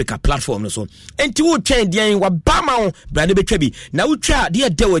mybet.africa platform so enti wo twen dia wa bama brande betwa bi na wo twa dia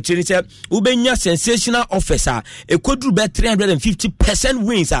de wo chiri se wo benya sensational officer ekoduru bet 350%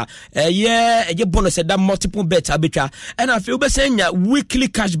 wins ye bonus that multiple bets abetwa and afi wo besenya weekly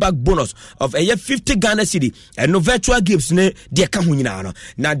cashback bonus of 50 Ghana cedi and no virtual gifts ne de ka ho nyina no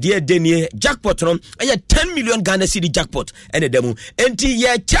na de ne jackpot no 10 million Ghana cedi jackpot ene demu enti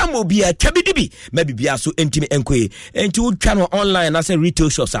ye chamo bia twa bidibi ma bibia so enti me enkoe enti wo twa no online na say retail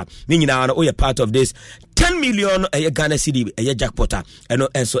shops are ni nyina no we part of this 10 million Ghana cedi jackpot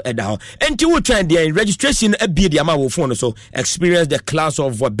and so edaho enti wo try the registration be the amount of phone so experience the class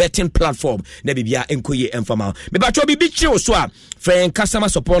of betting platform na bibia enkoye enfama me ba cho bibi chi so a friend customer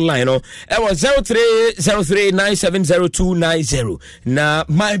support line no it was 0303970290 na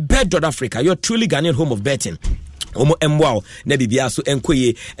my bet.africa you're truly Ghanaian home of betting omo emwao na bibia so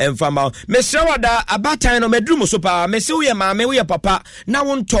enkoye emfama mesra wada abatan no medrum so pa mese wo ye maame wo ye papa na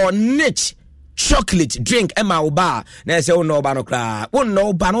wonto niche chocolate drink Emma Oba na say no ba no kra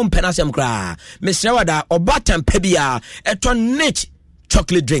no ba no penasem kra Mr. Wada obatan pebia eto niche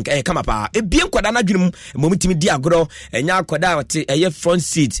chocolate drink come up e bien kwada na dwunum momitimi di agoro enya kwada wote front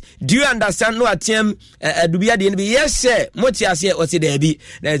seat do you understand no atem adubia de be yes sir moti ase o se da bi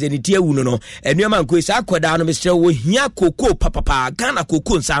na ze ni tie wu no enuama nko isa kwada no Mr. wo hia koko papa Ghana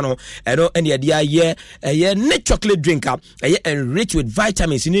koko nsa no eno ene de aye niche chocolate drink enriched with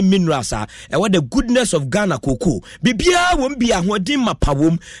vitamins and minerals what the goodness of Ghana koko bibia wo mbia hodin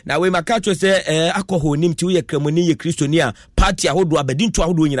mapawom na we makacho se alcohol nim ti wo ye kremoni ye kristonia party ahodo abedin to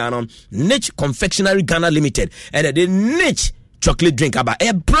ahodo nyina no Niche Confectionery Ghana Limited and the Niche chocolate drink aba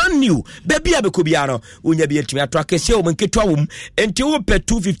a brand new baby abekobia no unya bi etimi ato akese o menketo awum enti wo pe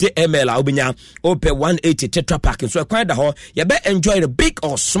 250 ml a obenya o pe 180 tetra pack so kwan da ho you be enjoy the big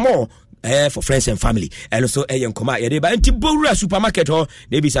or small for friends and family and also yenkoma ye dey ba enti bowura supermarket ho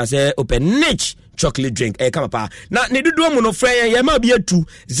na bi say open Niche chocolate drink come up na ne dodo mu no frɛ ye ma bi atu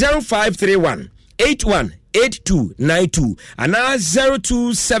 0531 818292 and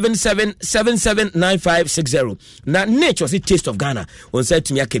 0277779560 na Niche was the taste of Ghana on said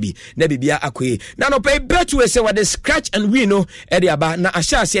to me akebi na bibia akoye na no pay bet we say what the scratch and win no aba na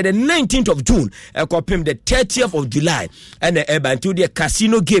asha say the 19th of June kopim the 30th of July and the eba until the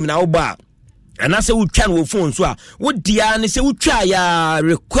casino game na oba and I say we try no phone so what dia ne say we try ya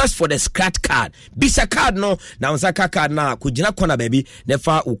request for the scratch card bisa card no na unsaka card na kujina corner baby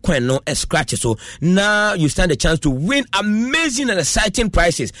never ukwen no a scratch so now you stand a chance to win amazing and exciting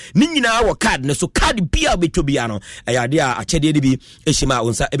prizes ni nyina our card no so card bia betobia no ayade a chede de bi ehima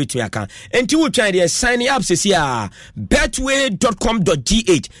unsa ebetumi aka enti we try the sign up sesia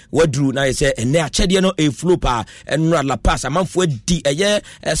betway.com.gh wadru na say ene achede no e flow pa enra la pass amanfo di eye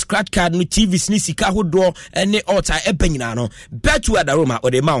scratch card no TV ni sika hodo ene altar ebanyina no betway da Roma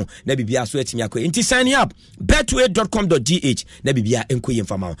or the mount na bibia so etimi akọ enti sign up betway.com.gh na bibia enkoye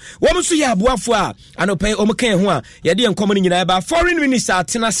mfama wo mso ya aboafo a anopai omkan ho a ye de enkomo ni nyina ba foreign minister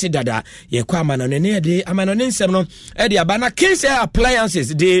atena sedada ye kwa amano ne de amano ne nsem no e de aba na Kings Air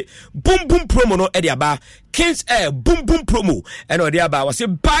Appliances de boom boom promo no e de aba Kings Air boom boom promo and or the aba was say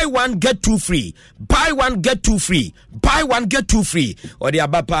buy one get two free buy one get two free buy one get two free or the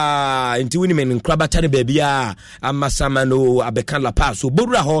aba pa enti wini men krabata ne bebia amasama no abekan la pass so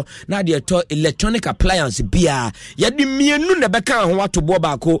borura ho na de to electronic appliance bia ya de mienu na beka ho atobo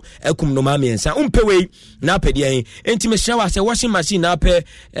ba ko akum no ma miensa umpewe na pede enti me hwa say washing machine na pe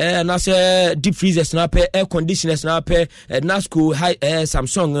na say deep freezers na pe air conditioners na pe Nasco high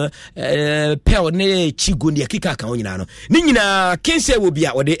Samsung pel ne chigo ne kika kan nyina no ni nyina Kings Air wo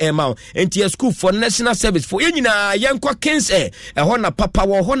bia wo de ema enti school for national service for nyina yenkwa Kings Air ho na papa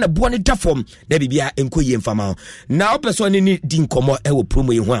wo ho na bo ne dafom da bibia enkoye mfama na opeso ni din komo e wo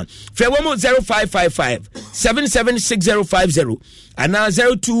promo yi ho a frɛ wo mo 0555 776050 and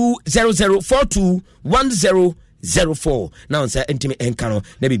 0200421004 now say intimi enkano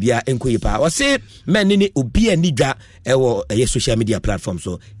na bibia enkoye pa o say men ni obi ani dwa e wo social media platform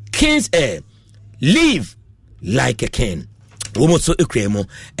so Kings Air live like a king. Womoso ekremo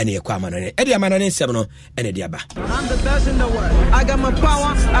ene yakwa manone ede amanone nsem no ene de aba. I'm the best in the world. I got my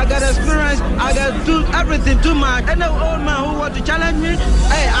power, I got experience, I got do everything too much. And the old man who want to challenge me,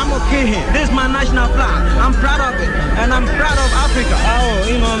 hey, I'm okay here. This is my national flag. I'm proud of it, and I'm proud of Africa. Oh,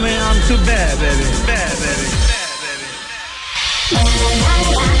 you know, man, I'm too bad, baby. Bad, baby. Bad, baby.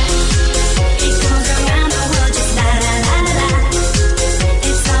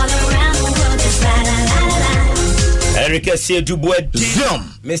 Eric say to boy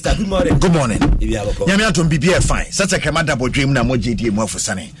Mr. Good morning. Good morning. Nyame atom bibia fine. Such a kemada bodwem na mogedi mu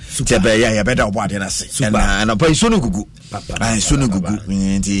afusane. Tebe ya beda obade na se. Na pa iso no gugu. Papa. Iso no gugu.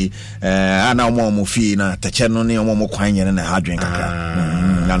 Nti ana omo fi na tache no ne omo kwan yene na hadwen kaka.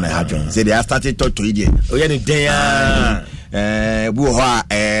 Na na hadwen. Say they started to idie. Oye ne den ya. We ho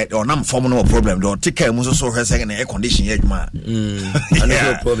onam form no problem do tika mu so hwese na air condition ye adwuma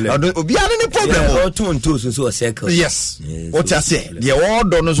no problem obi ana ne problem o tun to so circle yes what you say the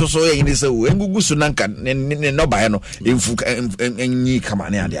order no so ye ni say engugu su nanka ne no ba no enfu enyi kama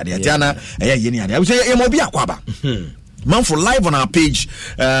ne ade ade ana ye ni ade ye mo bi akwaba Man for live on our page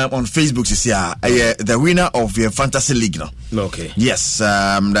on Facebook this year, the winner of your Fantasy League now. Okay. Yes,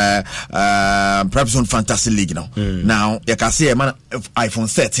 the Prep Zone Fantasy League now. Now you can see a man of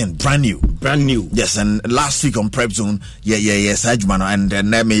iPhone 13, brand new. Yes, and last week on Prep Zone, Sajman, and then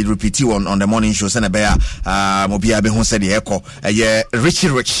they made repeat you on the morning show. Send a bear, Mobia Behon said the echo, Richie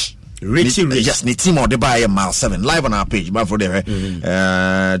Rich. Yes, ni team or the buy mile 7 live on our page. But for there,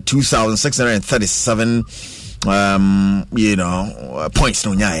 2,637. Points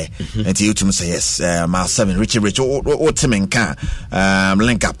no nyae and you to say yes, mile 7 Richie Rich or Tim can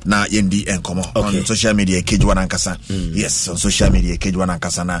link up na yendi and come on social media K1 Ankasa. Yes, on social media K1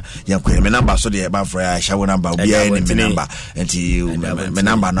 Ankasa na yankwe me number so the above for shower number be any number and you me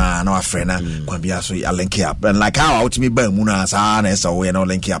number na no friend na kwabia so I link up and like how out me ba mu na sa na so we no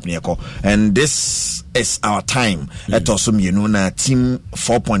link up near ko and this is our time at also me na team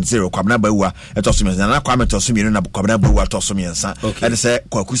 4.0 kwabna bawa at also me na kwame to so me na kwabna bawa to so me nsa and say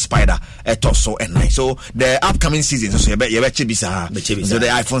kwaku spider at also and nice. So the upcoming season so you bet bisa so the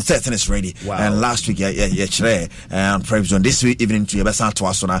iPhone 13 is ready. Wow. And last week chere on Prep Zone this week evening to yebesa to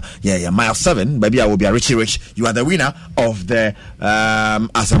us na mile 7 baby I will be a Richie Rich. You are the winner of the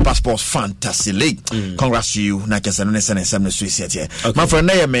as a passport fantasy league. Congrats to you na kesa no nese nsem no sweet here. My friend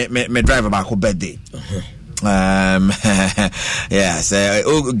na me driver back birthday. Yes,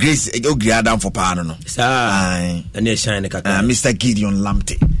 Grace Griadam for Pano.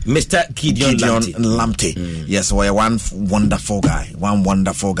 Mr. Gideon Lamptey. Yes, we're one wonderful guy.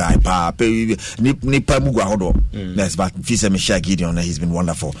 Nipa Mugwa Hodo. Yes, but Fisa Misha Gideon, he's been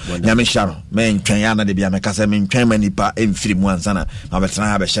wonderful. Yamisharo, men Trayana de Biamacasa, men Tremanipa, and Filimwansana,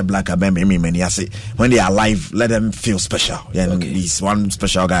 Mabatana, Besha Black, Meniasi. When they are alive, let them feel special. He's one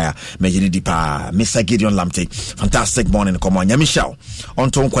special guy. Mr. Gideon Lamptey. Fantastic morning, come on, Yamishao. On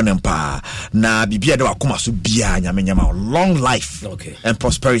Tonquanempa, na Bibia do Akuma Subia, Yamanyama, long life and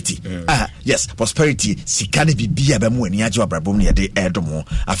prosperity. Yes, prosperity. Sikani Bibia Bemu and Yajo Brabumia de Edomo.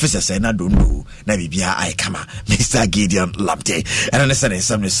 Afisa Sena Dundu, Nabibia Aikama, Mr. Gideon Lamptey. And understand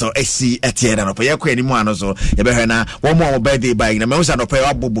something so AC Etienne and Opaya anymore, so Yabehana, one more birthday by the Mosa no pay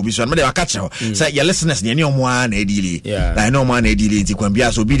up Bobby, so I catch her. Say your listeners, you know one Edili. I know one Edili,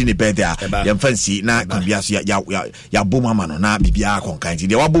 Quambia, so be in the bed there. Yam fancy, na Quambia, ya boom man, na Bibia conkanti.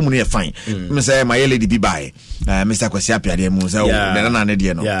 The Waboom near fine. Mr. My lady be by Mr. Quasiapia, the Musa, the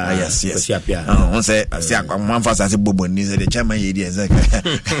Nanadiano. Yes. On say, one fast as a bobo, and the chairman, I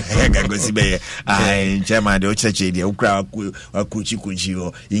chairman, the church, the Okra,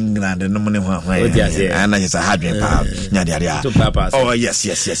 Kuchi, England, and no money. And I just a hard oh, yes.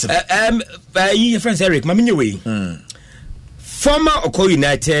 Your friends, Eric, Mammy. Former Oko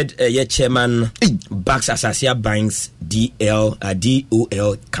United chairman backs Asasia Bank's DOL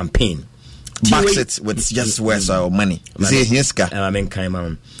campaign. Backs it with just words or money.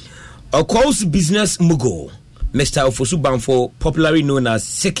 Oko's business mogul, Mr. Ofosu Banfo, popularly known as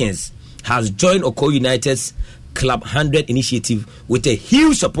Seconds, has joined Oko United's Club 100 initiative with a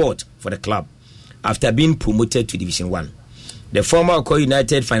huge support for the club after being promoted to Division 1. The former Oko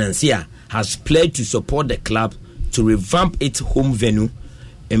United financier has pledged to support the club to revamp its home venue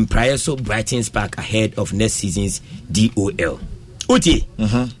in Prioso Brighton's Park ahead of next season's DOL. Uti,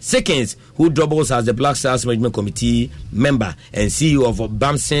 Seconds, who doubles as the Black Stars Management Committee member and CEO of a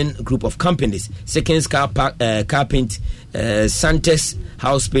Bamson Group of Companies, Seconds Car Paint, Santex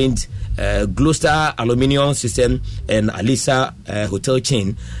House Paint, Gloucester Aluminium System, and Alisa Hotel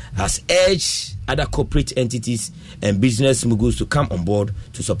Chain, has urged other corporate entities and business moguls to come on board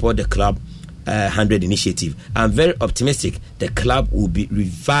to support the club 100 initiative. I'm very optimistic the club will be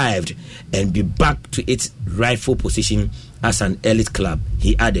revived and be back to its rightful position as an elite club,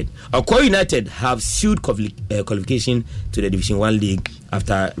 he added. Oko United have sealed qualification to the Division 1 League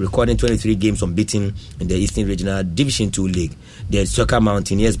after recording 23 games unbeaten in the Eastern Regional Division 2 League. The Soccer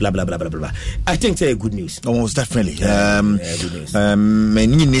Mountaineers, blah, blah, blah, blah, blah. I think it's good news. Almost definitely. Good news.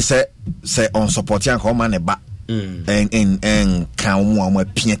 Many say on supporting Coman and Kamu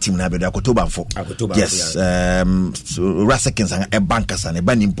Pina team na bedo Akotobanfo. Yes, Rasekins and a bankers and a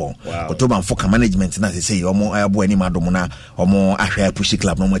banimpo. Akotobanfo management na say omo abo ani madom na omo ahwe push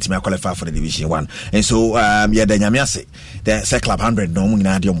club no team qualify for the Division 1. And so yeah the nyame ase the club 100 no mu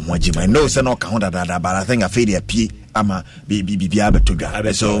na de omo agima. No say no ka ho dada but I think I feel the P ama bibia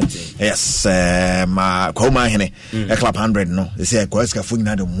betuga. So yes ma Koma hene a club 100 no they say Kwaska fu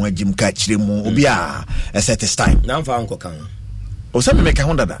na de omo agim ka chire mu obi a set this time. Now for Uncle Kan. O se me ka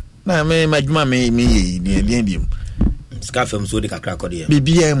ho dada. Na me majuma me de biem. Ska film so de kakra kode.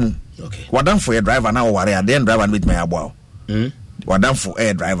 Bibia mu. Okay. Wadan for a driver na o ware then driver with my abo. Wadan for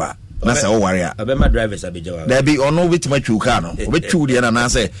a driver na say warrior abema drivers abejawa there be ono with my twu car no obetwu de na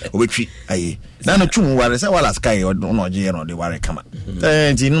say obetwi ayi na no twu warrior say wala sky no je no de warrior kama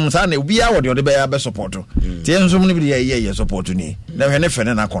nti no sa na obi a wo de be support ti enso mo bi ye support ni na hwe ne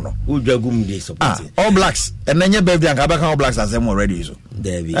fene na kono udwagum de support all blacks and then baby and abaka all blacks as them already so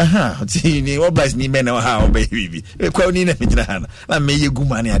there be ti ni all blacks ni men na ha baby kwa ni na mejina na me ye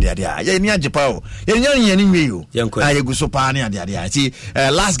guma ni ade ye ni ajepa o ye ni nwe yo ye gu so pa ni ade ti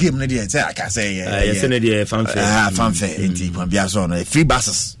last game na dey say aka say yes na dey fanfare enti kwa bia so no free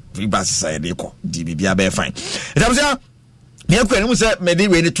buses I dey ko di bia be fine it am say me akwa ni say me dey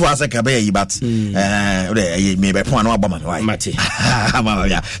we ni to asa ka be yi but me be pon na agba ma why mate mama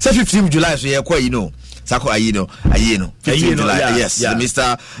ya say 15th July so ye kwa you know sako ayino 15th July yes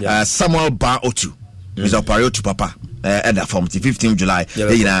Mr. Samuel Ba-Otu Mr. Opariotu papa and from the 15th July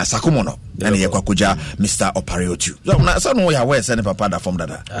na sakomono and ye kwa kuja Mr. Opariotu so no ya we send papa that from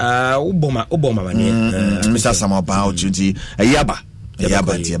dada uboma Mr. Samuel Ba-Otu nti ayaba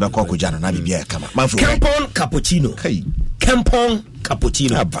nti be kwa kuja na bibia kama Kempon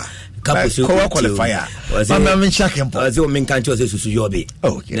cappuccino aba Cappuccino qualifier. Mama mencha Kempo. Azo menkancho se susu yobe.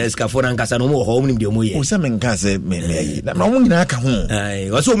 Okay. Na skafona nkasa no mo ho omnim de omoye. O se menkase me. Na mo nyina aka ho. Ai,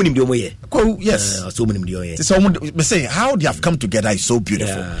 waso omnim de omoye. Yes. Waso omnim de omoye. So me say how they have come together is so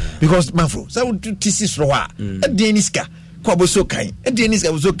beautiful. Because manfro, so tisi ro a. Deniska. Kwabo so kan.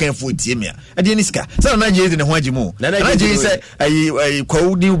 Deniska so kan for tie me. Deniska. So na je ne ho agimo. Na je say ai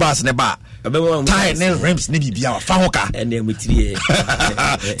kwa new bus ne ba. Tie ne rims ne bibia fa ho ka ene mutrie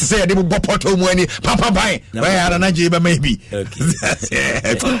to say dey bopoto mu ani papa bai why ara na je be maybe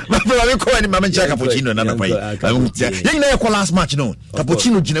ma ko ani mama cha cappuccino na pai yin na ko last match no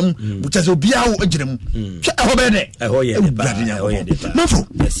cappuccino ginam buta so bia wo ginam ho be ne ho ye ma fo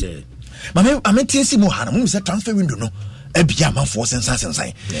yes mama ametinsi mu ha na mu say transfer window no ebia ma fo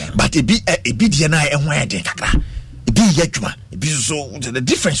sensan but ebi die na e ho eden kakra be yadwuma be so the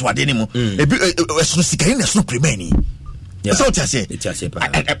difference what anymore so sikain na so premani so what I say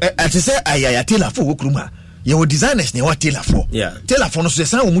I say I tell for wokruma your designers ne what tailor for tailor for no so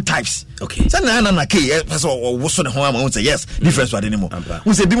say we types okay say na ke person wo so ne ho am say yes difference what anymore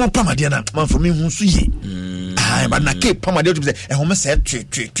we say bi mo pamade na man for me hu so ye but na ke pamade to say e ho me say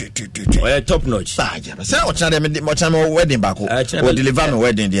twi top notch say o chana me wedding back o deliver me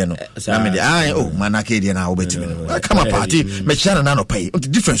wedding there no na me man na ke there na obetimi no come a party me chana na no pay the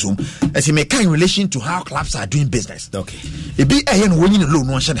difference as me kind in relation to how clubs are doing business okay e bi e no woni low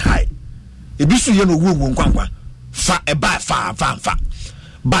no shine high ebisu ye no wo nkwankwa fa e ba fa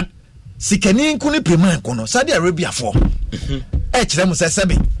but sikani nkuni premier kono Saudi Arabia for e kire mu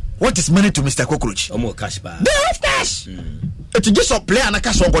sebe what is money to Mr. Cockroach omo cash ba they have cash it just a player na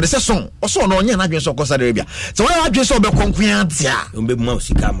cash on go the season oso no nya na dwen so ko Saudi Arabia so why adwen so be konkwan tia ombe mu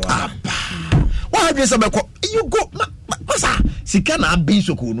sika mo why adwen so be ko you go masa sika na abin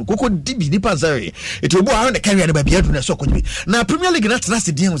so ko no koko dibi ni pasare it obo around the career na ba bia du na so ko dibi na Premier League na tena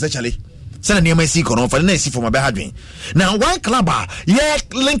se dia wo chale sana niema si kono fa na si for my hadwen now one club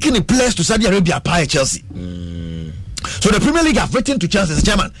linking the players to Saudi Arabia by Chelsea so the Premier League have written to Chelsea as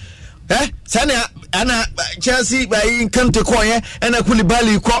chairman sana ana Chelsea by Kante ko and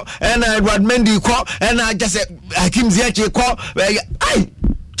Koulibaly ko and Edward Mendy ko and just Hakim Ziyech ko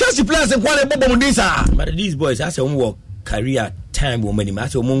Chelsea players and quality bobo mundisa but these boys has a work career time woman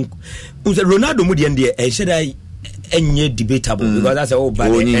as Ronaldo mu de e should I any debatable because that's by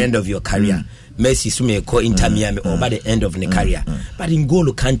the end of your career. Messi sume ko Inter Miami or by the end of the career. But in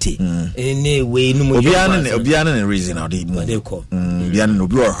N'Golo Kante, any way no more. Obiana reason how they call. Obiana no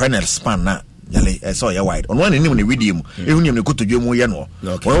be or Renel span na. Yale saw ya wide. On one in the video, even you go to Jomo Yano.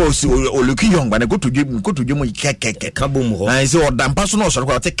 Or looking young, but I go to Jomo Kabum. I say or damn personal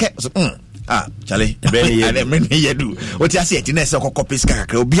so take Charlie, I do. What I say, Tinesa copies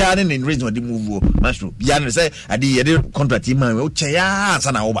Kaka, Bian in reason the move, Master. Bian say, I did contract him,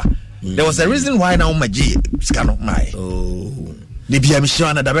 Sanaoba. There was a reason why now my G scano my. The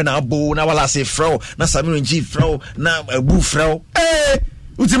Biamishana, the Bena Bo, now I say Frau, na Samuel G. Frau, now a boo Frau.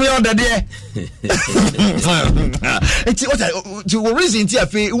 What's me on that day? It's what I reason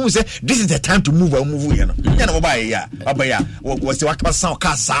who say this is the time to move. You know, was the work sound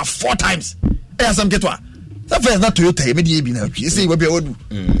cast 4 times. Some get one. That first not Toyota, immediately now. You see, what be old.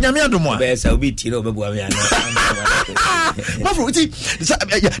 Yamiadomo,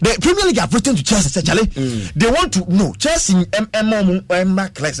 the Premier League have written to Chelsea, Charlie. They want to know Chelsea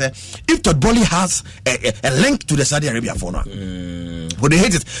if Todd Boehly has a link to the Saudi Arabia for now. But they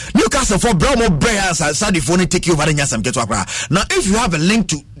hate it. Newcastle for Bromo Breyers and Saudi phone take you over in Yasam get now. If you have a link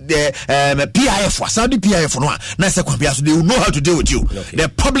to PIF, Saudi PIF, no, na say kwabia so they will know how to deal with you. Okay. The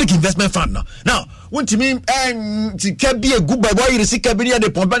public investment fund now want to mean to can be a good boy you see can be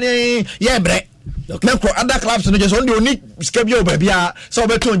the company bre. Okay. Other clubs no just only schedule baby so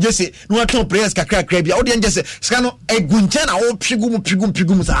beto just no ton players kakra krabia o de just scan egunche na o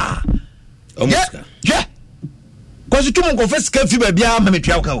pigum sa. Yeah. Cause you confess can fi baby a ma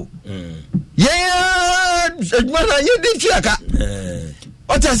metua ka o. Yeah, man, you did fiaka.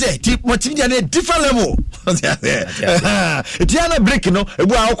 What I say, different level. Tiana break, you know, a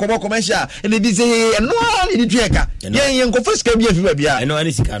boy commercial, and it is a no one in the fiaka. Yeah, you go first can be a few baby. I know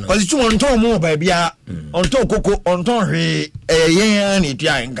anything. Because it's on top more baby on top coco on top a yan it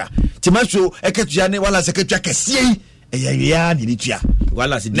yanga. Timacho, a catjane, while I say a yeah,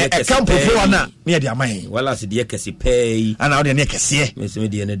 well, as the camp of near the Amay. Well, as the Yakasi pay, and now the Yakasi, Miss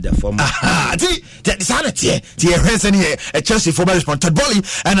Median, the former. That is sanity. Dear Henson here, a Chelsea for management, Bolly,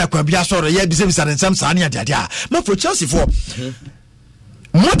 and a Quabias or a year business and some Sania Dadia. Not for Chelsea for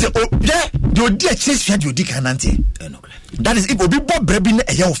what your dear Chase had your dick and auntie. That is, it will be Bob Brebin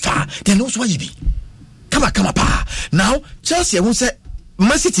a yellow far, then knows what you be. Come on, pa. Now, Chelsea won't say,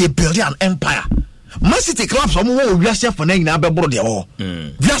 Man City building an empire. Man City clubs are more Russia for name now, but they all.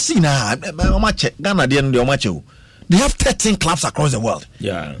 Russia, Ghana, they have 13 clubs across the world.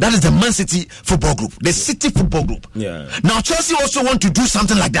 Yeah, that is the Man City football group, the City football group. Yeah. Now Chelsea also want to do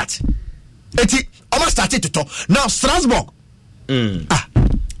something like that. It almost started to talk. Now Strasbourg,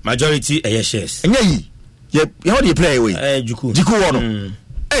 majority shares. Yeah, how do you play away? Juku Wano.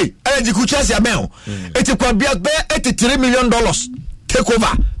 Hey, Juku Chelsea Abel. It could be $83 million. Take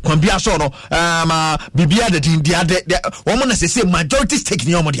over kwambia so no bibia the woman say majority stake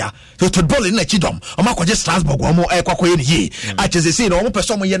in omodia so to ball in na chidom o makoje Strasbourg omo kwakoye ne yi a chese say no omo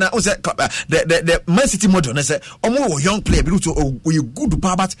person mo ye na say the Man City model na say omo young player be to you good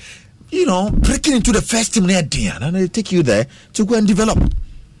power but you know breaking into the first team near there and they take you there to go and develop.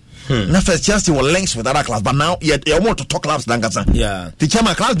 Now first Chelsea were links with other clubs but now you want to talk clubs dangasa. Yeah, the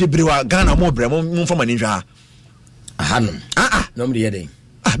chairman clubs be brewa Ghana mo bremo from aninja Hanum. Nobody heading.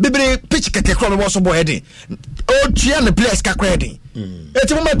 Baby, pitch keke club was so heading. Oh, Chian the players kakreading.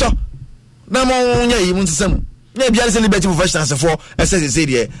 It's a moment. Now, you want to some. Maybe I say liberty professionals for as they say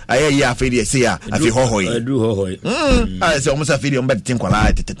there. I hear failure say I feel hohoy. I do hohoy. I say almost a video but team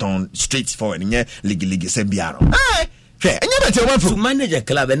quality to turn straight forward in league sembiano. Okay, and you better to manage a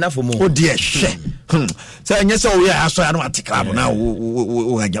club enough for more. Oh dear, shit. So yes, so yeah, so I don't want to club now. I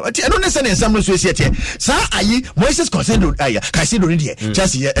don't listen in some society. Sir, I Moises concerned. I see the idea.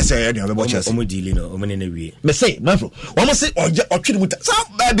 Just here, as I know about us. Me say, my bro. One must say, or treat with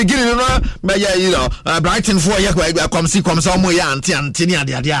some beginning, you know, Brighton for you. Come see, come somewhere, auntie,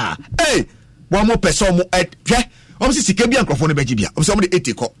 hey, one more person at almost a Caribbean microphone, baby. Somebody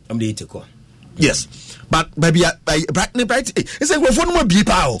 80 call. I'm the 80 call. Yes. But baby, bright. It's like one more be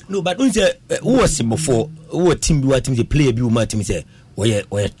power. No, but who was before? Who team you are team the player be my team say,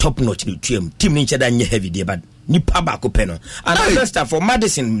 or top notch team nature than heavy day, but ni pabako peno. And other stuff for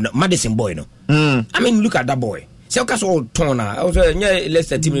Madison boy no. I mean, look at that boy. So cause all tona. I was let's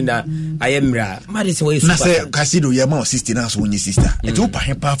team in that I am Madison way. Na say Casido your mom sister na so sister. It will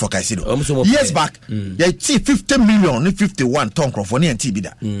pay power for Casido. Years back, you see 50 million, 51 ton for any TB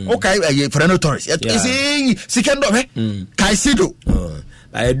that. Okay, for no tourist. You see second of Casido.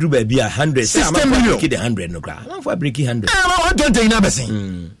 I do baby 100. 60 million. Break 100 no cry. I'm for breaking 100. I don't think never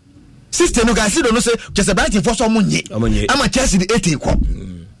seen. Sister no Casido no say just a bright for someone ye. I'm a Chelsea the 80 crop.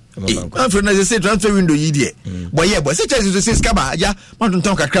 I'm from the say transfer window ye but yeah but say say skaba ya want to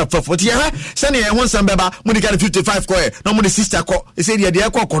talk crap for 40 years send you want some baba money got 55 ko no money sister ko say there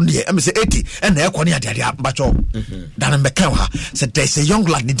ko kon there am say 80 and na ko ne there bacho dan be kan ha say there's a young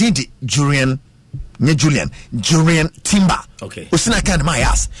lad the Julian Timber okay usina kan my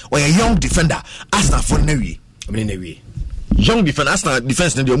ass or a young defender Arsenal for Newi young defense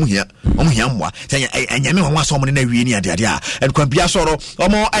defense na de omu hia mwa say anyame won aso mo na wie ni ade and kwabia soro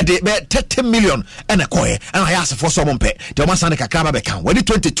omo ade be 30 million and a koye and I ask for some pe de omo san kakra ba be kan we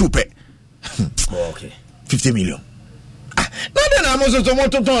 22 pe okay 50 million na then am so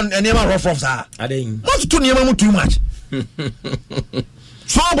to ton anyama rough off sa adin most to anyama too much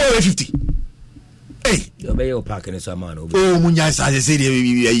so boy 50 hey you be your parking so man oh munya say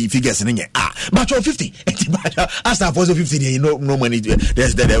the figures in but 50 as for 50 there no money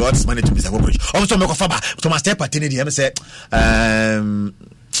there's the what's money to be so also make faba to my step at any say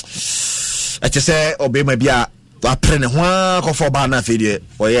I just say obey my bia apre ne ho ko for ba na fe de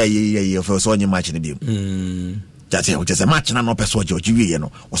o ye for so onye match ne bi that's it just a match na no person George wie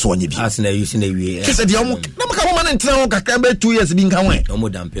no so onye bi as na you see na wie kese de omo na maka mo na ntina kakra 2 years bi nka wen omo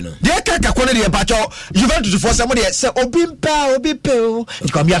dampe no de kaka kone de pacho Juventus for some de say obi pe o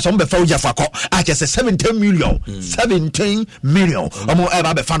ikwambia so mbe fa uja fa ko a che 17 million 17 million omo e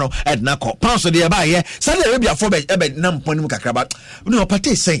ba be fa no edna ko pounds de ba ye Saudi Arabia for be na mponi mu kakra ba no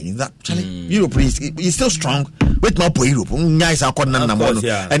Partey saying that Charlie Europe is still strong with my po Europe guys are calling na mo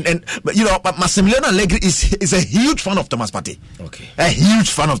and you know Massimiliano Allegri is a huge fan of Thomas Partey. Okay, a huge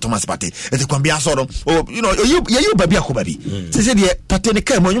fan of Thomas Partey. It kwambia so oh you know you baby akobabi say the Partey ne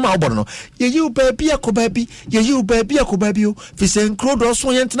kai mo nyuma obo no you baby akobabi you baby akobabi o fi se nkrodo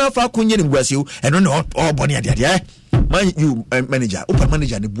so yentina fa konye ne ngwase o eno ne obo ne ade man you manager open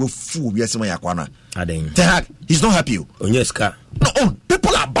manager ne buo fu bi asema yakwana aden he's not happy onyeska no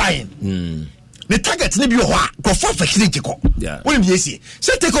people are buying the target ne bi ho a go for facility ko when you see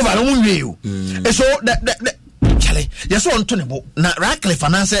say take over no we you and so that Charlie yes on to ne bo na Radcliffe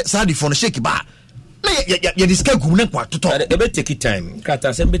finance Saudi for no shake ba na ya discuss gum ne kwa toto e be take time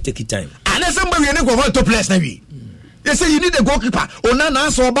kata say be take time and somebody ne go for top place na wi. They say you need a goalkeeper. Onana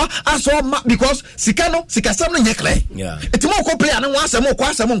asoba because Sikano Sikasam no nyekle. Yeah. Eti mo ko player no wansa mo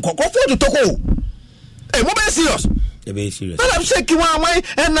kwasa mo nko for to toko. Eh mo be serious. They be serious. But I'm shaking my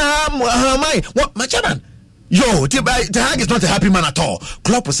and my what my chairman. Yo, the Hag is not a happy man at all.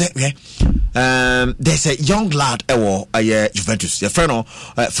 Klopp will say, there's a young lad Juventus, your friend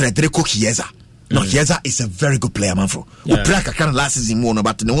Federico Chiesa. No, Chiesa is a very good player, man. For Upraka can last season more,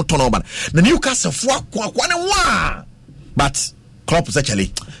 but no turn over. The Newcastle but Klopp is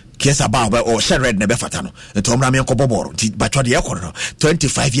actually Chiesa Baba or Sherred Nebefatano. The Tom Ramian Cobobor, but what the echo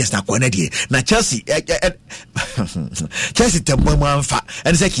 25 years now, now Chelsea Tempo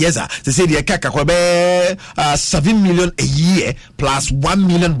and say Chiesa, they say the Kaka 7 million a year plus 1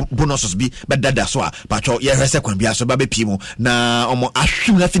 million bonuses be, but that's why. But your second be so baby Pimo na omo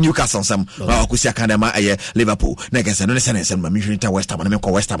ashu na Newcastle some Kusi Academy Liverpool. Next, no sense and mission to West Ham and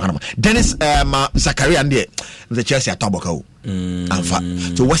West Ham. Dennis Zakaria and the Chelsea at Tobacco.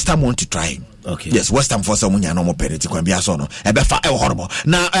 So West Ham want to try. Okay. Yes, West Ham for someone no more penalty can be so no. E be fa horrible.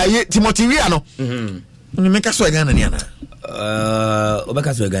 Now Timothy Weah no. You make us so Ghana ni ana.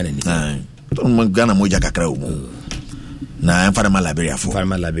 Obeka so Ghana ni. Ghana moja kakra umu. Na em fa na Liberia for.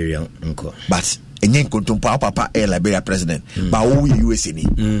 Farmer Liberia nko. But enye nkontompa papa Liberia president. Ba wo USA ni.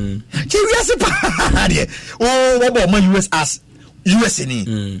 Ki wiase pa de. Oh, wo bo man US as USA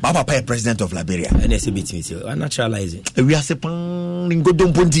ni Baba Pay president of Liberia and SBT naturalize it we are sepang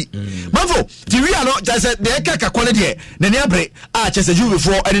ngodom ponti manfo ti we are no just the kaka quality na ne abre a chese ju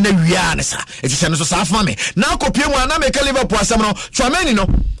before and na we are na sa e ti no so sa fa me na kopie mu na make Liverpool asem no Chouameni no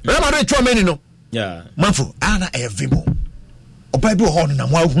remember Chouameni no yeah manfo ana e vimo oba bi ho na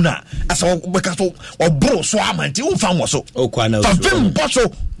mo ahuna asa obeka so obro so amanti wo fa mo so o kwa na fa vim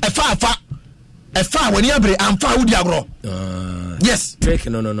boso e fa when you abre am fa udi agro yes trick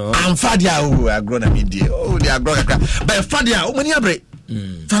no am fa dia agro na mi die di agro kakra but fa dia o mani abre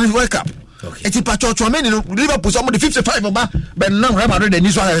fan World Cup eti pa Chouameni no Liverpool some the 55 oba but now Real Madrid the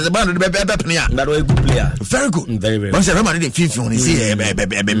new one is about the player that was a good player very good but Real Madrid the 50 on see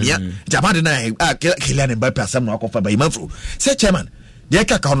mia Japan na Kylian Mbappe asam no akofa ba imanfo say chairman the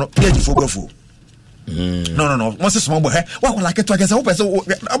kaka no page fo no once small boy what like it to against open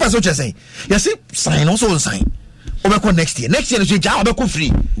so just say you see sign also sign over next year you job be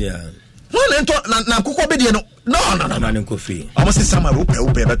free yeah well na kokko be de no no ko free almost summer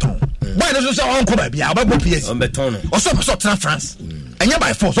open beton boy no so on ko ba bia ba go PS on beton o so tra France anya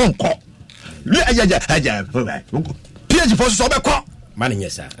by force on ko aja PSG force so be ko man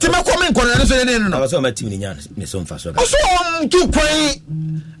nyesa ti me ko men ko na so ne no so ma team ni nya ne so mfa so so tu kwan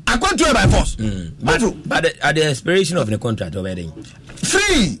according by force but at the expiration of the contract already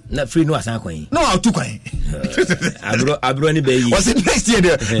free no asan kwan no how tu kwan abro ni be yi was it next year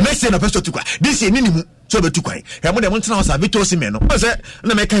no person tu kwan this year ni mu so be tu kwan he mo dem ntina was Victor Osimhen no say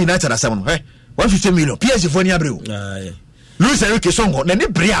na make United asem no 150 million PSG for ni abre o Luis Enrique songo na ni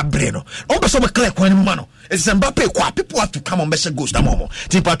bre no o be so be clear kwan mu ma no it's Mbappe kwa people have to come on be say ghost amomo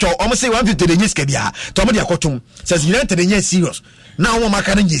ti patro o say 150 de nyiska bia to mo de akotum says United dey serious now one man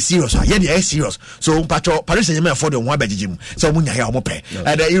can serious yeah they are serious so patro Paris Saint-Germain afford one bejijim so munya here omo pe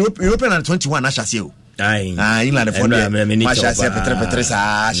the European under 21 na chassis o England for the chassis petre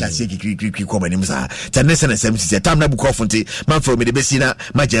sa chassis ki ko banim sa tennis and SMC time na buko fonte man for me the besina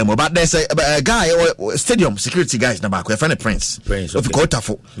majemo but there's a guy or stadium security guys na back we friend Prince of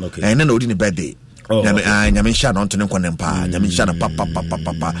Kotafo and then odin birthday nyame sha no ntone nkone mpa nyame sha na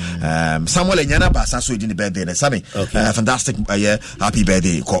papa Samuel Enyana ba saso di birthday na sabe fantastic happy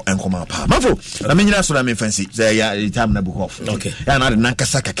birthday ko enkoma pa mafo na menyina so na me fancy ya time na book off ya na de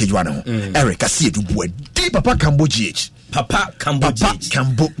nankasa ka kejwa no Eric asie du bo di papa Cambodia Papa Cambodia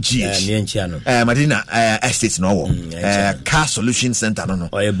Madina estate no wo car solution center no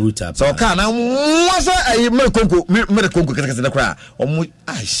brutal so car na wasa me konko kaka kra omu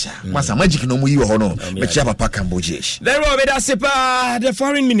Aisha masa magic no mu yi ho no me chia papa Cambodia there will be that the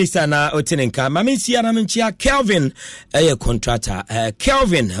foreign minister na otinenka mamensia na menchia Kelvin contractor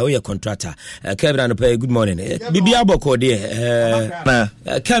Kelvin contractor Kelvin no pay good morning bibia boko de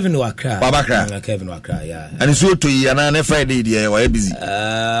Kelvin Wakra Kelvin Wakra yeah and so to yi na Friday dey why busy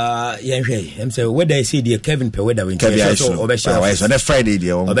I'm say whether I see the Kevin per whether we so na Friday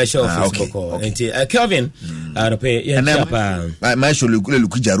dey okay Kelvin pay my show look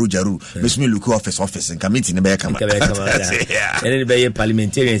jaru me look office and committee ne be come and be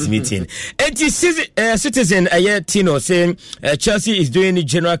parliamentarians meeting citizen Tino saying Chelsea is doing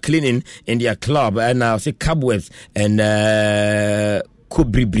general cleaning in their club and now say cobwebs and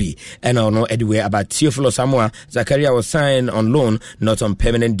Kubribri and I know anywhere about Teofilo Samoa Zakaria was signed on loan, not on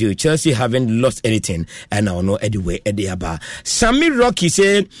permanent deal. Chelsea haven't lost anything and I know anywhere Ediaba. Sammy Rocky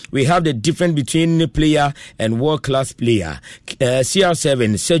said we have the difference between player and world class player.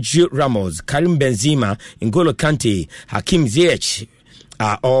 CR7 Sergio Ramos, Karim Benzema, N'Golo Kante, Hakim Ziyech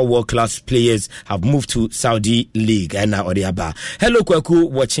all world-class players have moved to Saudi League and now Odiaba. Hello Kwaku,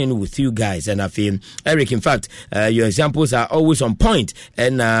 watching with you guys and I feel Eric, in fact your examples are always on point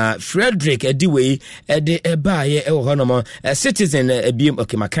and Frederick Ediwe citizen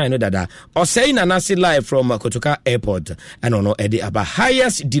okay makano dada or saying anasi live from Kotoka Airport and ono Ediaba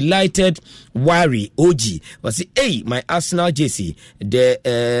highest delighted worry OG was hey my Arsenal JC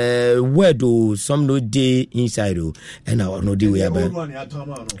the word some no day inside and now no day we about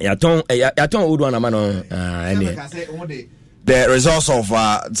yaton old one amano the results of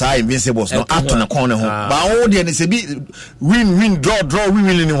Invincibles no ato na corner ho but all the say be win draw win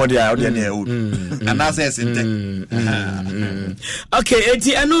ni ho dia and that's it okay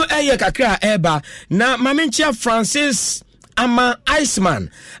enti eno kakra eba na mamenchia Francis ama Iceman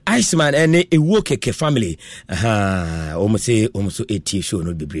and a work family almost 80 show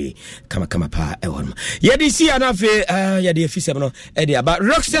no be kama pa e won ye dey see anafe ye dey fise no e dey about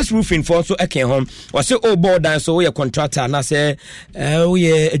Rockstars Roofing for so eken home was say oh board dan so we contractor na say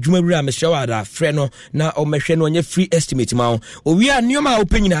we adwumawura me shawada frɛ no na o mehwɛ no onye free estimate ma o we are new ma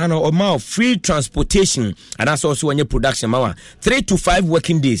opinion na o ma free transportation and that's also onye production ma 3 to 5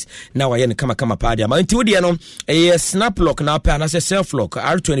 working days na wa ye no kama pa dia ma nti wo dia no e snap lock na pa na say self lock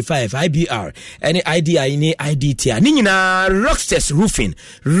R25 IBR any IDI ni IDT ni nyina Rockstars Roofing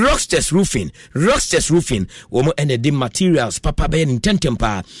wo mo and the materials papa be intentem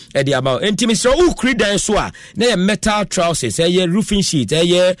pa e dey about intimi so u credan so a na metal trousers roofing sheet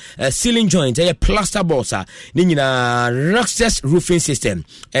ceiling joint plaster boards ni nyina Rockstars Roofing system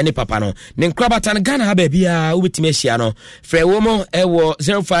any papa no ne nkrabata Ghana ha ba bia u betime hia no frɛ wo mo e wo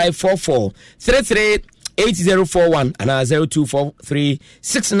 0544 33 8041 and 0243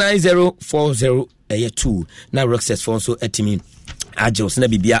 69040 2 na Rockstars for so etimi Ajos na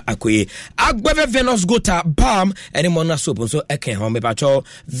bibia akoye agbave Venus Gota balm ene mona soap so eken ho me pacho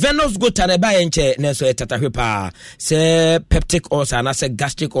Venus Gota na ba yenche na so etatahwe pa se peptic ulcer na se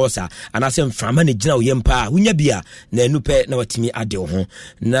gastric ulcer ana se mframa ne gina oyempa hunya bia na enupe na watimi ade ho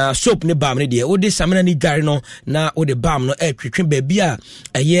na soap ne balm ne de wo de samena ni gare no na wo de balm no twetwe ba bia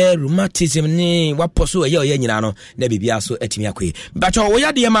eye rheumatism ni waposo eye nyina no na bibia so etimi akoye pacho wo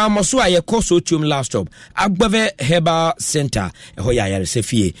ya de ma moso aye course otium last stop agbave herbal center hoya yare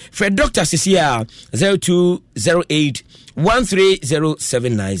sefie Fred Doctor Cecilia 0208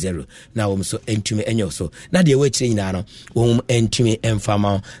 130790 na wo so entumi enyo so na de wechire nyina no wo entumi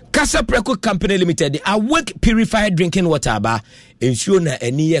emfama Casa Preco Company Limited awake purified drinking water ba ensure na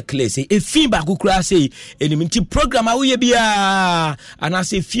eni ye clear say efi ba kokura say enimti program awoye bia ana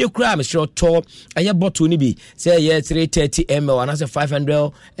say fie kura me sure to aye bottle ni bi say ye 330 ml ana say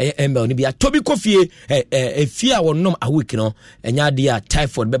 500 ml ni bia tobi kofie efie a wonom awake no enya dia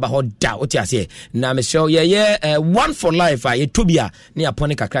typhoid beba ho da oti ase na me sure ye one for life ye tobia ne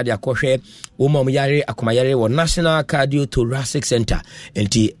apone kakra dia kohwe wo mom yare akoma yare wo National Cardiothoracic Center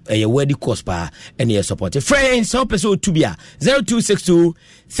enti ye wedi course pa ene ye support friends so person tobia 0262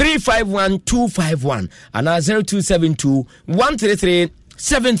 351 251 and 0272 133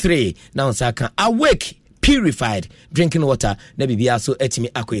 73 now saka awake purified drinking water na bibia so etimi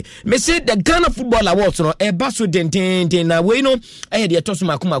akwe. Me say the Ghana Football Awards no eba so den na we no eh de toso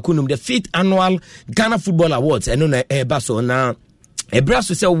makumakunum the 5th annual Ghana Football Awards eno na eba so na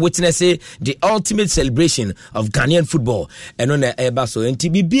Ebraso say witness the ultimate celebration of Ghanaian football and on the Ebaso and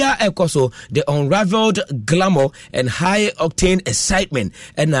Tibibia Ekoso the unraveled glamour and high octane excitement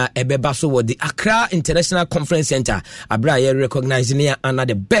and Ebebaso was the Accra International Conference Center Abra recognizing here under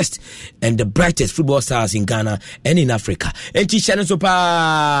the best and the brightest football stars in Ghana and in Africa. And Chishana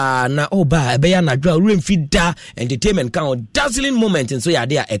Sopa na oba ebeya na dra room feeder entertainment count dazzling moment and so ya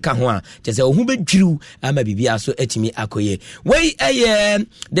there eka ho a just say ohun be dwiru ama bibia so etimi akoye. We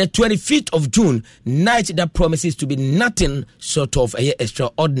the 25th of June night that promises to be nothing short of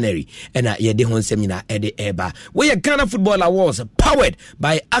extraordinary and ye de hon seminar e de eba. We Ghana Football Awards powered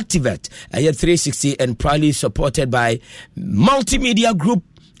by Activate 360 and proudly supported by Multimedia Group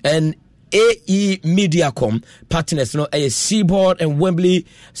and AE Mediacom partners no a Seaboard and Wembley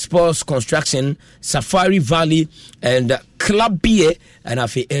Sports Construction, Safari Valley and Club BA and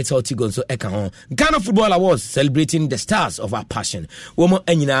afi Airtel Tigo so eka ho. Ghana Football Awards celebrating the stars of our passion. Womo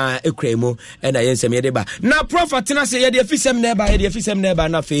anyina ekremo and ayensem ye deba. Na Prof Atina say ye de fisem neba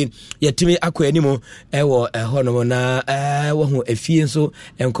na fe yetimi akọ animo ewo ho no na wo ho afie so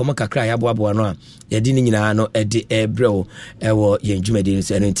enkomo kakra ya boaboa no a ye di ni nyina no e de ebreo ewo ye ndwumadi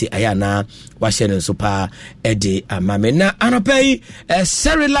so enti aya na wahye no so pa e de amame na anopai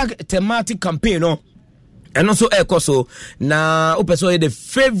Cerelac thematic campaign no. And also Ekoso na upeso the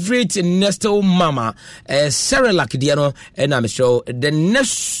favorite Nestle mama Cerelac diano and I'm sure the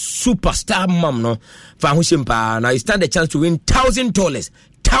next superstar mom no fahushimpa now you stand a chance to win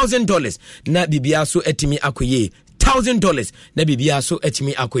 $1,000 na bibia so etimi akoye $1,000 na bibia so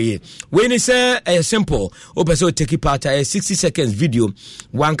etimi akoye. When it's simple upeso take part 60 seconds video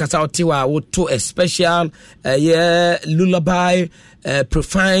one kasa otiwa to a special lullaby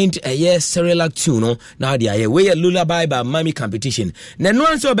profound Cerelac tune no now the way a lullaby by mommy competition na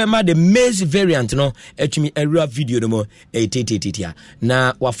no so be ma the maize variant no etumi era video no mo tititia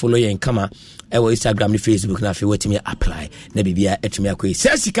na wa follow yen kama Instagram ni Facebook na fe wetimi apply na bibia etumi akoyi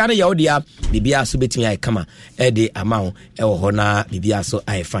se sika na ya odia bibia so betimi ay kama e de amount e wo ho na bibia so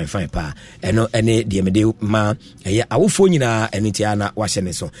ay fine pa eno ene de mede ma awofo nyina enitia na wa hye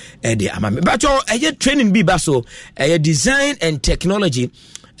ne so e de amame bacho training bi ba so design and technology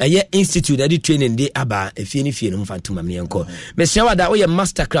institute that training dey aba efie no mfantum me enko me sure that we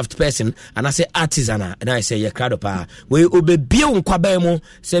mastercraft person and I say artisan and I say ye crowd pa we obebie nkwaban mu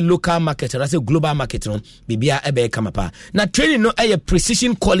say local market and I say global market no bibia ebe kama pa na training no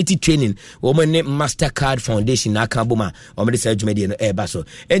precision quality training wo mo ne Mastercard Foundation na kan boma o me dey say adwumadi no eba so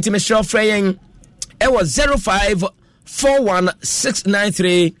enti me sure freying e was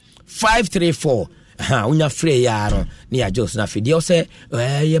 0541693534 unya free ya no ni ya jos na fidi o se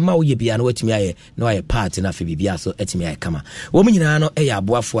ye ma wo ye bia no watimi aye na wa ye part na fe bibia so etimi aye kama wo mu nyina no ya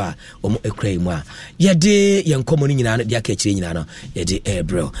aboafo a wo mu ekrai mu a ye de ye nkomo ni nyina no de aka kire nyina no ye de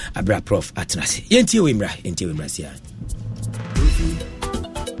bro abra Prof Atenase ye ntie we mra sia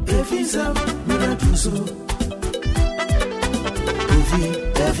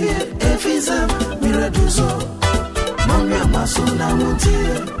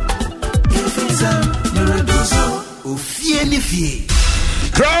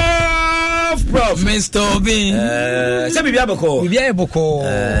Prof Mr. Obin se bibia boko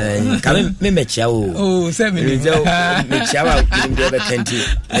kan me mechia o se me mechia wa ndio be penti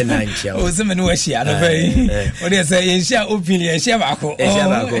na nchia o se me no ahia no bai o dey say enhia opinion enhia bako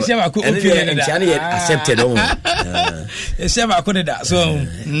opinion da accepted o enhia bako da so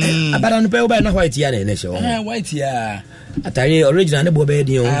abara no pe o ba na white ya na show white ya atari original ne bobe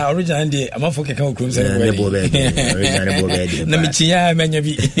di o original de amafo keka okrum se ne bobe original ne bobe di na michiya menya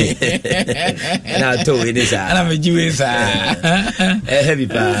bi na to we dey sa ana mejiwe sa heavy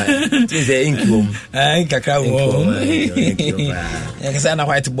pa tize inkum kakra wo ya kasa na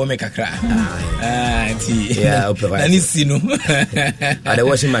white bomb kakra ti na ni sino ada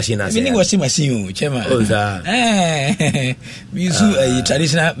washing machine as mini washing machine o chema o za we use a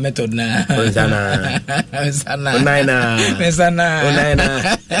traditional method na o sana Mesana.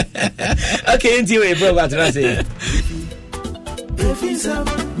 Okay, anyway, bro, what I say?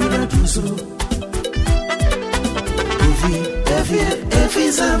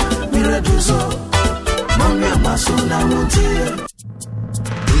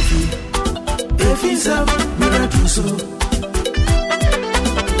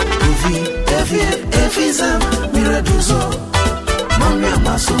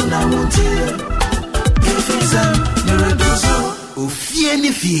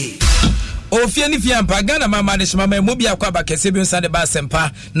 Ofie ni fiampa Ghana mama de shima mu bia kwa ba kese bi nsa de ba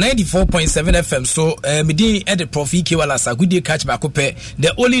sempa 94.7 FM so medin ed profi ki wala sagudi catch ba kope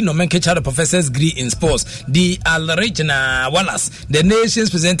the only nomenclature the professors degree in sports the Alregina Wallace the nation's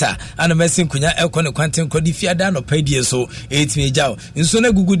presenter and Messi kunya elko kwanten kodi fiada no pedie so etimi jaw nso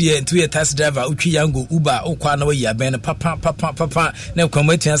na gugu de ntu ye taxi driver utwi yango Uber okwa na we ya ben papa na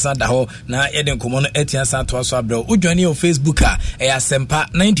kwamatian sa da ho na yeden komo no etian sa to so abro udwane on Facebook a sempa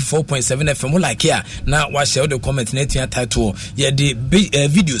 94.7 FM like here na wa share the comment na etian title ye the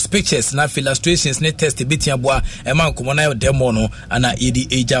videos pictures na illustrations na test betian boa e man komo na demo no ana ye di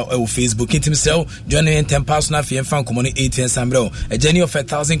eja o Facebook intim sell joining 10 pass na fi fan komo no 18 sambro a journey of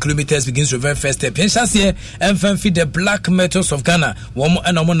 1,000 kilometers begins with very first step pensions here and feed the black metals of Ghana one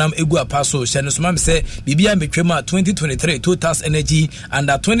and nam egu apaso shenu so mam say bibia metwema 2023 Total Energy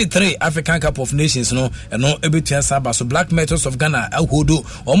under 23 African Cup of Nations no eno ebetua saba so black metals of Ghana ahodo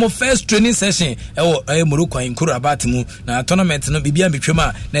omo first training session e Morocco in Rabat mu na tournament no bibia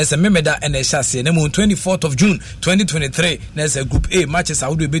metwema na ese memeda na ehase na mu 24th of June 2023 na ese group A matches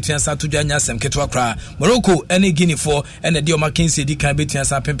ahodo ebetua sa to dwanya sem ketwa kra Morocco ene Guinea for ene de o makensi di kan betua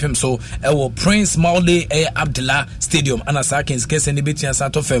sa pempem so Prince Maule Abdullah Stadium ana Sakins kese ne betua sa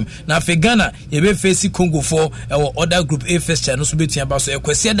to fam na fe Ghana ye be face Congo for other group A first channel so betua ba so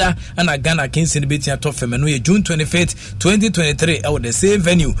ekwesiada ana Ghana kese ne betua to fam no ye June 25th 2023 the same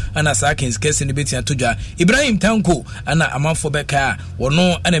venue ana Sakins kese ne betua to dwa Ibrahim Tanko ana amanfo beka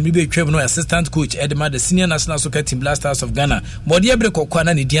wono ana mribe twem no assistant coach Edma the senior national soccer team Blasters of Ghana modi ebre kokwa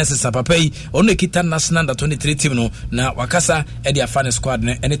na ne dianse sapapai ono kita national under 23 team no na wakasa e dia fan squad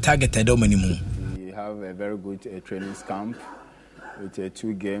no any targeted o manimu. We have a very good training camp with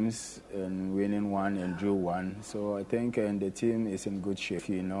 2 games and winning 1 and drew 1. So I think the team is in good shape.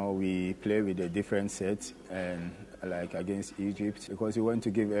 You know, we play with a different set and like against Egypt because we want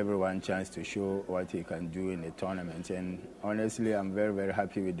to give everyone a chance to show what he can do in the tournament. And honestly, I'm very, very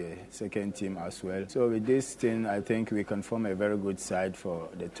happy with the second team as well. So with this team, I think we can form a very good side for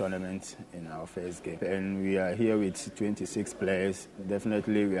the tournament in our first game. And we are here with 26 players.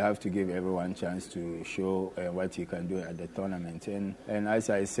 Definitely, we have to give everyone a chance to show what he can do at the tournament. And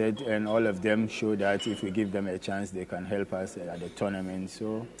as I said, and all of them show that if we give them a chance, they can help us at the tournament.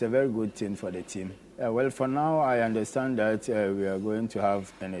 So it's a very good team for the team. Well, for now, I understand that we are going to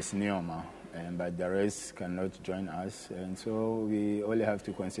have an Esnioma, but the rest cannot join us. And so we only have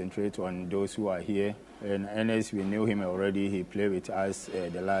to concentrate on those who are here. And Enes, we knew him already. He played with us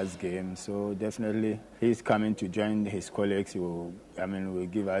the last game. So definitely he's coming to join his colleagues. He will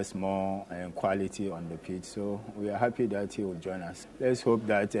give us more quality on the pitch. So we are happy that he will join us. Let's hope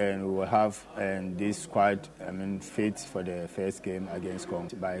that we will have this squad fit for the first game against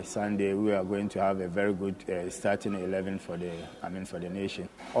Congo. By Sunday, we are going to have a very good starting 11 for the nation.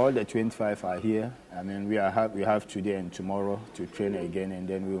 All the 25 are here. We have today and tomorrow to train again, and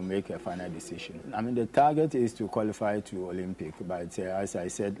then we will make a final decision. The target is to qualify to Olympic, but as I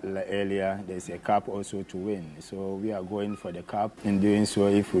said earlier, there's a cup also to win. So we are going for the cup. In doing so,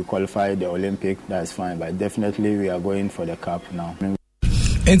 if we qualify the Olympic, that's fine. But definitely we are going for the cup now.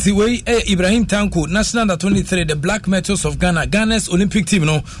 Anyway, Ibrahim Tanko, National Under 23, the Black Metals of Ghana, Ghana's Olympic team,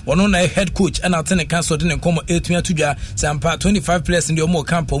 no, one on a head coach, and I'll turn a council didn't come 8 to Sampa 25 players in the Omo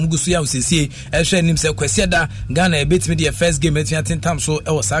camp, Mugusuya, CC, Elshen himself, Kwesiada, Ghana beats me the first game at 10 times, so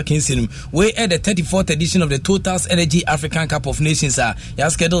I was sacking him. We at the 34th edition of the Total Energy African Cup of Nations,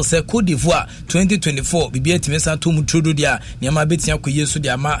 Yaskadel said Cote d'Ivoire 2024, BBA Timesa Tumu Trududia, Niama Betia Kuyesu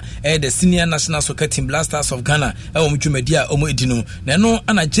Diama, the senior national soccer team Blasters of Ghana, Omuchumedia, Omo Edino, Nano.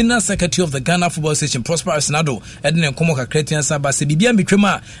 And General Secretary of the Ghana Football Association Prosper Nado Edna Komoka Kretian Saba se bibia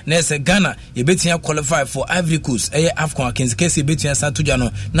betwema na ese Ghana ye betia qualify for Ivory Coast AFCON against kesi betia Satuja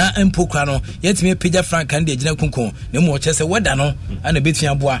no na empokra no yetime pagya frank and de gina kunkun na mu oche se weda no ana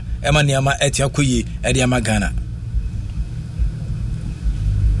betia boa ema niama etia koyi e de ama Ghana.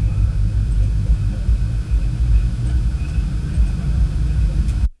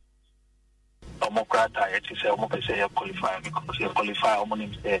 Democrata, it is a more qualify because you qualify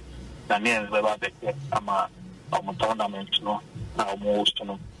almost the Nanians Baba Ama tournament, no, almost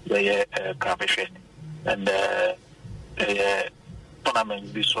no, the Cabinet and the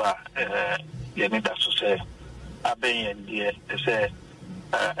tournament this one, you need to say, I been the say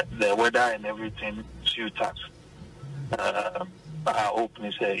the weather and everything suit us. I hope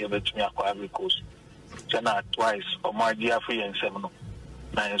you say you bet me a Ivory Coast. Jana twice or my dear free and 7.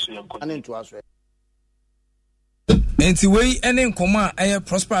 And into us. Enti we ene nkoma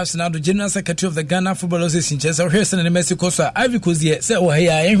Prosperous now the General Secretary of the Ghana Football Association Chesa Harrison in Mexico so Ivory Coast ye say oh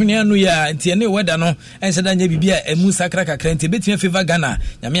ya ehwene anu ya enti ene weda no ense da nya bibia emu sakra kakra enti betia favor Ghana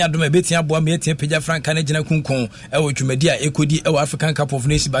nyame adom betia aboa me etia pagya franka na gina kunkun dwumadi ekodi African Cup of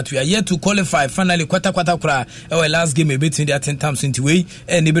Nations, but we are yet to qualify finally quarter kra last game between the 10 times into way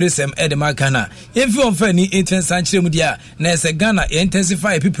and the Beresem Edema Ghana. If you offer any century media na se Ghana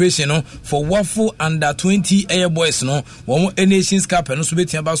intensify preparation for waffle under 20 air boys no one Nations Cup and also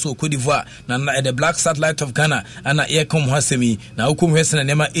betia baso Cote d'Ivoire na the Black Satellite of Ghana and air come hasemi na ukum hesen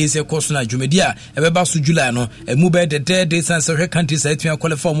nema Asia course na dwumadi ebeba so July no move the dead days and so countries that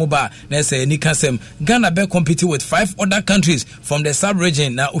qualify mobile na se ni kasem Ghana be compete with 5 other countries from the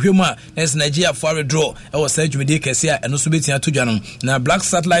sub-region na uhuma as Nigeria for a draw was dwumadi kese and also betia to dwanom na Black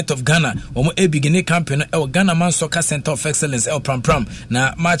Satellite of Ghana beginning campaign Ghana Man Soccer Center of Excellence Pram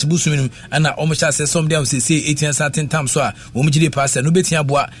na match busuminu ana omusha se some dem say 18 certain times so omugide pass no betia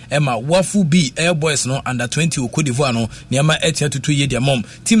boa ema wafu B air boys no under 20 Cote d'Ivoire no niama etia tutu ye dia mom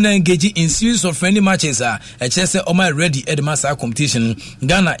team na engage in series of friendly matches chese oma ready edmasa competition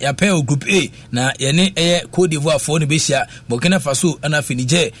Ghana ya pair group A na yene Cote d'Ivoire for ne behia Burkina Faso ana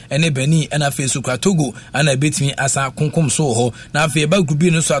Niger ene Benin ana Sukra Togo ana betimi asa konkom so ho na afi ba group B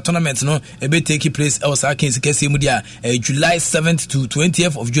no so tournament no be take place elsa kins kese mu dia July 7th to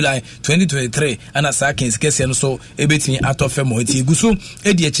 20th of July 2023 ana sa kins kese no so betimi atofe mo ti gusu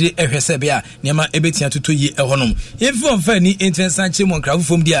edi akire ehwese bia niam ebeti atoto yi ehonom yefi on fa ni intensanche mo nkrafo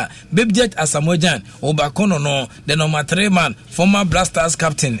fom dia Babjet Asamoah Obakono no the number 3 man former Blasters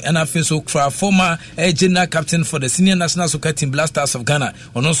captain and afi so former general captain for the senior national soccer team Blasters of Ghana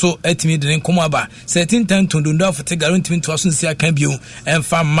and also etimi de nkomo aba 13 time tondunda for tegaron team to asun sia kan bio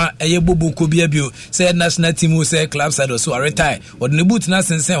emfa ma eyebobo ko bia bio say national team say club side so retire what ne boot na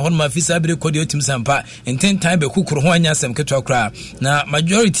sense hon ma fisa bere kodi team sampa in 10 time be kukuru ho anya sem ketwa kra na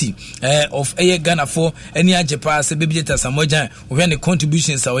majority of Ghana for any ajepa se Babjet Asamoah we ne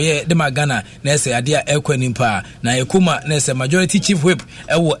contributions awye de Ghana na say ade a ekwanimpa na ekuma na say majority chief whip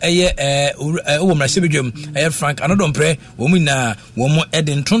ewo ewo mrashebedwem Frank Anodompre wo mu na wo mo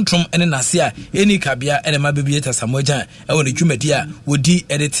eden tontom ene nase a eni kabia ene ma Babjet Asamoah ewo ne dwumadi a wodi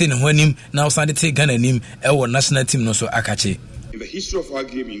edete ne ho anim na osande te Ghana anim ewo national team no so akache. In the history of our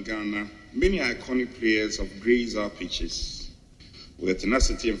game in Ghana, many iconic players have graced our pitches with the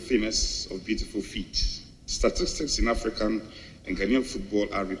tenacity and finesse of beautiful feet. Statistics in African and Ghanaian football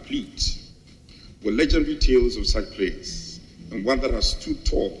are replete with legendary tales of such players, and one that has stood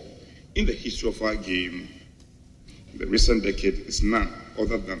tall in the history of our game in the recent decade is none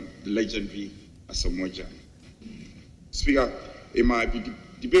other than the legendary Asamoah. Speaker, it might be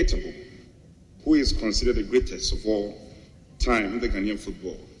debatable who is considered the greatest of all time in the Ghanaian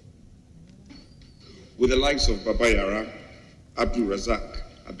football, with the likes of Baba Yara, Abdul Razak,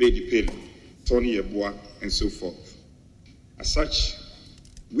 Abedi Pele, Tony Yeboah, and so forth. As such,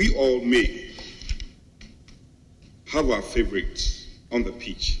 we all may have our favorites on the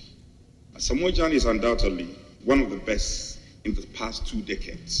pitch. Asamoah is undoubtedly one of the best in the past 2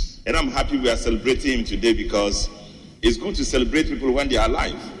 decades. And I'm happy we are celebrating him today because it's good to celebrate people when they are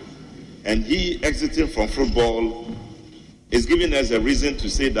alive. And he exiting from football is giving us a reason to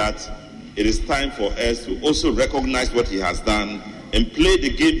say that it is time for us to also recognize what he has done and play the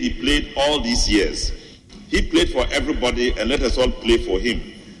game he played all these years. He played for everybody, and let us all play for him.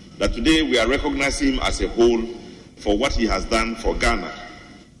 That today we are recognizing him as a whole for what he has done for Ghana.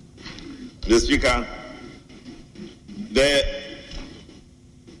 Mr. Speaker, the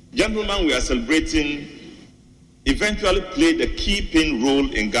gentleman we are celebrating eventually played a keeping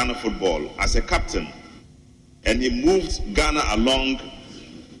role in Ghana football as a captain, and he moved Ghana along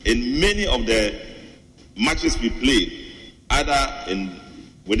in many of the matches we played, either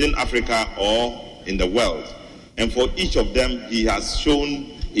within Africa or in the world. And for each of them, he has shown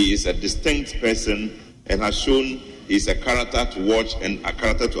he is a distinct person and has shown he is a character to watch and a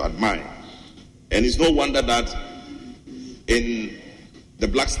character to admire. And it's no wonder that in the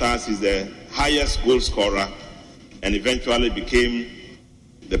Black Stars he's the highest goal scorer and eventually became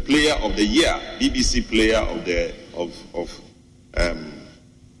the player of the year, BBC player of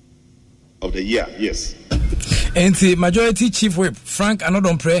the year, yes. And the majority chief whip Frank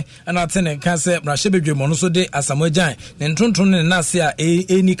Anodompre and attendant cancer Brashebedwe Monoso de Asamoah and Tonton and Nasia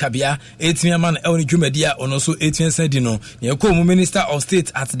Eni Kabia, 18 man Elni Jumedia, and also 18 Sedino, Yakomu Minister of State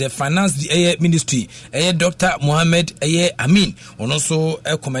at the Finance Ministry, Dr. Mohammed Amin, and also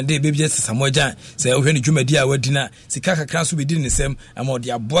a commander Babjet Asamoah, say when Jumedia were dinner, Sikaka Council be doing the same, and more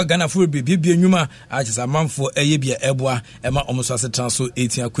the Ghana food be Bibi Numa, as a man for Ayabia Ebwa, Emma almost as a transfer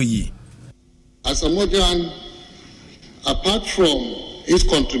 18 Akuyi. Asamoah apart from his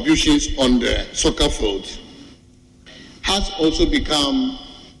contributions on the soccer field, has also become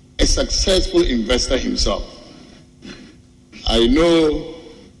a successful investor himself. I know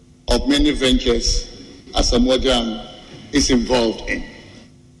of many ventures Asamoah is involved in,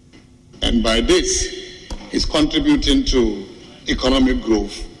 and by this is contributing to economic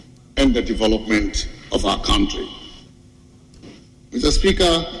growth and the development of our country. Mr.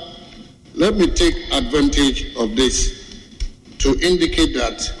 Speaker, let me take advantage of this to indicate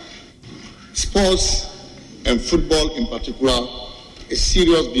that sports and football in particular is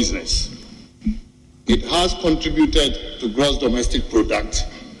serious business. It has contributed to gross domestic product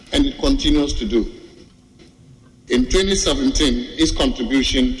and it continues to do. In 2017, its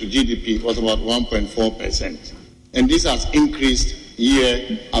contribution to GDP was about 1.4%, and this has increased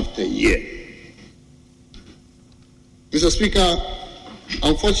year after year. Mr. Speaker,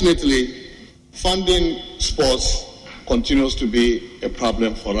 unfortunately, funding sports continues to be a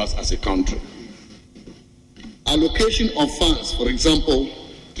problem for us as a country. Allocation of funds, for example,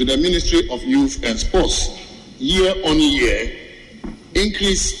 to the Ministry of Youth and Sports, year on year,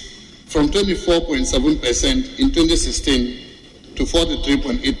 increased from 24.7% in 2016 to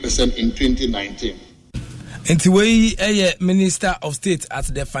 43.8% in 2019. Ntiwei Minister of State at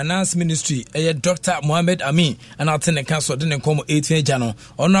the Finance Ministry, Dr. Mohammed Amin, and Alternate Council didn't come 18 Jano.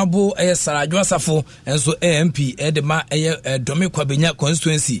 Honorable Sarajwa Safo, and so AMP, Edema, Dominic Kwabenya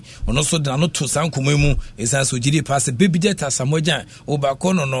constituency, and also Dano to San Kumemu, is as Ujidi pass a baby jet as Samoja,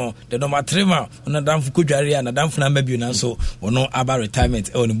 Obakono, no, the Domatrema, on a damn Fukujaria and a damn Funamebuna, so, or no Abba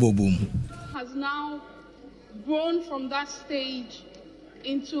retirement on the boom. Has now grown from that stage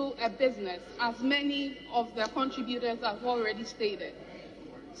into a business, as many of the contributors have already stated.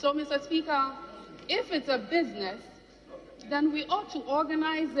 So, Mr. Speaker, if it's a business, then we ought to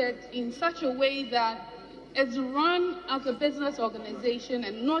organize it in such a way that it's run as a business organization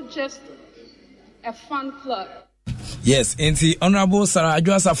and not just a fun club. Yes, the Honorable Sarah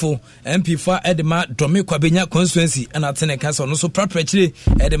Adwasafo, MP for Edema Domi Kwabenya constituency and Alternate Council also properly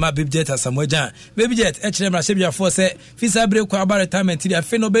Edema Bibjet as Samoja. Bibjet, HM Rashabia for say, Fisabre Kwaba retirement to the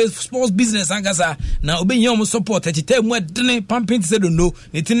Fenobe sports business Angasa. Now, obeying your support at the time where Dene pumping said no,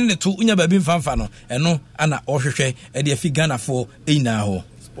 it's in the two Unya Babin Fanfano, and no Anna Oshe, and the Figana for Inaho.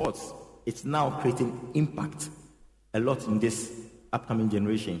 Sports, it's now creating impact a lot in this upcoming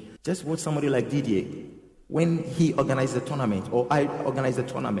generation. Just watch somebody like Didier. When he organized the tournament, or I organized the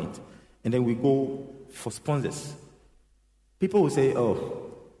tournament, and then we go for sponsors, people will say,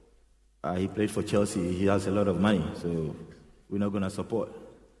 oh, he played for Chelsea, he has a lot of money, so we're not going to support.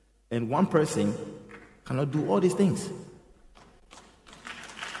 And one person cannot do all these things.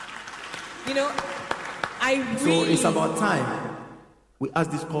 You know, So it's about time we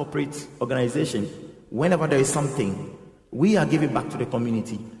ask this corporate organization, whenever there is something, we are giving back to the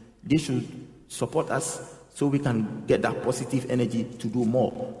community. They should support us, so we can get that positive energy to do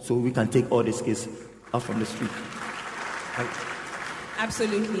more, so we can take all these kids out from the street.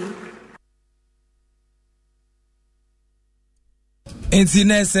 Absolutely.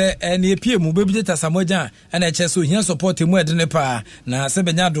 Ntinese eni epie mu bebita Samoja and HSO here support mu edene pa na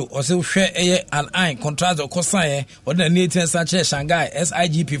sebenyado o se hwe eye an contract okosan o na ni etin sache Shanghai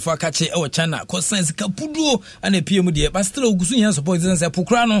SIGP for kache e China kosan sika puduo ana epie mu de ba still ogusu here support se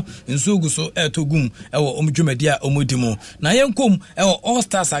pokra no nso oguso etogum e wo omdwumadia omodimu na yenkom e wo All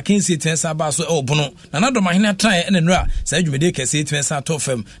Stars akensi etin sa ba so e obono na nadomahene try e nura sa adwumade kese etin sa to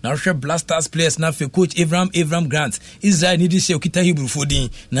fam na hwe Blasters players na fe coach Avram Grant Israel ni di she okita Fodin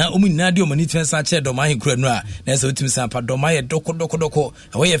na omunna de omani twensa che doma hin kura no a na so timi sampa doma ye doko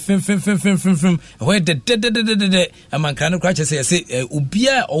we fem we de amanka no kra che se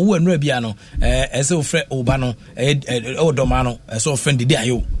obia owo anu abia no ese ofre oba no o doma no ese ofre didi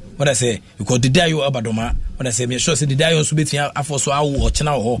ayo what I say because didi ayo abadoma what I say me sure say didi ayo so betia afoso awo o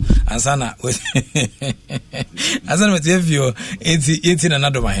chena ho ansana ansana with you enti na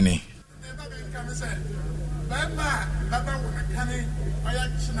nadoma hene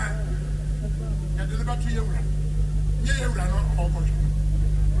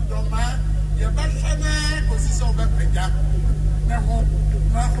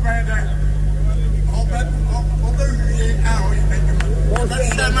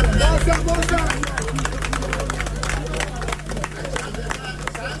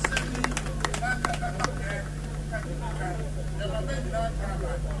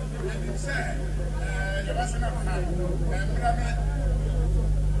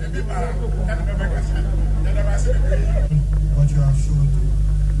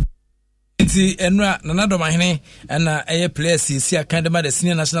enti enra nanado mahene na eye players si akandema the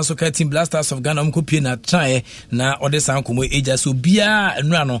senior national soccer team Blasters of Ghana mkopie na try na ode san komo eja so bia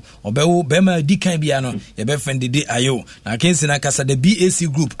enra no obewo bema dikan bia no ye be friend ayo na kensi na kasa the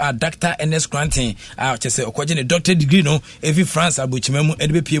BAC group Dr. NS Granting chese okoje ne doctor degree no every France abochimemu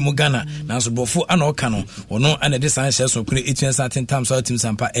edebe pie mu Ghana na so bofo ana oka no ono ana de san hye so kure 18 times our team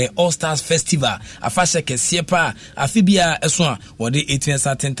sampa All Stars Festival afashe kese pa afibia eso a wode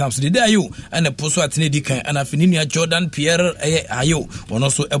 18 times the day ayo ana poso atene dikan ana fininu Jordan Pierre ayo ono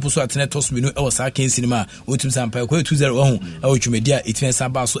so eposo atene tosbinu e wo sa kensi ma otum sampa ko 20 ho e twumedia 18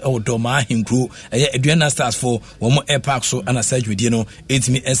 ba so e wo doma henkru Aduana Stars for one more airpark so ana sajwedie no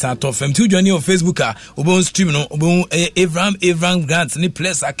etimi ensa to fam to join on Facebook obon stream no obon Avram Grant ni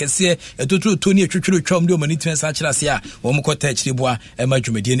place akese etotro Tony etwetwero twam de omani twensa kirase a wo mo kota kireboa e ma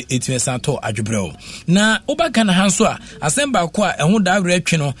dwumadie no etimi ensa to adwobrɛw na obaka na hanso a asemba ko a ɛho da awre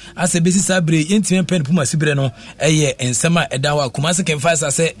atwe no ase besi sabre yentimi pen puma sibre no ɛyɛ ensema ɛdawa Kumasi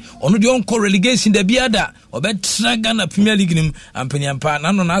Kemfasa se ono de on relegation da biada obetra Ghana Premier League nim ampanyampa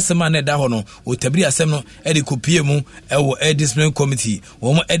na no na asema na ɛda hɔ no otabiri asem no edi kopie mu ɛwɔ discipline committee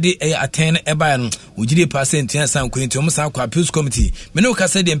wo mo edi attend eba no ogire percent ya san kwenti wo mo san kwa appeals committee me no ka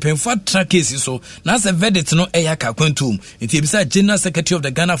say the penfa track case so na say verdict no ɛya ka kwantum nti ebisa general secretary of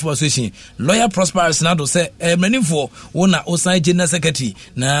the Ghana Football Association lawyer Prosperous na do say mranifo wo na osan general secretary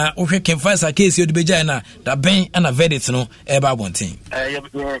na wo hwe Kemfasa case yo de beja na da ben na verdict no ɛba bonten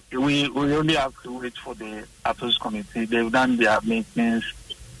we only have to wait for the appeals committee. They've done their meetings.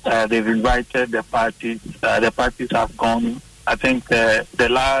 They've invited the parties. The parties have gone. I think the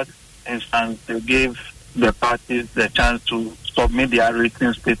last instance they gave the parties the chance to submit their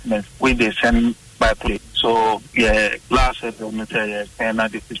written statements, which they send by play. So last final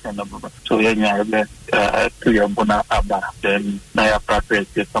decision. So to your bona abba. Then now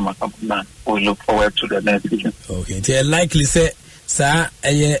we look forward to the next decision. Okay, they likely say. Sa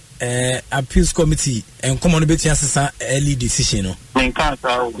appeals committee and common beti asesa early decision no. Men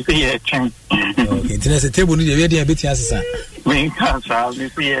cancer we say change. Okay, it's a table ni dey beti asesa. Men cancer we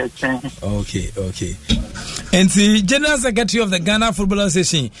say change. Okay. And the General Secretary of the Ghana Football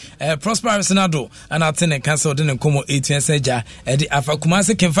Association, Prosperous Nado, and Atene Council didn't come 18 Seja, at the Afa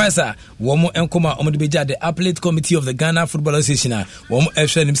Kumasi Kemfasa, Womo Enkoma Omodibeja, the Appellate Committee of the Ghana Football Association, Womo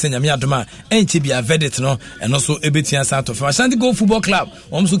Efsha Nimsenya Miadoma, and Tibia Vedit, no, and also Ebitian Santo for Ashanti Go Football Club,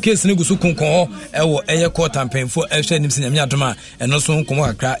 Omsu Case Negusu Kunko, Ewo Aya Court and Pain for Efsha Nimsenya Miadoma, and also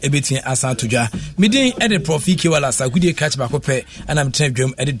Komaka, Ebitian Asantuja. Meeting at the Profi Kiwala Sagudi Catch Bakope, and I'm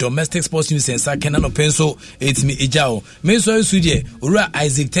Tendrum at the Domestic Sports News and Sakanano Penso. It's me ejao me so sudie ura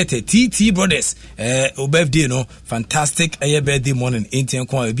Isaac Tete TT Brothers o birthday no fantastic birthday morning intien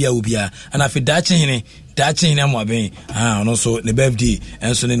kwa bia obia and afi dache hene amoaben no so the birthday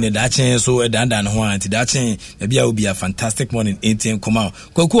enso ne dache so edanda ho anti dache bia obia fantastic morning intien koma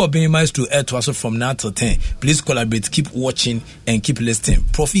kwaku oben maestro to us from now till 10. Please collaborate, keep watching and keep listening.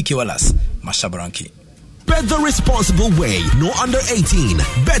 Profi Kiwalas Mashabranki. Bet the responsible way. No under 18.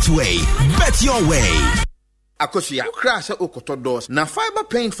 Betway. Bet your way. Akosia, crash okoto doors. Na fiber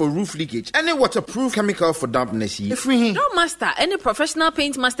paint for roof leakage. Any waterproof chemical for dampness. Free. No master, any professional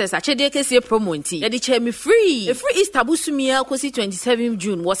paint masters achedekese promo nti. Yedi che me free. E free Easter busumia kosi 27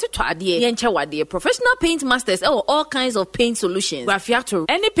 June. Was it twade yenche wade. Professional paint masters all kinds of paint solutions. Grafiato.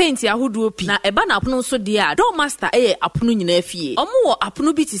 Any paint ya hudu pi. Na eba na apuno so dia. No master apuno nyina fie. Omo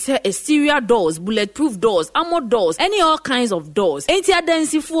apuno bi ti se exterior doors, bulletproof doors, armor doors, any all kinds of doors. Enti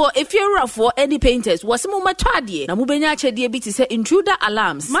adansi for if you're for any painters was mo na mubenya achedie bi ti se intruder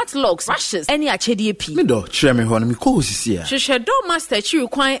alarms, smart locks, brushes, any achedie pi. Me do chere me ho na me ko osisi a. Hwehwe Doormaster chiri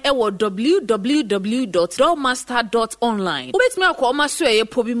kwan www.doormaster.online. Ubetimi akoma so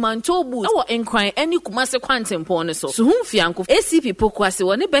pobi manto booth ewo enkwan any Kumasi kwantempo ne so. Suhum fianko ACP pokwase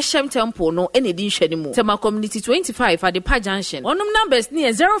woni behjem tempo no ene di nhwani mu. Tema community 25 at the Pa Junction. Onum numbers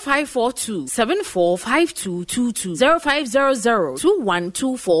near 0542 745222 0500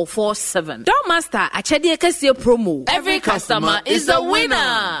 212447. Doormaster achedie promo. Every customer is a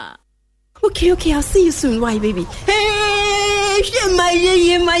winner. Okay, I'll see you soon. Why, baby? Hey, my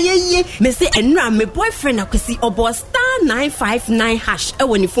me say, and now my boyfriend, I could see about *959#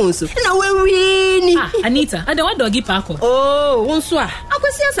 when you phone so. And I will win. Anita, I don't want doggy parko. Oh, bonsoir. I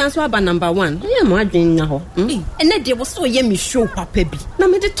could see a answer about number 1. Yeah, my dream now. And then there was so yummy show, Papa. Now,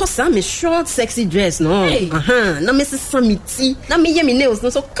 me the toss a short, sexy dress, no. Now, Mrs. Samiti. Now, me yummy nails,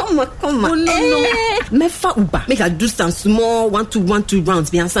 no. So come on. Oh, no. Me fa uba. Make a do some small 1-2 rounds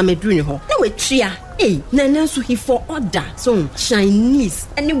behind some dream. No, we tria. Hey, Nana so he for order. So Chinese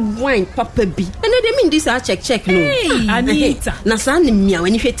any wine papa bi. And they mean this check no. Hey, Anita. Na san me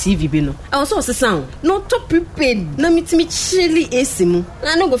when you TV bi no. I also sound not to prepared. Na me chilly esimu.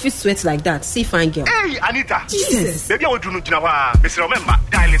 I no go fit sweat like that. See fine girl. Hey, Anita. Jesus. Baby, I will do no jina. Mr. Remember,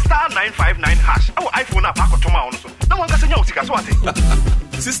 dial star 959 hash. Our iPhone app ko toma on so. No one gasa nya usika so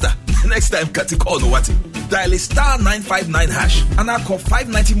ate. Sister, next time cut call no what? Dial star 959 hash and I call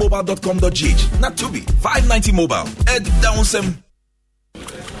 590mobile.com.gh. Not to be 590 mobile. Head down some.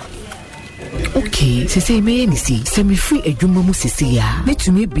 Okay, say me see semi free adwuma mu sisi ya.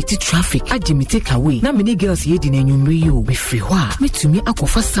 Metumi beat traffic agimi take away. Na many girls ye di na nwumre yo be free hwa. Metumi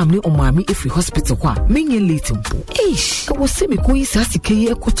akofa samle omami every hospital hwa. Menye late mpo. Eish, I was say me ko yisa sike ye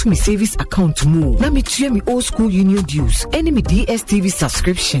ekoto me service account mu. Na metua me old school union dues. Any me DSTV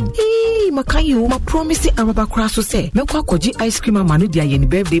subscription. Hey, makayo ma promise araba kra so say. Mekwa akoji ice cream amanu dia ye ni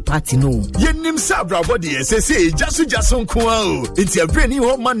birthday party no. Yenim sa brabody say jasu nko o. Enti abrani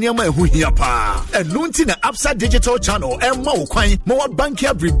ho man niam ehu hia pa. And Luntina Absa Digital Channel and Mo Quine, more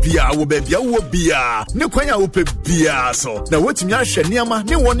bankia bribia, will be a bia, no quanya ope bia so. Now what me ashe niama,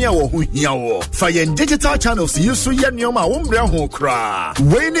 no one year who yawo. Fire digital channels, you so yan yama, umbra ho cra.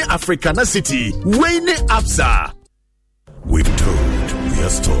 Wayne Africana City, Wayne Absa. We've told their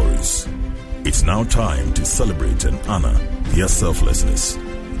stories. It's now time to celebrate and honor their selflessness.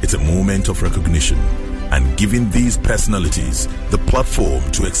 It's a moment of recognition and giving these personalities the platform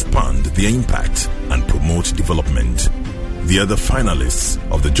to expand their impact and promote development. They are the finalists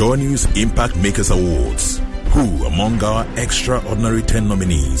of the Joy News Impact Makers Awards, who among our extraordinary 10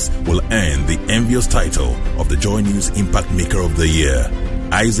 nominees will earn the envious title of the Joy News Impact Maker of the Year: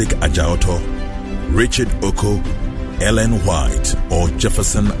 Isaac Ajaoto, Richard Oko, Ellen White or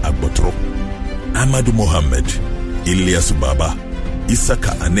Jefferson Agbotro, Amadou Mohammed, Ilyas Baba,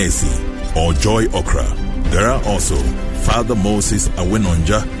 Isaka Anesi or Joy Okra. There are also Father Moses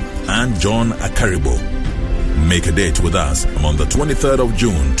Awenonja and John Akaribo. Make a date with us on the 23rd of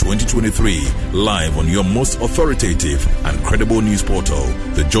June 2023, live on your most authoritative and credible news portal,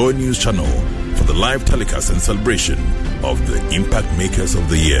 the Joy News Channel, for the live telecast and celebration of the Impact Makers of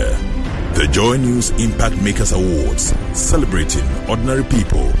the Year. The Joy News Impact Makers Awards, celebrating ordinary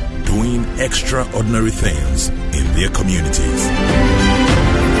people doing extraordinary things in their communities.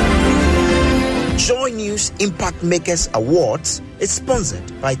 Joy News Impact Makers Awards is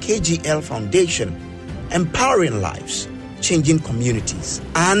sponsored by KGL Foundation, empowering lives, changing communities,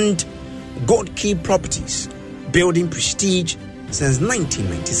 and God Key Properties, building prestige since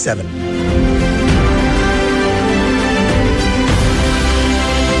 1997.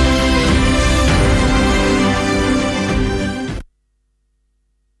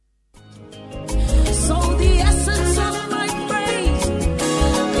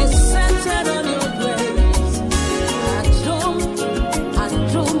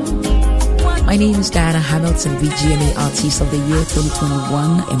 My name is Diana Hamilton, VGMA Artist of the Year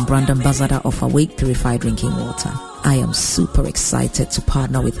 2021 and brand ambassador of Awake Purified Drinking Water. I am super excited to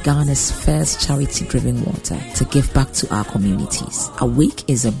partner with Ghana's first charity-driven water to give back to our communities. Awake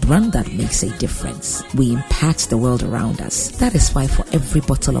is a brand that makes a difference. We impact the world around us. That is why for every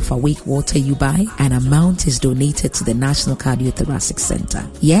bottle of Awake water you buy, an amount is donated to the National Cardiothoracic Center.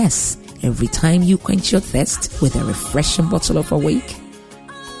 Yes, every time you quench your thirst with a refreshing bottle of Awake,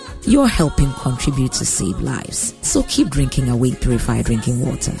 you're helping contribute to save lives. So keep drinking Awake Purified Drinking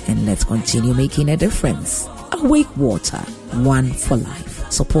Water and let's continue making a difference. Awake Water, one for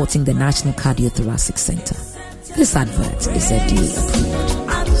life. Supporting the National Cardiothoracic Center. This advert is FDA approved.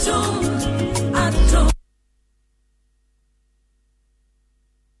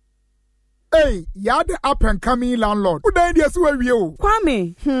 Hey, you're the up and coming landlord. What idea so we you?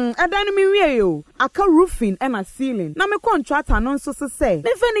 Kwame, adan mi wie yo. Aka roofing and a ceiling. Na me contractor non so say.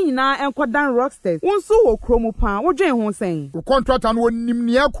 Ne fani na enkodan rocksters. Wonso wo kromo pan. Wo dwen ho sen. Wo contractor no nim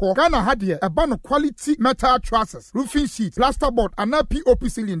ne ekọ. Ghana ha de eba no quality metal trusses, roofing sheet, plasterboard and POP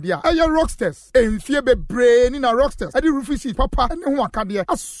ceiling dia. Eye rocksters. Enfie bebre ni na rocksters. Ade roofing sheet papa ne ho aka de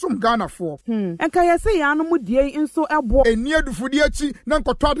asum Ghana for. Enka ye say ya no mu die nso ebo. Eni adufudi achi na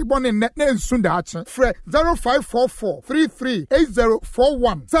nkotọ ade bone ne Sundache, Fred 0544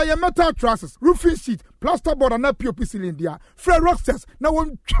 338041. Say metal trusses, roofing sheet, plasterboard and POP ceiling dia. Fred Rocksters, na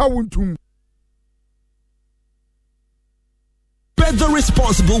won chawuntum. Bet the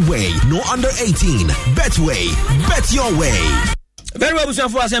responsible way. No under 18. Betway. Bet your way. Very well,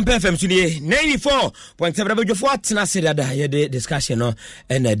 for us and FM today 94.7 for the discussion no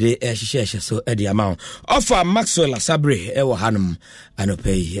and the share so the amount offer Maxwell Sabre Hanum and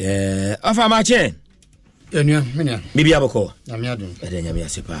pay offer my chain. Bibi aboko.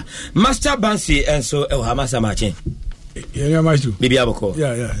 Master Bansi and so Hamasa Martin. Bibi aboko.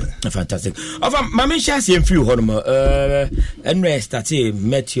 Yeah. Fantastic. Of Mammy Shasi and few Hormo and rest at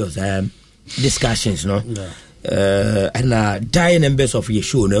Matthews discussions, no? And dying members of your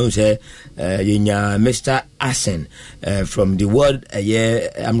show, no, say, Mr. Asen from the World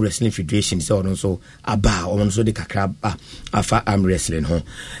Arm Wrestling Federation, so also also the Kakrab Afa Arm Wrestling,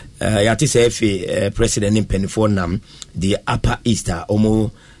 Yati say, President in Pennyfornam, the Upper Easter,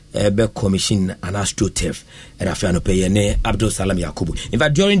 Omo. Commission and AstroTurf and I found pay Abdul Salam Yakubu. In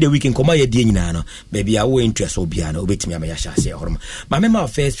fact, during the weekend, come here, Dinano, baby, I will interest Obiano, wait me, I shall say, my member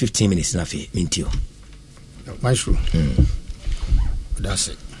first 15 minutes, nothing, Mintio. My true. That's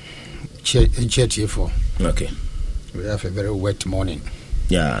it. Chair for. Okay. We have a very wet morning.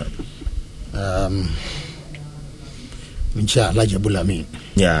 Yeah. Mincha Lajabulami.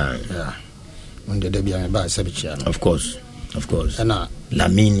 Yeah. When the debut about Sabicha. Of course. And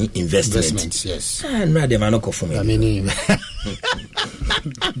Lamini investments, yes. And rather manoko for me. Lamini.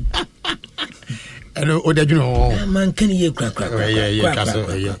 Hello, Odaju. Man, can you crack?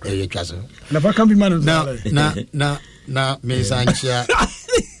 Yeah, castle. Never can be man. Now, Miss Ancha.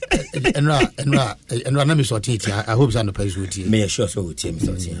 And Rana Miss Otiti. I hope Zano pays with you. May I show so with him?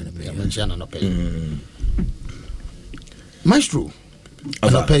 Mention pay. Maestro.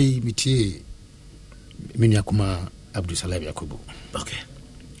 I pay Miti Minyakuma. Abdul Salam Yakubu. Okay.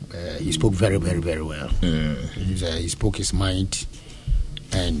 He spoke very, very, very well. He spoke his mind,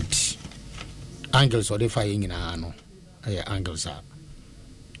 and angles or the firing in Ano. Angles are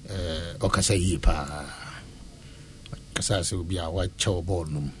Okasa Yipa. Kasas will be a white chow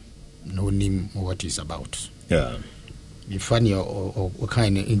ballroom. No name what it's about. Yeah. You find your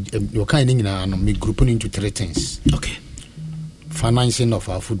kind in Ano, me grouping into three things. Okay. Financing of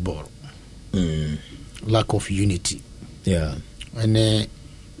our football. Lack of unity. Yeah. And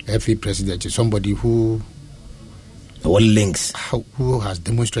every president is somebody who links who has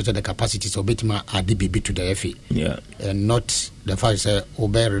demonstrated the capacities of Betima ADBB to the FA. Yeah. And not the fact that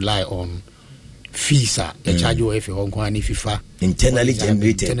Obe rely on FISA, the charge of FA on FIFA. Internally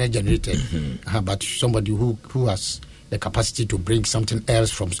generated. But somebody who has the capacity to bring something else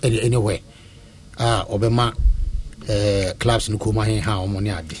from anywhere. Obama clubs Nukuma how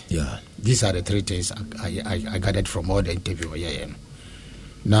money. Yeah. These are the three things I gathered from all the interview.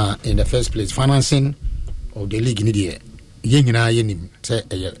 Now, in the first place, financing of the league in India, a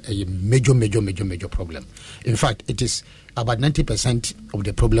major problem. In fact, it is about 90% of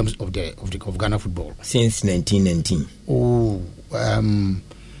the problems of Ghana football since 1919.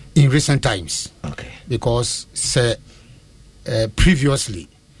 In recent times, okay, because previously,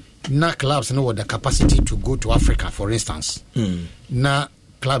 now clubs know the capacity to go to Africa, for instance. Now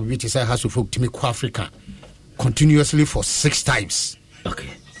club which is has to folk to make Africa continuously for 6 times. Okay.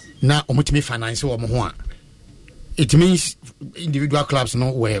 Now omutimi finance wo mo. It means individual clubs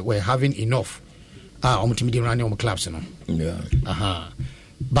were having enough. Omutimi dey running clubs Yeah.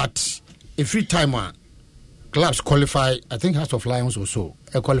 But every time clubs qualify, I think House of Lions also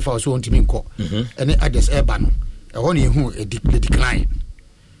qualify also on team ko. And others urban only who a decline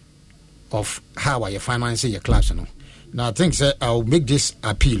of how are you financing your clubs Now, I think I'll make this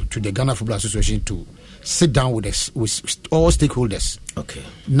appeal to the Ghana Football Association to sit down with all stakeholders. Okay.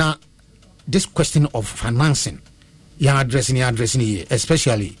 Now, this question of financing, you're addressing here,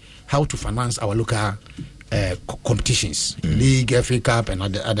 especially how to finance our local competitions, League, FA Cup, and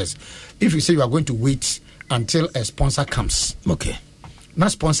others. If you say you are going to wait until a sponsor comes, okay,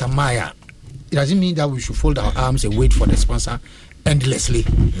 not sponsor Maya, it doesn't mean that we should fold our arms and wait for the sponsor endlessly.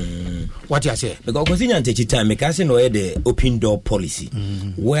 What you say? Because continue take time because no the open door policy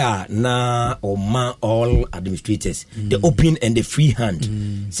where now all administrators the open and the free hand.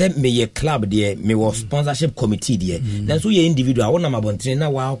 Say me your club there, me was sponsorship committee there. That's who your individual one am about now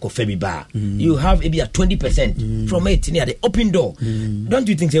wow coffee bar. You have maybe a 20% from it near the open door. Don't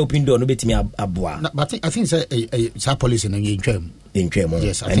you think the open door no bet me abua? But I think it's a policy in term.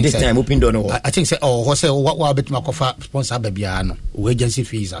 Yes, and this time open door no. I think what bet my sponsor baby agency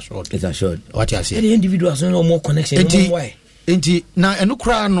fees are short. It's a short. What you say? The individuals no more connection. Why? Now and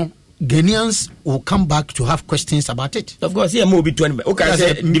Ghanaians will come back to have questions about it. Of course, yeah, more be 20. Okay, I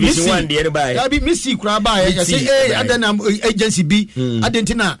said Division 1 the anybody. I be Missy Kraba. I say, hey, I don't agency B. I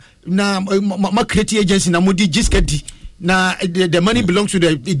didn't know. Now, my creative agency, Namudi Jisketi. Now the money belongs to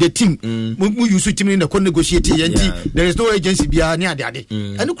the team. We use team in the negotiate. There is no agency behind there.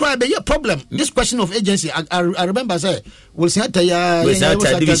 And you cry be a problem. This question of agency, I remember say we'll say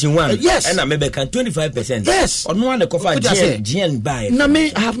Division 1. Yes, and I maybe can 25%. Yes, or no one the cover GN buy. Now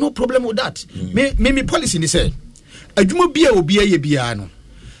me I have no problem with that. Me policy ni say adwuma bia obi aye bia no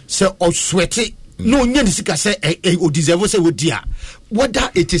say o sweat no nya ni sika say o deserve say wo dia whether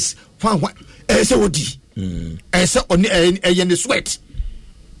it is say wo di say on the sweat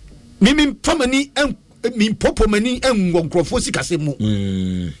me famani me popo mani enwonkrofo sika say mu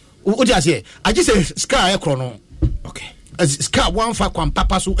o dia say I just say sky ekro okay sky one fa kwam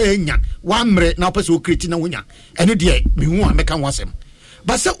papa so enya one mre na opese o create na wonya eno de me hu ameka wasem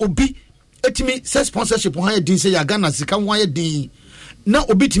but say obi etimi say sponsorship ho din say ya Ghana sika ho ya din na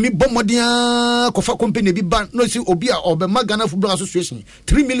obi timi bomodia kofa company bi ban no see obi a obema Ghana Football Association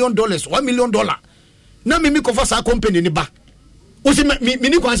 $3 million $1 million na me kofa sa company ni ba o se me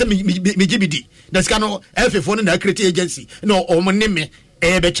ni kwan say me GBD that sika no FFO no na create agency no o mo ne me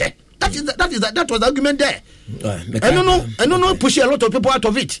be che that was the argument there. I don't know push a lot of people out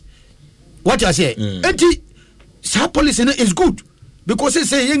of it. What I say sa policy is good because they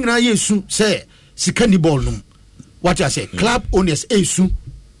say yengra yesu say sikani ball no. What I say club owners esu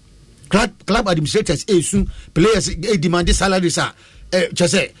club administrators esu players demand salaries are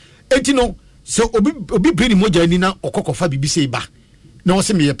just say etino so obi bring moja ni na okokofa bibi say ba na o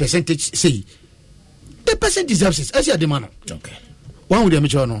say me percentage say the person deserves it as you demand. Okay, one with the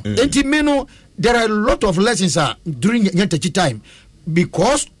mature no enti me no there are a lot of lessons during yantachi time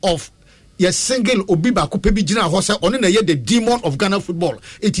because of your single obi ba ko pe bi gina ho say ono na ye the demon of Ghana football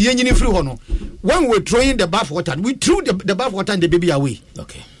it yenyini free ho no when we throwing the bath water we threw the bath water and the baby away.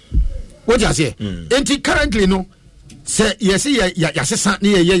 Okay, what you say enti currently no say yes ya sesa na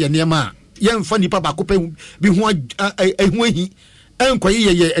ye niema ye mfa nipa ba ko pe bi ho ehuahi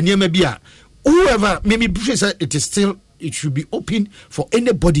enkoye ye niema bi a whoever maybe say it is still it should be open for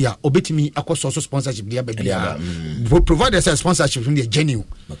anybody obetimi akos also sponsorship there but provided a sponsorship from the genuine.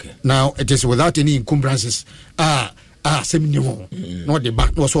 Okay, now it is without any encumbrances seminal not the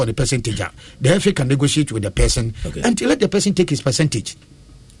back also the percentage the FA can negotiate with the person and let the person take his percentage.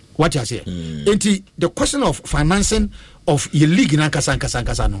 What you say the question of financing of your league in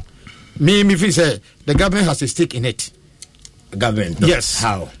Ankasa no me feel say the government has a stake in it. Government yes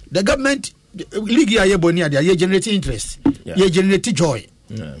how the government league ya bonia they generating interest you generate joy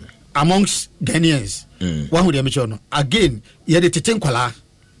amongst Ghanaians. One who they mention again you the tetenkwala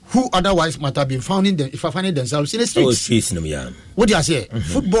who otherwise might have been finding themselves in the streets. What do you say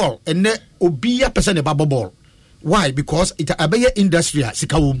football and obia person about ball why because it abeye industry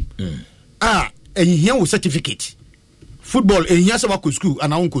sikawum and here with certificate football and here say school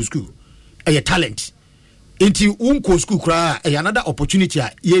and our school a talent into unko school kra another opportunity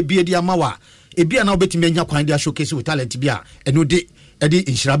ye bia dia mawa e bia na obetimi anya kwan dia showcase with talent bia eno de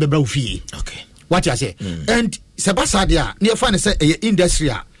inshira bebra ofie. Okay, what you say and sebasa dia na find say industry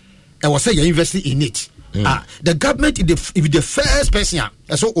I was say you invest in it. The government if the first person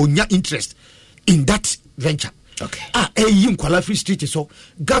so onya interest in that venture. Okay, yin kwala free street so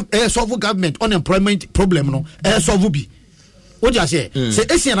solve government unemployment problem no solve bi. What you say? Say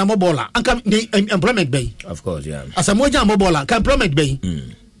Asian amobola and come employment bay. Of course, yeah. As a moja amobola can employment bay.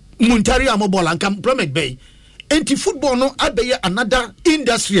 Muntari amobola and can employment bay. Anti football no abeye another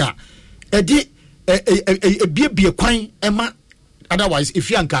industry. A be quine Emma. Otherwise,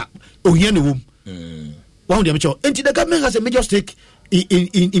 if yanka ohianu one day mature. Anti the government has a major stake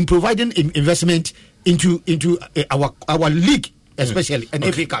in providing investment into our league. Especially and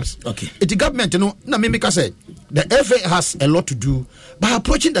FA Cups. Okay. The government, na Mimika said the FA has a lot to do by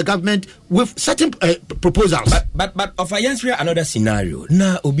approaching the government with certain proposals. But of a answer another scenario.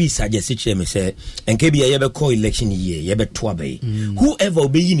 Na obi suggest me say enke bia yebe call election year yebe toabe. Whoever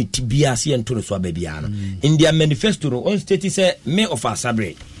obe yini tibia si entoro so bia no. In their manifesto on state say me of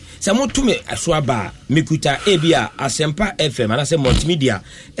Asabre. Samo to me aswaba mekuta ebia Asempa FM and say multimedia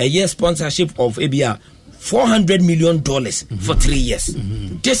a year sponsorship of ebia $400 million for 3 years.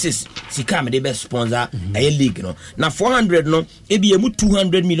 This is Sikame the best sponsor a league no. Now 400 no ebi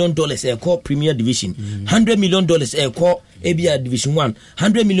 $200 million a call Premier Division, $100 million a call ebia Division 1,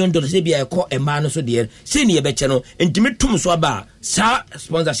 $100 million ebia a call a man so dear. Senior betcha no intimate tum so aba sa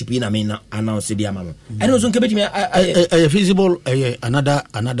sponsorship in amena announce the amount. And also kebeti me a feasible another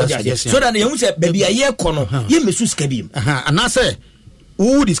suggestion. So that you say baby a year kono ye mesus kabim. And I say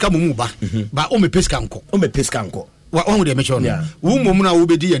who this come muba ba o me peskanko wa won de mention wo mom na wo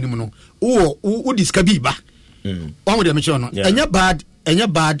bedi anim no wo diska bi ba won de mention no enya bad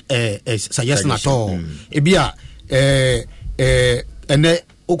suggestion at all e bia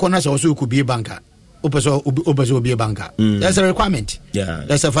Okona also could be a banker. Opeso be a banker. There's a requirement. Yeah.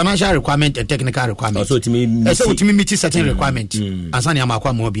 There's a financial requirement and technical requirement. Also to me meet certain requirement. And Sani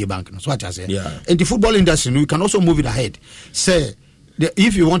Amakwa more be a banker. So what I say. Yeah. In the football industry, we can also move it ahead. Say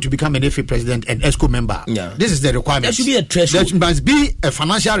if you want to become an FA president and ESCO member, this is the requirement. There should be a threshold. There must be a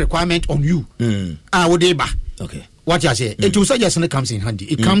financial requirement on you. Okay. What you say? It will suggest it comes in handy.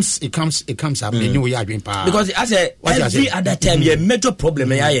 It comes up. Because as every other time, a major problem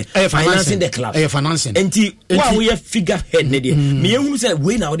financing the club. Financing. And while we have figurehead, me who say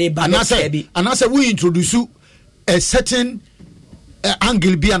we now they and I say we introduce a certain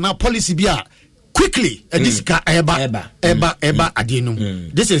angle be and policy be quickly. This eba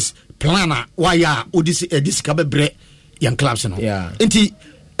adinum. This is planner. Why ya this kabebre young clubs no. Yeah.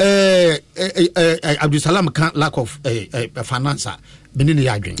 Abdul Salam can't lack of financer. Benini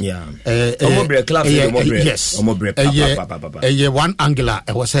Yadrin. Yeah. Yes. One angular.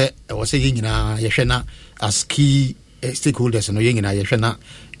 I was a yeshena as key stakeholders and yeshena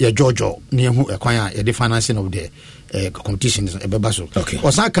Giorgio near who acquire the financing of the competitions. Okay.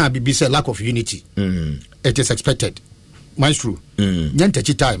 Osaka be said lack of unity. It is expected. Maestro.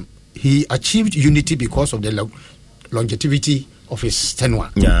 Nyantechi time he achieved unity because of the longevity of his tenure.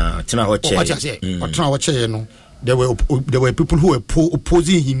 Yeah, there were people who were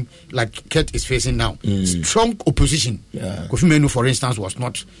opposing him, like Kurt is facing now. Strong opposition. Kofi Menu, for instance, was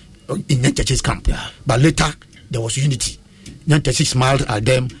not in Nyantechi's camp, but later there was unity. Nyantechi smiled at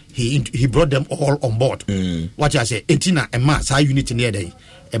them. He brought them all on board. What I say, Etina and Mass, high unity near day.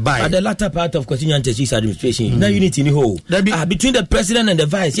 At the latter part of Nyantechi's administration, no unity in the whole. Between the president and the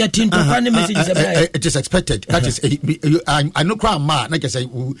vice, it is expected. That is, I know cry ma, like I say,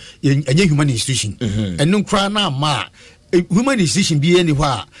 a human institution, and no cry na ma. Human decision be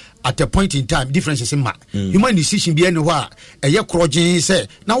anywhere at a point in time. Differences in ma. Human decision be anywhere. A year crojin say.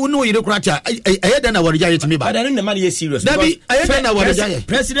 Now we know you don't cry. I had an award to me, but I don't know the money is serious.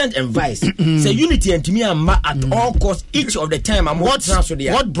 President and vice say unity and to me and ma at all costs each of the time.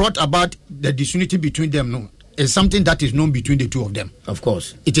 What brought about the disunity between them? No, is something that is known between the two of them. Of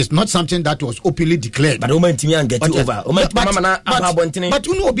course, it is not something that was openly declared. But get over. But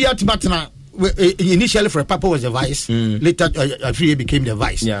you know, be at Batna. Initially, for Papa was the vice. Later, Afriye became the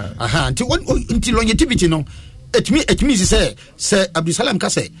vice. Until longevity, no. It means say Abdul Salam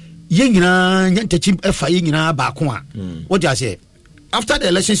Kase. Yengina Bakwa. What do I say? After the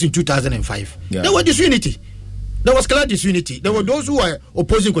elections in 2005, there was disunity. There was clear disunity. There were those who were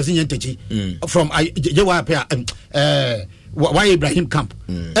opposing Kwesi Nyantechi from Y Ibrahim camp,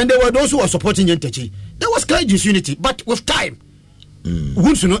 and there were those who were supporting Nyantechi. There was clear disunity, but with time,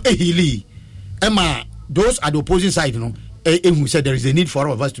 once you know Emma, those at the opposing side, who said there is a need for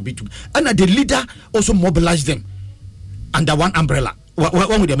all of us to be together. And the leader also mobilized them under one umbrella.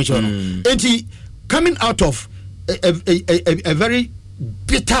 One with the mission. And he coming out of a very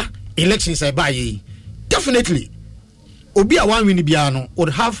bitter election, definitely, Obia one win Biano would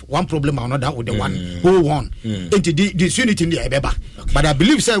have one problem or another with the one who won. And this unity in the Ebeba. But I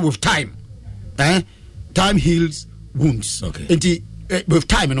believe, sir, with time, time heals wounds. And with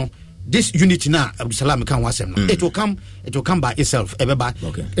time, this unity now, Abdul Salam can was it will come by itself.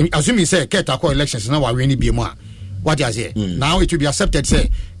 Assuming say Kurt elections now are winning be more. What I say now it will be accepted. Say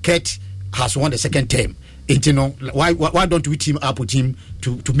Kurt has won the second term. Why don't we team up with him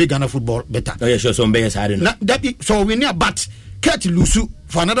to make Ghana football better? Oh yeah, sure. So we need, but Kurt Lusu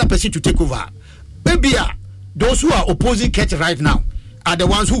for another person to take over. Maybe those who are opposing Kurt right now are the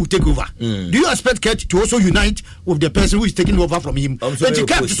ones who will take over. Do you expect Kurt to also unite with the person who is taking over from him?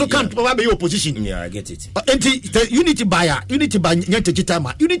 Can't be opposition. Yeah, I get it. And the unity by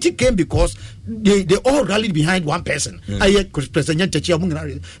unity came because they all rallied behind one person. I President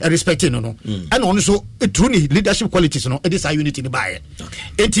respecting and also truly leadership qualities. It is a unity by it.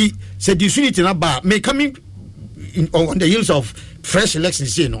 And he said this unity may coming on the heels of fresh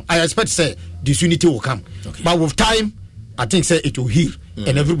elections. I expect say this unity will come, but with time, I think say it will heal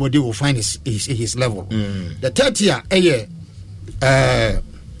and everybody will find his level. The third year,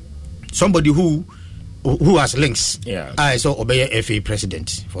 somebody who has links. I saw Obey FA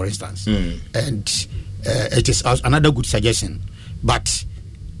president, for instance, and it is another good suggestion. But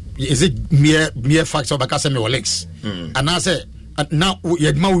is it mere facts of Bakasemi or links? And I say now we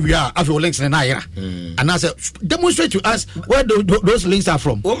are after links and I and I said demonstrate to us where those links are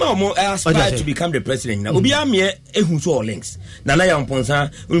from. Omo aspire to become the president now. Obi am here ehun so links. Na na yam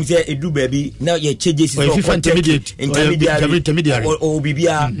ponsa we say edu baby now ye changes intermediary or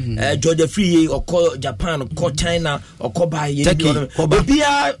bibia Georgia free or call Japan or call China or call by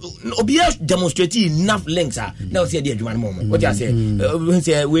obia demonstrate enough links now say the adwan moment. What you say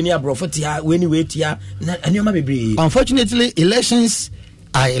when you bro for tia when you wait here and you be. Unfortunately, elections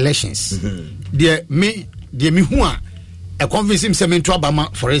are elections. Dear me who are a convincing semen to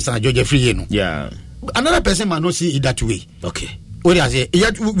Obama, for instance, Georgia Free. Yeah. Another person might not see it that way. Okay. What I say?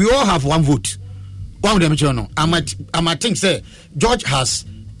 Yet we all have one vote. One of them, you know. I might think say George has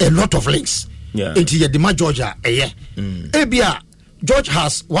a lot of links. Yeah. Into the demand Georgia a year. Abia George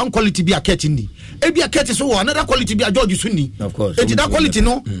has one quality be a cat in the. Abia cat is so another quality be a George Sunni. Of course. Into that quality,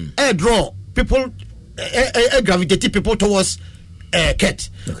 no. Air draw people. Gravitate people towards Ket.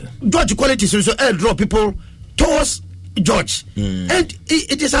 Okay. George quality so draw people towards George. And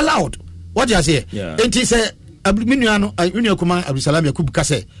it is allowed. What do you say? Yeah. And he said,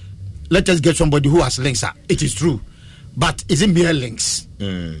 let us get somebody who has links. It is true. But is it mere links?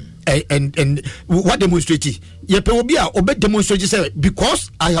 And what demonstrated?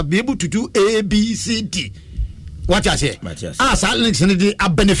 Because I have been able to do A, B, C, D. What I say? As I links a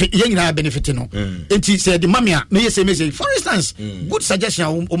benefit, young benefit, you know. And he said, the mamma may say, for instance, good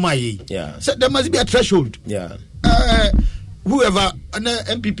suggestion, my. Yeah. So there must be a threshold. Yeah. Whoever an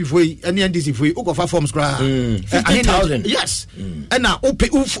MPP for any NDC for you, for forms, 50,000. Yes. And now, who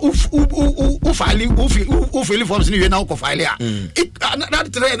file forms in now, it another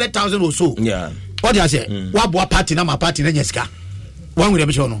 300,000 or so. Yeah. What do I say? What party, number party, and yes, one with them.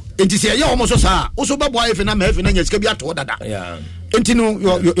 It is here almost also boy if I'm having any scabia to order. Yeah. And you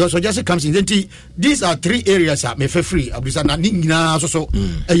know your suggestion comes in. These are three areas that may feel free. Abusana Nina so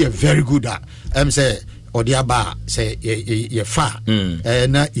very good at say or the aba say ye fa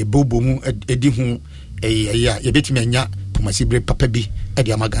na ye bobo mu edi hu ye betimi anya pomasibre papa bi e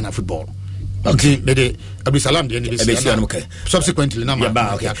de amagana football. Okay, Mede Abdusalam the subsequently number.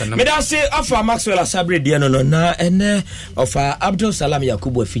 Meda say offer Maxwell Asabre de no na ene offer Abdul Salam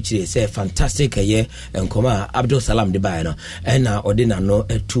Yakubu feature say fantastic year and come Abdul Salam de buy no na odina no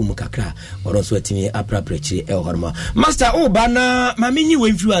etu mu kakra oron so atimi apraprechi e horma master bana maminyi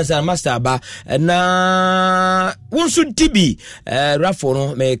we influencer master ba na wonso tibi rafo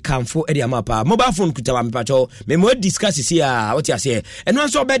no me kamfo e de amapa mobile phone kutawa me pacho me mo discuss here what you say and one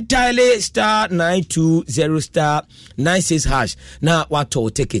so bed dial star 920 star 96 hash na wato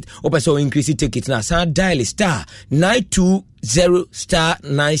ticket opeso increase ticket na san dial star 920 star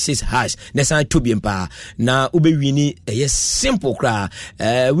 96 hash na san to bi mpa na ubewini simple kra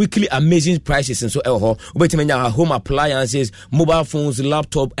weekly amazing prices and so ubetimenya home appliances mobile phones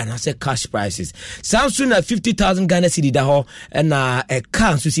laptop and as cash prices Samsung na 50,000 Ghana cedi da ho na a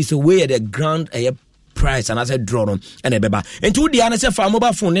car so see so where the ground price and as a draw on and a beba into the answer for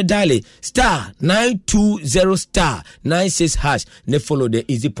mobile phone ne dial star 920 star 96 hash ne follow the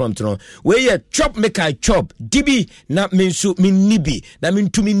easy prompt on where you chop make I chop DB na minsu min nibi na min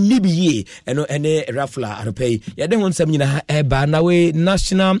to min nibi ye and any raffla I pay ya den won some na eba na we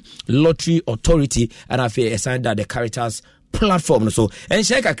National Lottery Authority and I feel assigned that the characters platform so and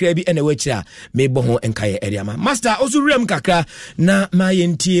share kakra bi ene wachira me bo ho enkaye area ma master osu rem kakra na ma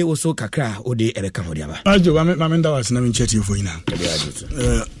yentie oso kakra ode ereka ho dia ba ajo ma menda was na me cheti fo ina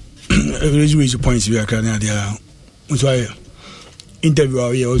raise points we akra na dia so interview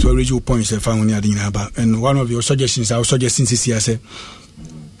we also raise points found near the ba and one of your suggestions I was suggesting this year say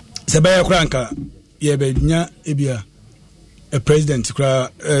se ba yakra nka ye be nya ebia a president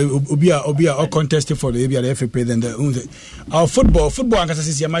obia or contesting for the FA president our football and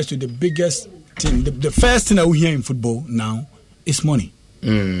is to the biggest thing the first thing that we hear in football now is money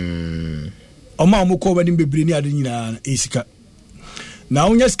oma ko ba dim bebre ni ade nyina esika now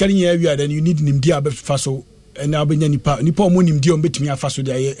unya skari nya wi then you need nimdi abefaso na abenya nipa omo nimdi o betimi afaso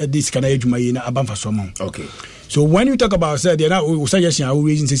de esika na adwuma yi na abamfaso mo okay. So when you talk about say there now suggestion I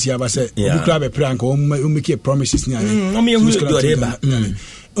always say you say you grab a prank or make promises near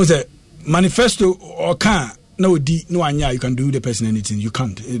manifesto or can no anya you can do the person anything you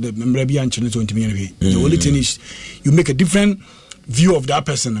can't the only thing is you make a different view of that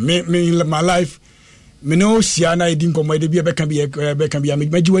person my life me no siana I didn't come with be can be until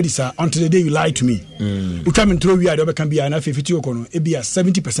the day you lie to me you come and throw we are can be an 50 okono e be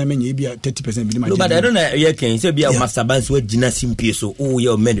 70% men e be 30% no but I don't know you can say be a master bands with Gina Simpie so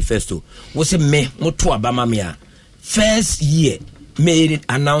your manifesto was a me moto abama me first year made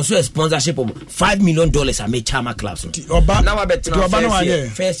announced a sponsorship of $5 million I made Chama clubs. Now I bet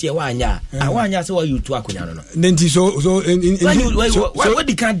first year 1 year. I want you to what you to Akunyano. Then so what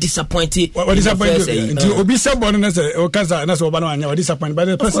they can't disappoint it. What disappointed? Obi someone as a Okaza and as Obano or disappointed, but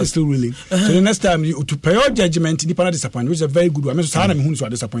the person is still willing. So the next time you to pay your judgment, the panel disappointed, which is a very good one. Who are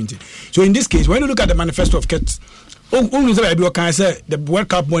disappointed. So in this case, when you look at the manifesto of Kets, only can I say the World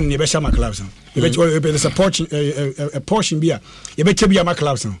Cup money in the Beshama clubs. There's a portion beer. You bet be a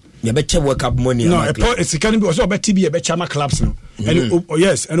clubs. You bet World Cup money. No, it's can be also bet be a Bechama clubs. And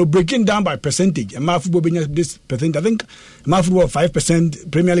yes, and breaking down by percentage. And my football being this percent. I think my football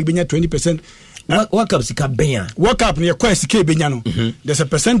 5%, Premier League being 20%. World Cup sika benya. World Cup near quest sika benya no. There's a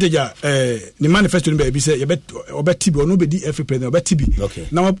percentage the manifesto be say you bet TB or nobody every president bet TB. Okay.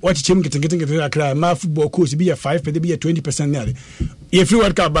 Now what you getting cry my football coach be a 5% be a 20% nearly. If you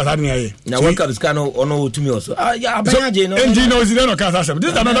World Cup but now World Cup is kind of no to me also. Yeah, benya no. And you know is no cast.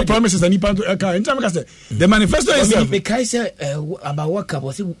 This is another promises and in time the manifesto is because say about World Cup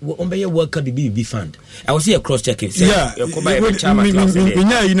was on World Cup be fund. I was see a cross check it. Yeah.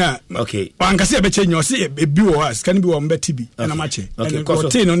 Okay. Say be was can be on BTB and a match and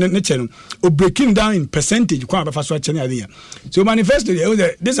on the channel or breaking down in percentage. So manifesto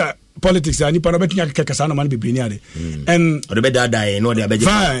these are politics and you can Kasana man be brilliant and the better die no they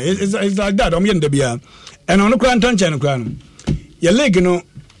fine it's like that I'm the beer and on the crown channel your leg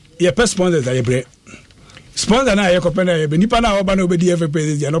your best sponsors are your sponsor na yakopena be nipa na oba na obedi every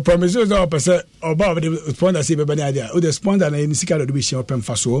president no promises or percent about the sponsor say be idea o the sponsor na ni sika do be share open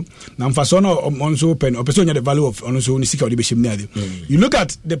faso na faso no onso open o person the value of onso ni sika do be share na you look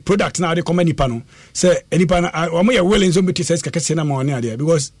at the product now they come nipa no say nipa na o mo ye willing so beti say sika kese na mo na there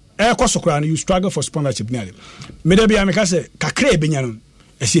because e kwasokra you struggle for sponsorship na there me da bia me ka say kakra be nya no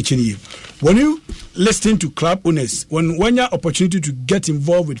when you listen to club owners, when you opportunity to get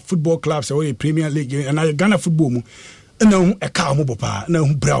involved with football clubs or a Premier League and Ghana football, no a car mobile power,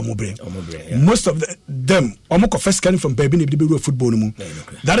 no brown mobile. Most of them almost first coming from baby football.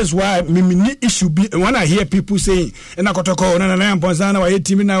 That is why me issue be when I hear people saying and I got to call and I am Ponzana, I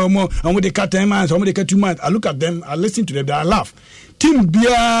 18 now more, and with the cut 10 months, and with the cut 2 months. I look at them, I listen to them, I laugh. Team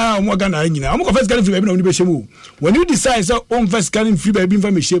Bia Morgan, I'm first getting free baby on the when you decide so on first getting free baby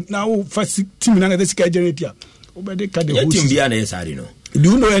information now first team in the sky generator. Team Bia is I know. Do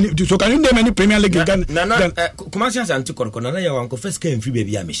you know any? So can you name any Premier League? Commercials and to Corona, your uncle first came free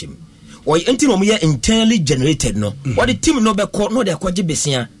baby mission. Or internally generated no. What the team no be caught no they kwaji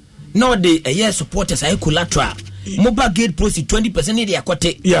besia. No the a year supporters are collateral. Mobile gate proceed 20% in the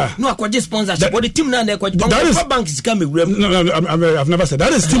aquate. Yeah. No aquaje sponsorship. But the team now they bank is coming. No, I've never said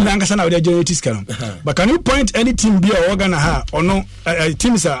that is team Nankasana with their genetics. But can you point any team be a organ or no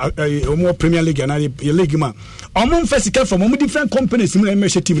teams are more Premier League and a league man? Among first from different companies in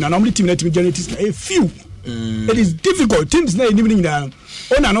the team and only team that genetics a few. It is difficult. Teams now even down.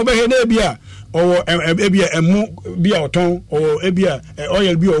 On an overhead beer. Or maybe a more be our tongue, or maybe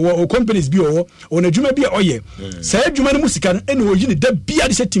oil be or companies be or a Juma be oil. Say Juma Musican and originally that be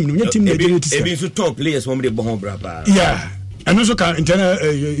at the team. To top players from the Bohom Brapa. Yeah, and also can internal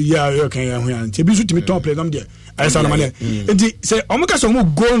to be to me top play them there. I saw money. And say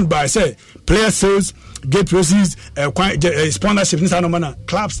Omaka gone by say player sales. Get proceeds, sponsorship,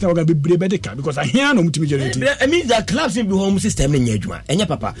 clubs now going to be better because I hear no multi. I mean that clubs in the home system in Yajuma. And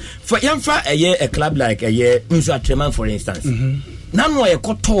papa for a year a club like a year Musa Treman for instance. None why a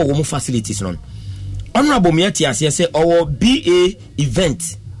koto home facilities non. Honorable Miati say our BA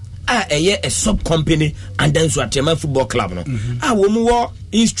event. A year a sub company and then so a Treman football club no. War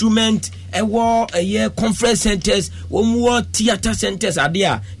instrument a war a year conference centers, war theater centers are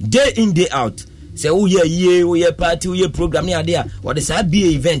there day in day out. Say oh yeah party oh yeah program near there or the say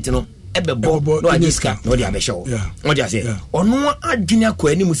be event no ebe bob no ajiska no dia be show no dia say ono adwene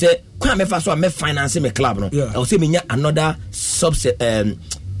kwa ani mu say kwa me fa so me finance me club no I say me nya another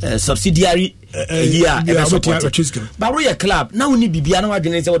subsidiary year but we club now we need bibia na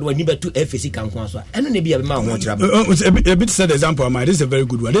wadwene say what we need to FAC kan kwa so eno ne bia be ma ho kira a bit said example of mine. This is a very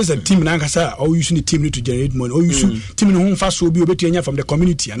good one. This is a team nankasa or using the team to generate money or using team no fa so bi obetenya from the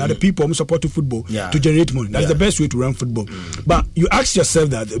community and other people who support football to generate money. That's the best way to run football. But you ask yourself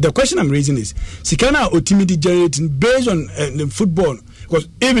that the question I'm raising is sikana or team generating based on the football because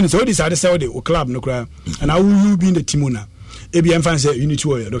even so this other side the club no cry and how will you be in the team owner ABM fans say you need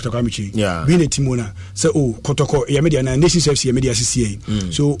to Dr. Kwamichi being a team owner say oh Kotoko ya media na Nations FC ya media CCA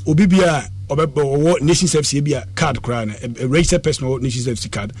so obibia or Nations FC be a card crown, a registered person or Nations FC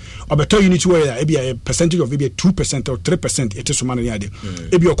card, or better unit where a percentage of maybe 2% or 3%. It is some money.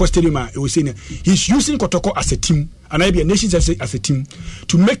 Maybe your stadium, it was saying he's using Kotoko as a team, and maybe a Nations FC as a team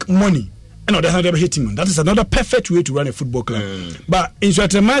to make money. And that's not ever hitting. That is another perfect way to run a football club. But in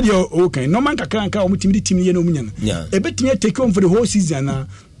certain matter, okay, no man can team. Yeah, a bit me take on for the whole season.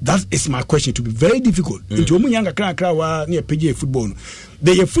 That is my question. To be very difficult. Into Omunyanga Kran near PGA football.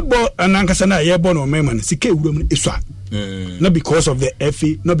 The football and Ankasana airborne or Meman, Sike woman iswa. Not because of the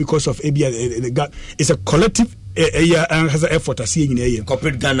FA, not because of ABA. It's a collective has an effort to see in a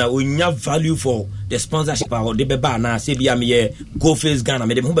corporate Ghana. We have value for the sponsorship or the Beba now. Say, be a go face Ghana.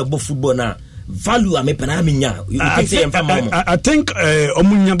 Made them home football now. Value I think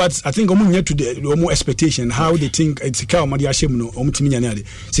Omunya, but I think Omunya to the Omu expectation how they think it's a cow Madiashim no Omutimianade.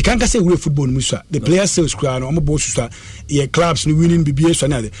 So can't say we football musa. The players sales crown Omo Bosusa, clubs winning BBS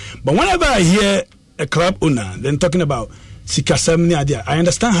and but whenever I hear a club owner then talking about Sikasam idea, I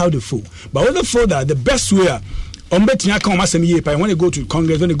understand how they feel. But all the feel that the best way when they go to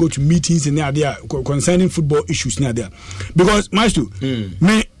Congress, when they go to meetings in there concerning football issues near there. Because Maestro,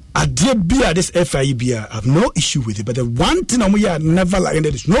 me I dear beer this FIB, I have no issue with it. But the one thing we are never like, and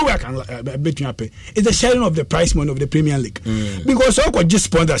there is no way I can bet you happy, is the sharing of the prize money of the Premier League. Because I got just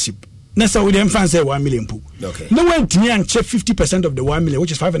sponsorship. Next time we them fans say 1 million pool. Okay. No one to me and check 50% of the 1 million,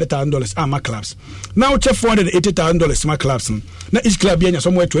 which is $500,000 are my clubs. Now check $480,000 my clubs. Now each club being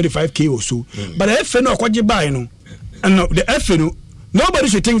somewhere 25k or so. But the FNO what you buy, no, and no, the FNO nobody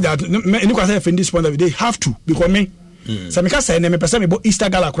should think that in this point of they have to because me. So because I never person about Easter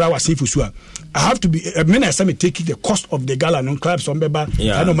Gala crowd was for sure. I have to be a minute I take the cost of the gala non clubs on beba.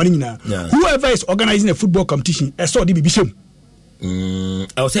 I know money now. Whoever is organizing a football competition, I saw the BBC.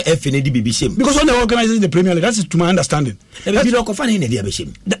 I would say FND BBC because when they organize the Premier League, that's to my understanding.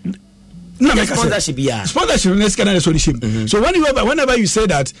 No, sponsorship, yeah. Sponsorship, let's get a solution. So whenever you say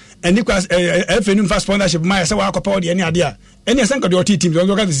that, and because FNU for sponsorship, my say what about any idea? Any sense of your team, don't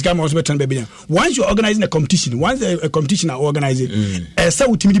look at this game also better baby. Once you're organizing a competition, once a competition are organizing, say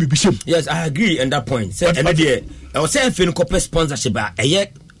what team be. Yes, I agree on that point. Say I would say FNU corporate sponsorship,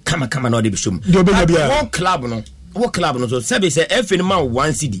 come no be shum. What club no so say FNU man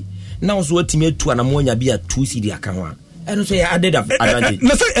 1 CD. Now so team 2 and ammonia be a 2 CD account. And so I added advantage.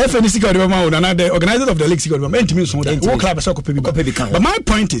 No, say FNC got the organizers of the league got what club is but my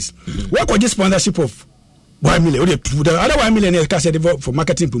point is, what was this sponsorship of 1 million? The other 1 million for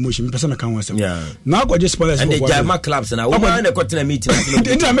marketing promotion. Person can want now got just sponsorship and the Jama clubs and I meeting.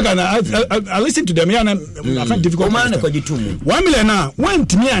 I listen to them. I find difficult. 1 million now. When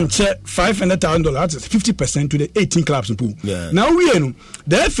to me and check $500,000, that's 50% to the 18 clubs in pool. Now we know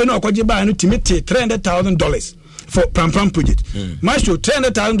the FNO got you buy to meet $300,000. For Pram project. Maestro,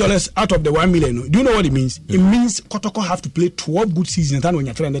 $300,000 out of the 1 million. Do you know what it means? It means Kotoko have to play 12 good seasons and when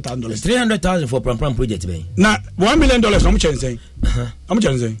you're $300,000. $300,000 for Pram project, man. Now, $1 million, how much are you saying? How much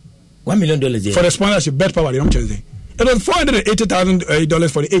are you saying? $1 million, yeah. For the sponsorship, bet power, how much are you saying? It was $480,000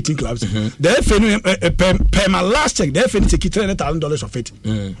 for the 18 clubs. The FNU, per my last check, the FNU take $300,000 of it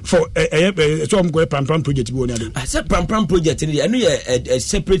for so I'm going Pram project. I said Pram project, I know a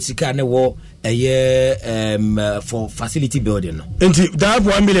separate Sikane war a year for facility building. And that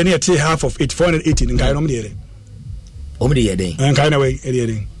 1 million here, take half of it, 418 in Kainom. Only a day. And kind of way,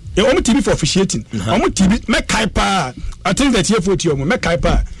 the only TV for officiating. I'm TV, make Kaipa. I think that here for you, make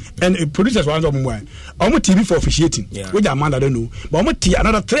Kaipa. And producers one of them why I'm TV for officiating, which amount I don't know, but I'm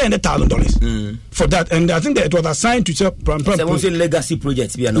another $300,000 for that, and I think that it was assigned to legacy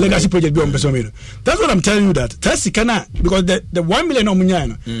project. Legacy project be on person. That's what I'm telling you. That that's because the 1 million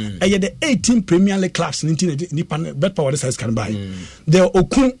omunyano, and the 18 Premier League clubs in the bet power this can buy. The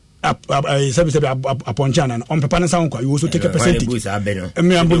Okun. Upon China on Pepana Sanka, you also take a percentage. You on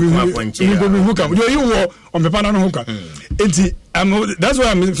Pepana Hoka. That's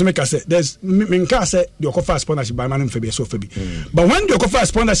why I'm make I say there's Minka said the offer sponsorship by Man Fabi so Fabi. But when the offer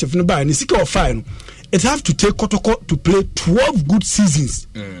sponsorship no buy, Nisika or fine, it have to take Kotoko to play 12 good seasons.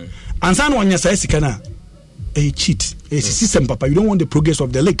 And some one say Sikana a cheat, a system, Papa. You don't want the progress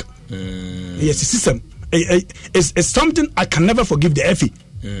of the league. Yes, a system. It's something I can never forgive the FE.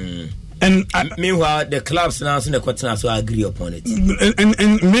 And meanwhile, the clubs now in the quarter so I agree upon it.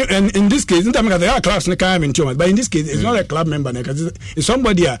 And in this case, there are clubs in the but in this case, it's not a club member. It's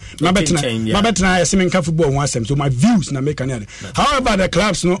somebody. Football wants them. So my views na make an. However, the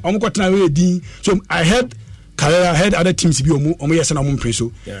clubs no. So I heard. I had other teams be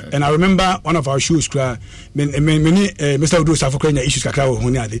preso. And I remember one of our shows, Mr. Udo Safokrania issues.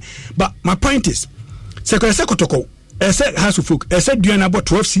 But my point is, Sekotoko. said has to folk. I said during about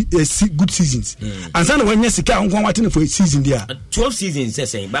 12 good seasons. And some when you see car on for a season there. 12 seasons,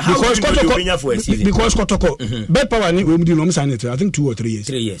 saying, but how because for a season? Because Kotoko, bad power we do not sign it. I think 2 or 3 years.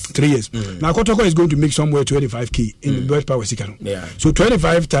 3 years. 3 years. Now Kotoko is going to make somewhere 25k in the bad power Sikano. Yeah. So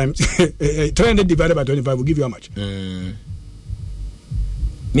 25 times 300 divided by 25 will give you how much?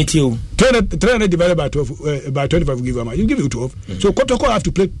 Me too. 300 divided by 12 by 25 will give you how much? You give you 12. So Kotoko have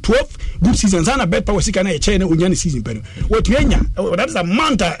to play 12 good seasons and a bad power Sikana a chain on season. What that is a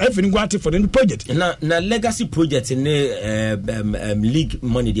month for the project. Now legacy project in the league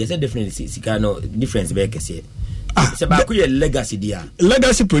money. There's a definitely Sikano difference. It's about a legacy there.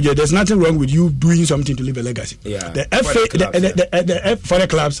 Legacy project. There's nothing wrong with you doing something to leave a legacy. Yeah. The FA, the for the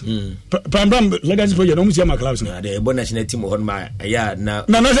clubs. Legacy project. Don't see my clubs. Yeah. The national team on my now.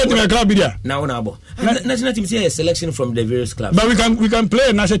 No, national team club there. Now national team say a selection from the various clubs. But we can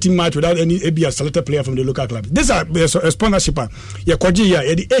play a national team match without any ABS selected player from the local clubs. These are a sponsorship. Yeah, Kwaji. Yeah,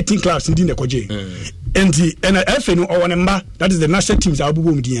 the 18 clubs in the Kwaji. And the FA or member that is the national teams.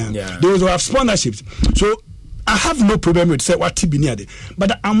 Those who have sponsorships. So. I have no problem with say what be near, but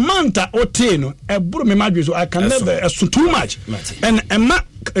the amount of oteno a bro me madri so I can never too much. And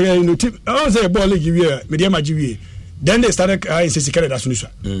I say ball league year media magic. Then they started Sikare da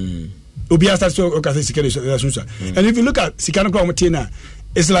Sunusa. Obia started so Sikare da Sunusa. And if you look at Sikano Kwamotena,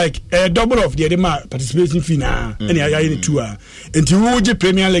 it's like a double of the participation fee now. Any I tour. And to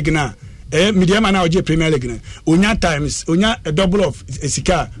Premier League now. Media man now Premier League. Onya times, onya a double of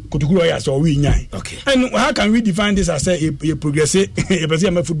Sika Kotukuro ya so we nyai. Okay. And how can we define this as a progressive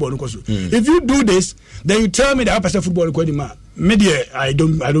football? If you do this, then you tell me that football media. I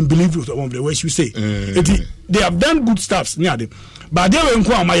don't believe some of the ways you say. They have done good stuff near them. But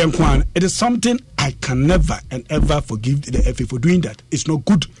it is something I can never and ever forgive the FA for doing that. It's not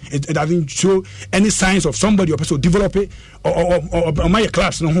good. It doesn't show any signs of somebody or person develop it or my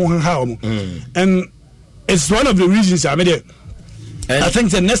class. And it's one of the reasons I made it. I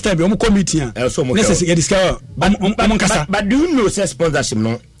think the next time we come meet here. But do you know sponsorship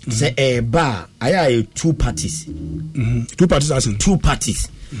no? Say a bar. I have two parties. Two parties as in two parties.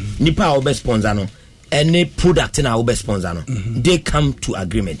 Nipa obe sponsor no. Any product in our best sponsor, they come to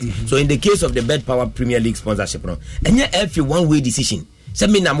agreement. So in the case of the Bed Power Premier League sponsorship, and yeah, every one-way decision. So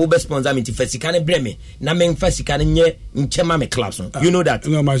me na mobile sponsor me to Fesikane Breme. Na me Fesikane nye nchema me clubs. You know that?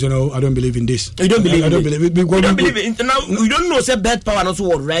 No, I don't believe in this. You don't believe? I don't believe it. You don't believe it. Now you don't know say Bed Power also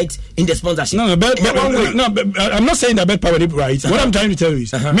was right in the sponsorship. No, I'm not saying that Bed Power is right. What I'm trying to tell you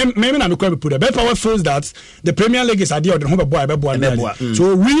is, maybe I'm going to put Bed Power feels that the Premier League is idea of the home boy.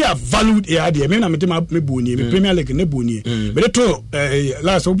 So we have valued the idea. Maybe I'm me Premier League ne buni. But it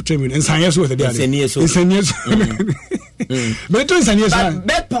last hope training in science was the idea. But it is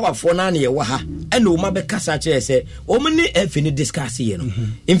Bed Power for nani waha and no mabe kasa say omni efini discuss here no.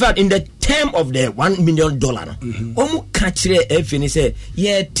 In fact, in the term of the $1 million, omu kachire efini say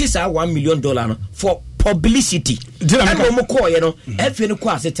yeah tisa $1 million for publicity. And omu ko you know efini ko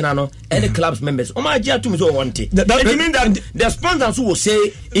asetena no any clubs members omu ajia to me so want it. It means that the sponsors who will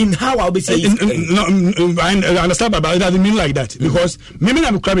say in how I'll be saying I understand, but it doesn't mean like that because maybe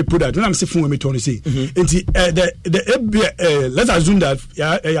I'm crabby put that when I'm saying me Tony say let's assume that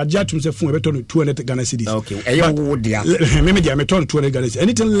I judge to say phone 200 Ghana cedis. Okay. Maybe I turn 200 Ghana cedis.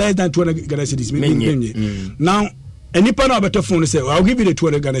 Anything less than 200 Ghana cedis. Now any partner better phone say I'll give you the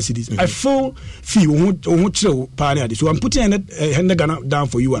 200 Ghana cedis. I full fee so I'm putting 100 Ghana down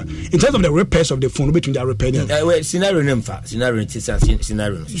for you. In terms of the repairs of the phone between the repair.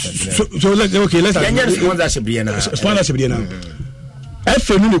 So let's sponsorship now.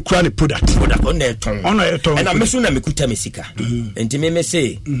 FNU no kura ne product on the tongue and I'm missing na mekuta mesika enti me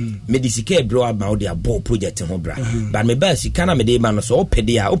say me disika e bro about their ball project ho bra but me ba sika na me dey man so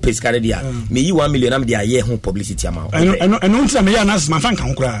opede a opesika dey me yi 1 million am dey aye ho publicity amount and until me analysis man fan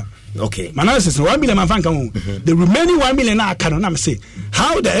kan kura okay my analysis 1 million man fan kan the remaining 1 million na aka no na me say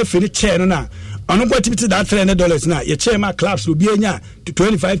how the FNU chair no na ono go tip that $300 now your chairman clubs will be enya to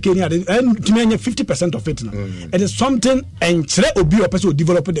 25k and to me 50% of it now it is something and try obi or person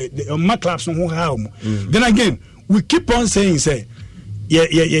develop the my clubs no how then again we keep on saying say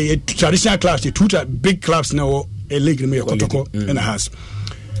yeah traditional clubs the two big clubs now a league me kotoko in a house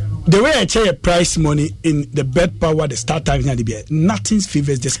the way I share price money in the Bed Power the start times na be nothing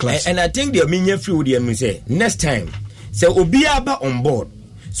favors this class and I think the mean free would say next time say obi aba on board.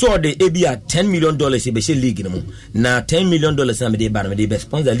 So the ABA $10 million be league no na $10 million na me dey ban me dey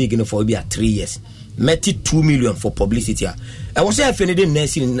sponsor league no for be 3 years. Meti $2 million for publicity. I was say I finished the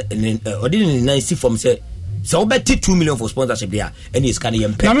next or didn't nice from say So bet 2 million for sponsorship there, and he's can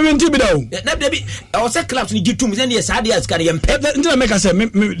yem pay. Na me nti bi da o. Na be I was say clubs need 2 million, yes, I is can yem pay. Nti make us say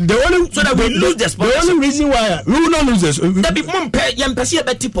the only so that we lose the sponsorship. The only reason why we will not lose this. That be mum pay yem pay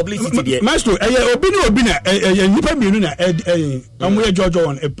bet publicity there. Maestro, obi na nipa mienu na amoye Jojo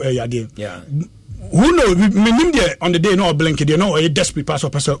on yade. Yeah. Who knows? Me there on the day no blink there no a desperate pass or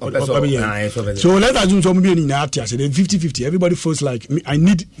person. So let's assume some be in the 50-50. Everybody feels like I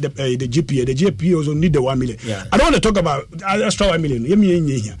need the GPA. The GPA also need the 1 million. Yeah. I don't want to talk about extra 1 million.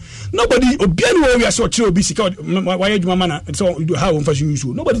 Nobody obiani we are so chill be secure. Why you mama so how fashion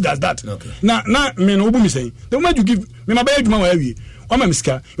issue. Nobody does that. Okay. Now me no obu me saying the moment you give me my baby mama we.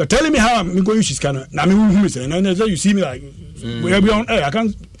 You're telling me how I'm going to use this kind of. Now you see me like we are on air. I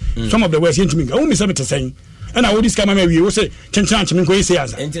can't. Some of the words into me. I only say to saying, and I will this camera we will say, Chenchan, me go say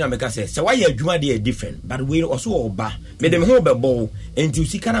as. Anything I make us say. So why you do different? But we also oba. Made them hold a ball and to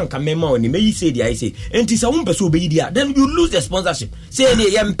see can come money. May you say the I say. And it's a woman pursue be there. Then you lose the sponsorship. Say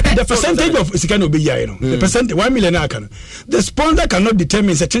the percentage of Sikano be the percent 1 million can. The sponsor cannot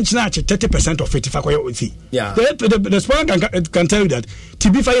determine the Chenchan 30% of it if I see. Yeah. The sponsor can tell you that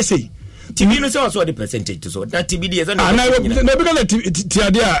TB Fire say. TB is also the percentage so that TB is no because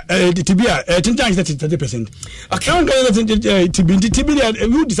TB 30%. Okay. TB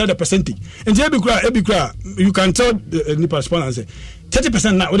you decide the percentage and you can tell the nipa sponsor say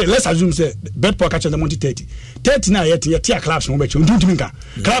 30% now let's assume say bet per catch the money 30 now yet clubs no bet clubs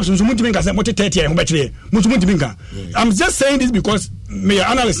no mutinka say money 30 no bet mutinka. I'm just saying this because me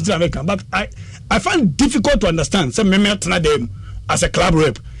analyst in America but I find difficult to understand say me them as a club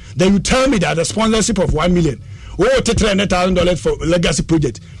rep. Then you tell me that the sponsorship of 1 million, $300,000 for legacy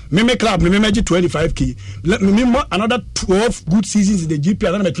project. Me club, me 25K. Let me another 12 good seasons in the GP.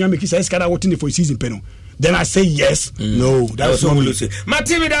 I don't make it. I scared waiting for a season penal. Then I say yes. No, that was not Lucy.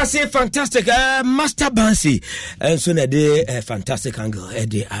 Matimi, that's a fantastic Master Bansi. And so a fantastic angle.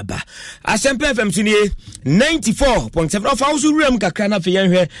 Eddie Abba. Asempe FM 94.7 of House Room Kakana for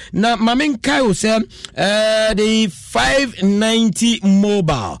Yan. Now, Mamin Kayo said the 590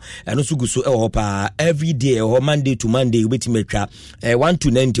 mobile. And also go so every day or Monday to Monday, with metra 1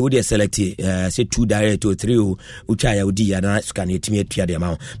 to 90 would select say 2 direct or 3 Uchaya Udi and scan it me at the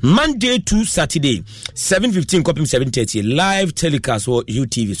amount. Monday to Saturday. 7:15 copy 7:30 live telecast or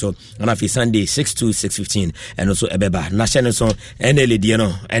UTV so on a Sunday 6 to 6:15 and also Ebeba national song NLD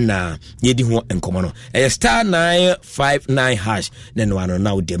no and yedi ho enkomo no star 959 hash then one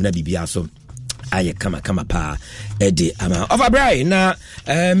now dem na bibia so aye kama pa Eddie ama of abrai na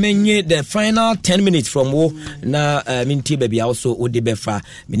menye the final 10 minutes from wo na minti baby also odi befa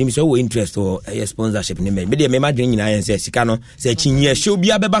minim so wo interest or sponsorship ni me dey me madwen nyina yen say sika no say chinye show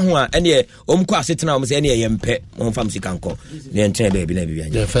bia beba ho a ene omko asetena om say ene yempe omfam sika nko ne enten baby na bibia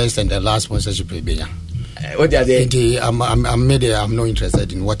the first and the last sponsorship bibia what are they I'm not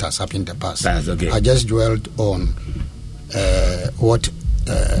interested in what has happened in the past. That's okay. I just dwelled on what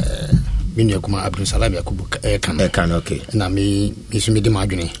Minyakuma Abdul Salam Yakubu can okay. Na me sumidi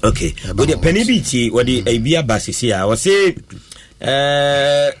madwene. Okay. But the penibiti what the Abia Basisi I was say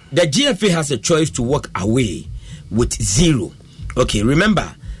the GFA has a choice to walk away with 0. Okay,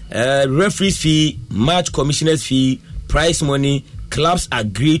 remember referees fee, match commissioners fee, prize money, clubs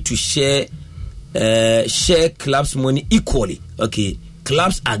agree to share clubs money equally. Okay,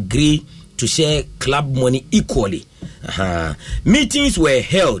 clubs agree to share club money equally. Meetings were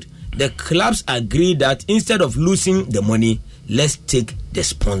held. The clubs agreed that instead of losing the money, let's take the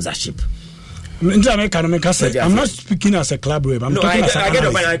sponsorship. I'm not speaking as a club rep. I'm talking as a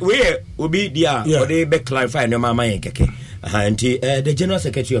analyst. We will be there. Or they be clarify no mama keke. And the general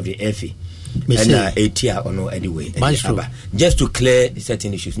secretary of the FA and ATR or no anyway. Just to clear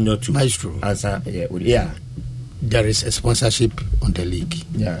certain issues, not to answer. Yeah, there is a sponsorship on the league.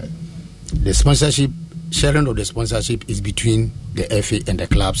 Yeah, the sponsorship. Sharing of the sponsorship is between the FA and the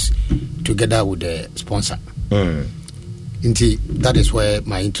clubs together with the sponsor. That is where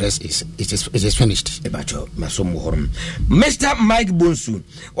my interest is. It is finished. Mr. Mike Bonsu,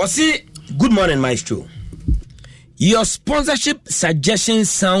 good morning, Maestro. Your sponsorship suggestion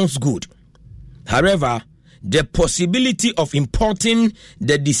sounds good. However, the possibility of importing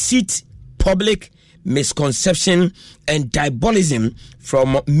the deceit, public misconception and diabolism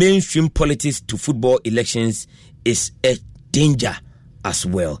from mainstream politics to football elections is a danger as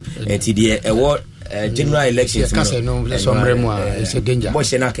well. And the general elections it's a danger.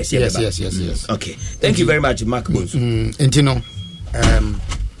 Yes. Okay, thank you very much, Mark Bones. And you know,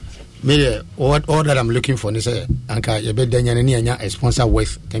 all that I'm looking for is a sponsor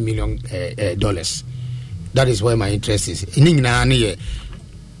worth $10 million. That is where my interest is.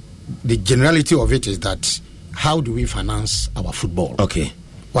 The generality of it is that how do we finance our football? Okay.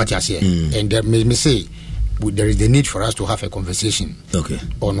 What you say? And there may say there is the need for us to have a conversation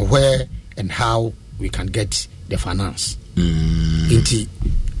on where and how we can get the finance.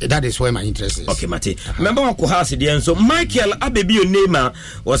 That is where my interest is. Okay, Mate. Remember what Kohasi the so Michael Abebio Neymar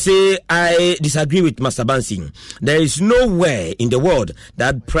was say I disagree with Master Bansing. There is nowhere in the world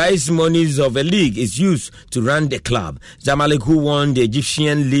that prize monies of a league is used to run the club. Zamalek, who won the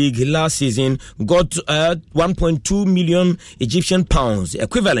Egyptian league last season, got 1.2 million Egyptian pounds,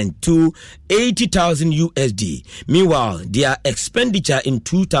 equivalent to 80,000 USD. Meanwhile, their expenditure in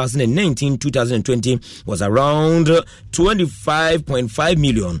 2019-2020 was around 25.5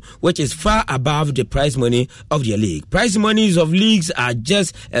 million, which is far above the prize money of their league. Prize monies of leagues are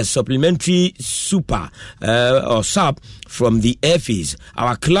just a supplementary or sub from the FAs.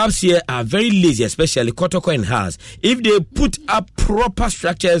 Our clubs here are very lazy, especially Kotoko and Haas. If they put up proper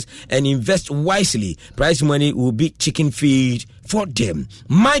structures and invest wisely, prize money will be chicken feed for them.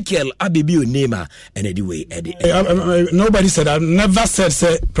 Michael Abibio Neymar and anyway Eddie. Nobody said, I never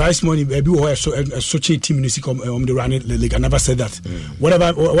said price money maybe or such a team on the running league. I never said that.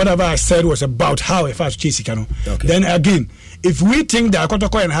 Whatever I said was about how if I chase it. Then again, if we think that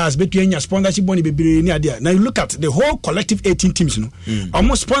Kotoko and has between your sponsorship money be near there. Now you look at the whole collective 18 teams,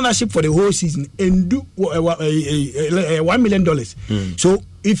 almost sponsorship for the whole season and do $1 million. So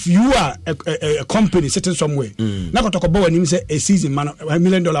if you are a company sitting somewhere, now talk about when you say a season, man, $1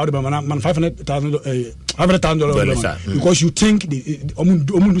 million out of man, $500,000 because you think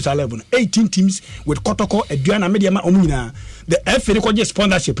the 18 teams with Kotoko, Adriana Media Omina, the FA just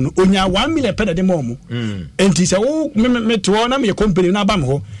sponsorship, only $1 million per the moment. And he said, oh, me to one of your company now,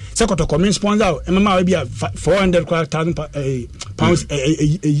 Bamho, Kotoko means sponsor, and Mamma will be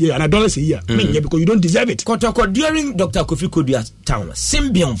 £400,000 a year and $1 a year, because you don't deserve it. Kotoko during Dr. Kofi Kodua's town,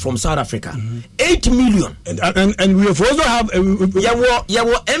 Symbion from South Africa, 8 million. And we have also have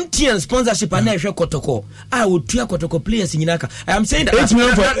MTN sponsorship and Kotoko. I would tell Kotoko players in Inaka. I am saying that 8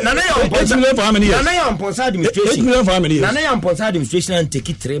 million for how many years? 8 million for how many years? Sponsored administration and take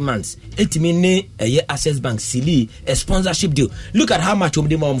it 3 months. 8 million a year Access Bank Silly a sponsorship deal. Look at how much of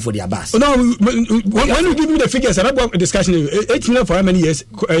the mom for their bus. No, when you give me the figures, I about discussion 8 million for how many years?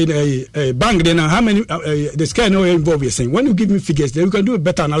 Bank then how many the scale no involved. You're saying when you give me figures, then we can do a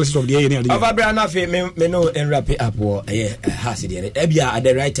better analysis of the area. Over Brianna, me no and wrap it up or has it at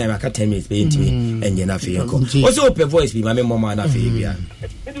the right time. I can't 10 minutes paying to me and you're not feeling. Also, open voice be my mama na fee.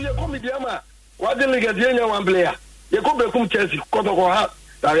 What the league at one player? You go back to Chelsea, Kotoko has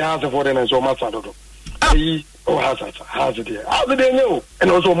that has a foreign and so much. Oh, has it there? How do they know?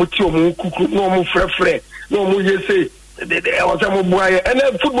 And also, Mutio, no more free, no more you say. There was a boy, and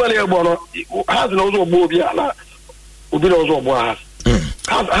then football has also Bobiana, who did also boy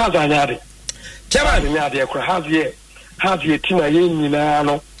has an yard. Has ye Tina Yin,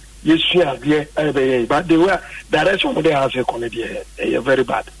 yes, but they were the rest of the house very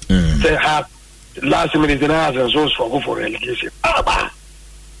bad. They have. Last minute and hours and so for relegation.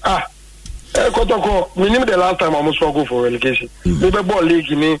 Kotoko, we knew the last time I almost go for relegation. Maybe ball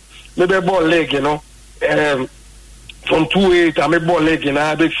league, maybe ball leg, from 2-8, I made ball leg, and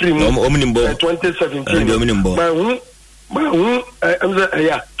I had free 2017.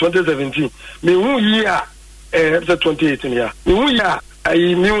 2017. Me 1 year, 2018 year. Me 1 year, I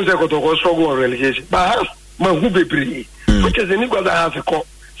knew that Kotoko struggle relegation. But my who be free, which is the Nicola has a call.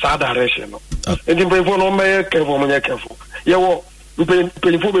 Direction. And in Bravo, no more careful. You pay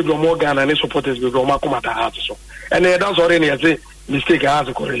for more gun and supporters with Romakumata. And that's already a mistake as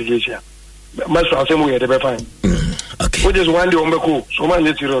a correlation. Much the same way at the fine. Okay. Which is one day on the cool. So man,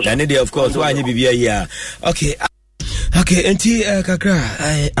 and of course, why you be here? Okay. Okay, and Kakra,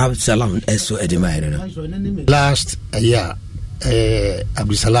 Absalam, so admired. Last year,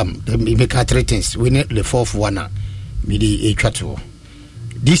 Absalam, the make 3 things. We need the 4th one, Midi a chateau.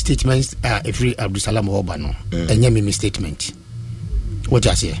 These statements are every Abdusalam Obano and Yemi statement. What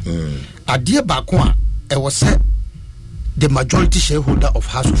I say? A dear Bakwa, I was the majority shareholder of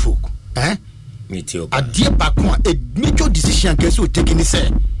House of Folk. A dear Bakwa, a major decision case will take in the say.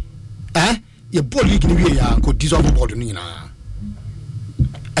 Your board league in the could dissolve a board. I mean,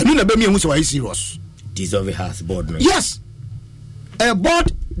 a baby who's serious. Dissolve a house board. Yes, a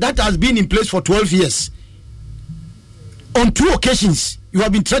board that has been in place for 12 years. On 2 occasions, you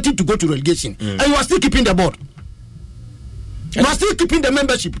have been threatened to go to relegation, and you are still keeping the board. You are still keeping the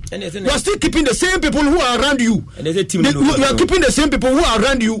membership. You are still keeping the same people who are around you. You are keeping the same people who are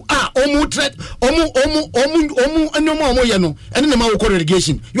around you. And then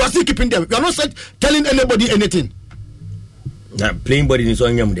relegation. You are still keeping them. You are not telling anybody anything. Playing body is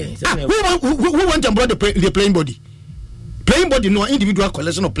on them there. Who went and brought the playing body? Playing body, no individual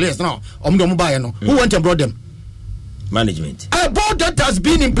collection of players now. Who went and brought them? Management. A board that has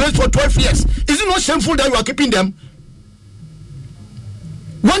been in place for 12 years. Is it not shameful that you are keeping them?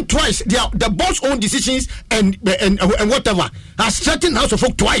 Twice, the board's own decisions and whatever has threatened House of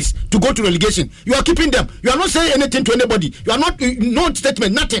Folk twice to go to relegation. You are keeping them. You are not saying anything to anybody. You are not, no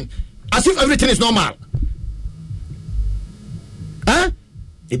statement, nothing. As if everything is normal. Huh?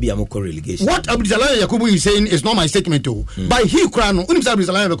 Relegation. What Abdulsalam Yakubu is saying is not my statement too. By he Krano, Unimsa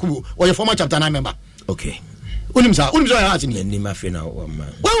Abdulsalam Yakubu or your former chapter 9 member. Okay. Unimsa asking me.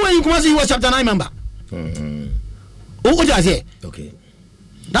 When you come he was chapter 9 member. What did I say? Okay.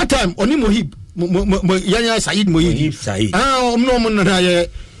 That time Oni Mohib Yanya Said Mohib. Ah,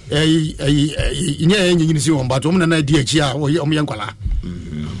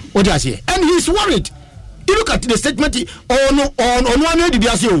 what did I say? And he's worried. You look at the statement on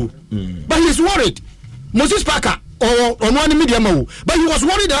but he's worried. Moses Parker or on one media, but he was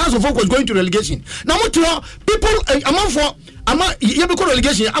worried the House of Folk was going to relegation. Now, people among for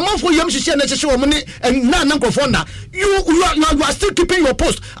relegation, among for money and you are still keeping your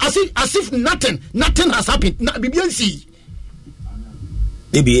post as if nothing has happened. BBC.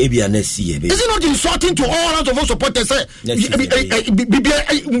 Maybe is it not insulting to all House of Folk supporters?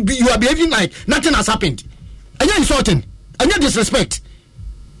 You are behaving like nothing has happened. And you're insulting. And you're disrespect.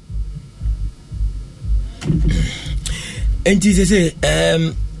 And he say,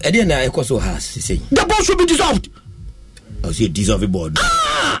 I didn't know it also has. He say the board should be dissolved. Oh, see, dissolve the board.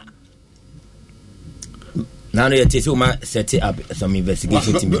 Now you set up some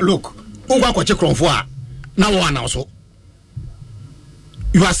investigation. Look, now one also.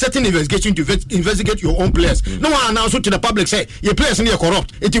 You are setting investigation to investigate your own players. No one announced to the public say your players are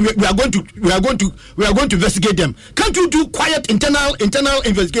corrupt. We are going to investigate them. Can't you do quiet internal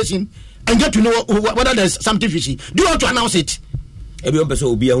investigation and get to know whether there's something fishy? Do you want to announce it?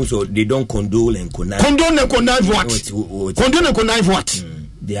 So they don't condone and connive. Condone and connive what? Condone and connive what?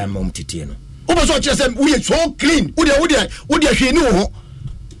 They are mom titiano. We are so clean.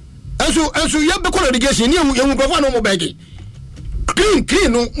 And so you have the relegation. You will provide no more begging. Clean,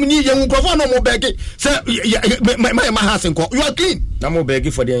 no, you provide no more begging. Say, my house and you are clean. No more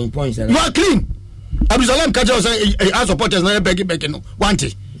begging for the points. You are clean. Abdulsalam Kaja say, our supporters not begging, no. Want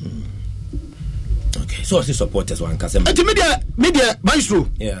it. Okay, so the supporters one case. Media maestro.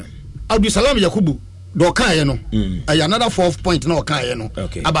 Yeah. Abdulsalam Yakubu do kan no. Another 4th point no kan no.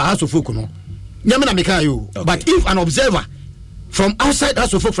 Okay. About House of Folk no. Nyamena meka you. But if an observer from outside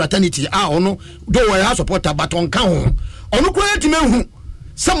House of Folk fraternity no do we are supporter but on kan ho. Onu create me hu.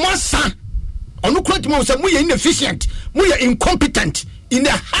 Someone son. Onu create me say we inefficient, we are incompetent in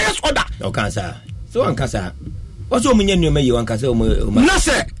the highest order. Okay, sir. So one kasa. What's o munye nneoma yi one kasa o ma. Na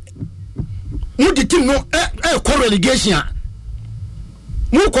say mu the team no relegation.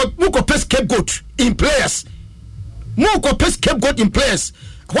 Mu ko pay scapegoat in players. Mu ko pay scapegoat in players.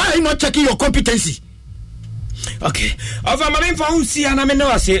 Why are you not checking your competency? Okay. Of my main phone see and I mean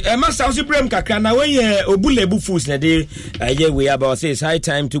no say master supreme kakra na when obulebu fools na dey we about say it's high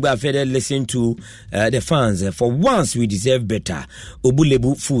time to go further listen to the fans. For once we deserve better.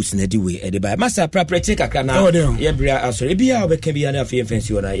 Obulebu fools na dey we e by master property kakra na ye bra sorry bia obeka bia na fe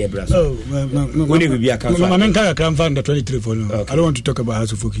fancy ona ye bra so we need bia kan my main kakra fan the 23 for no. Okay. I don't want to talk about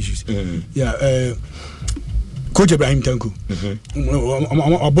House of Folk issues. Yeah, Coach Ibrahim Tanko.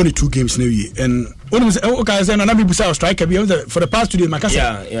 I bought 2 games now, and when was okay, I said, "I'm not a striker." For the past 2 days, my cousin,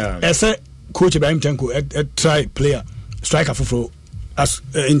 I said, Coach Ibrahim Tanko, try player striker for as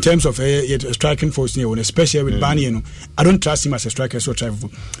in terms of striking force, especially with Barney. I don't trust him as a striker. So try for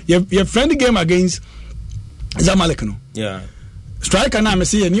your friendly game against Zamalek. No, yeah. Striker now, I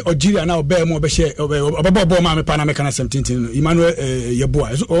see any Algeria now. Bear more, be share. About my Panama can 17. Emmanuel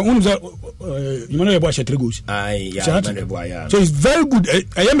Yeboah. Emmanuel Yeboah share 3 goals. Yeah. So it's very good.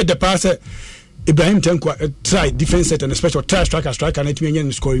 I am at the passer. Ibrahim Tanko try defense set and especially try striker and let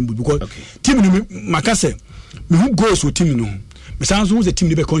me scoring because team Makase me who goes with team no. Me sounds who's the team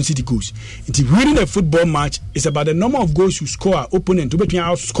they concede goals. It's winning a football match is about the number of goals you score opponent to bet you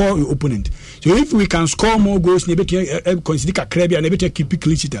outscore your opponent. So if we can score more goals, you bet you concede Kakrabia and bet you keep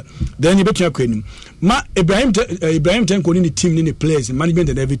clean sheet. Then you bet you queen. Ibrahim Tanko in the team in the players, management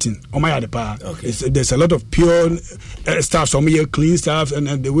and everything. On my other power. There's a lot of pure staff, some here clean staff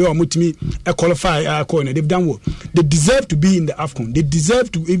and the way Mutimi qualify corner. They've done well. They deserve to be in the AFCON. They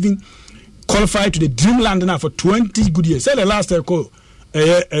deserve to even qualify to the dreamland now for 20 good years. Say the last call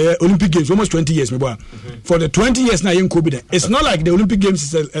Olympic Games, almost 20 years, for the 20 years now, it's not like the Olympic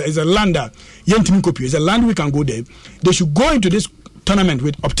Games is a land that it's a land we can go there. They should go into this tournament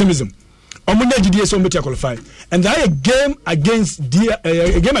with optimism. Qualify, and there a game against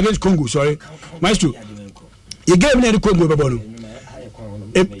Congo. Sorry, Maestro, a game near the Congo.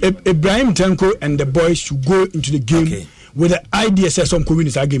 Ibrahim Tenko and the boys should go into the game with the idea that some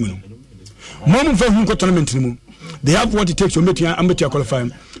communities are gaming. Mom for whom tournament. They have what it takes to make you qualify.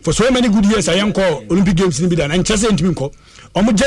 For so many good years, I am called Olympic Games in Bidan and Chelsea and Timko.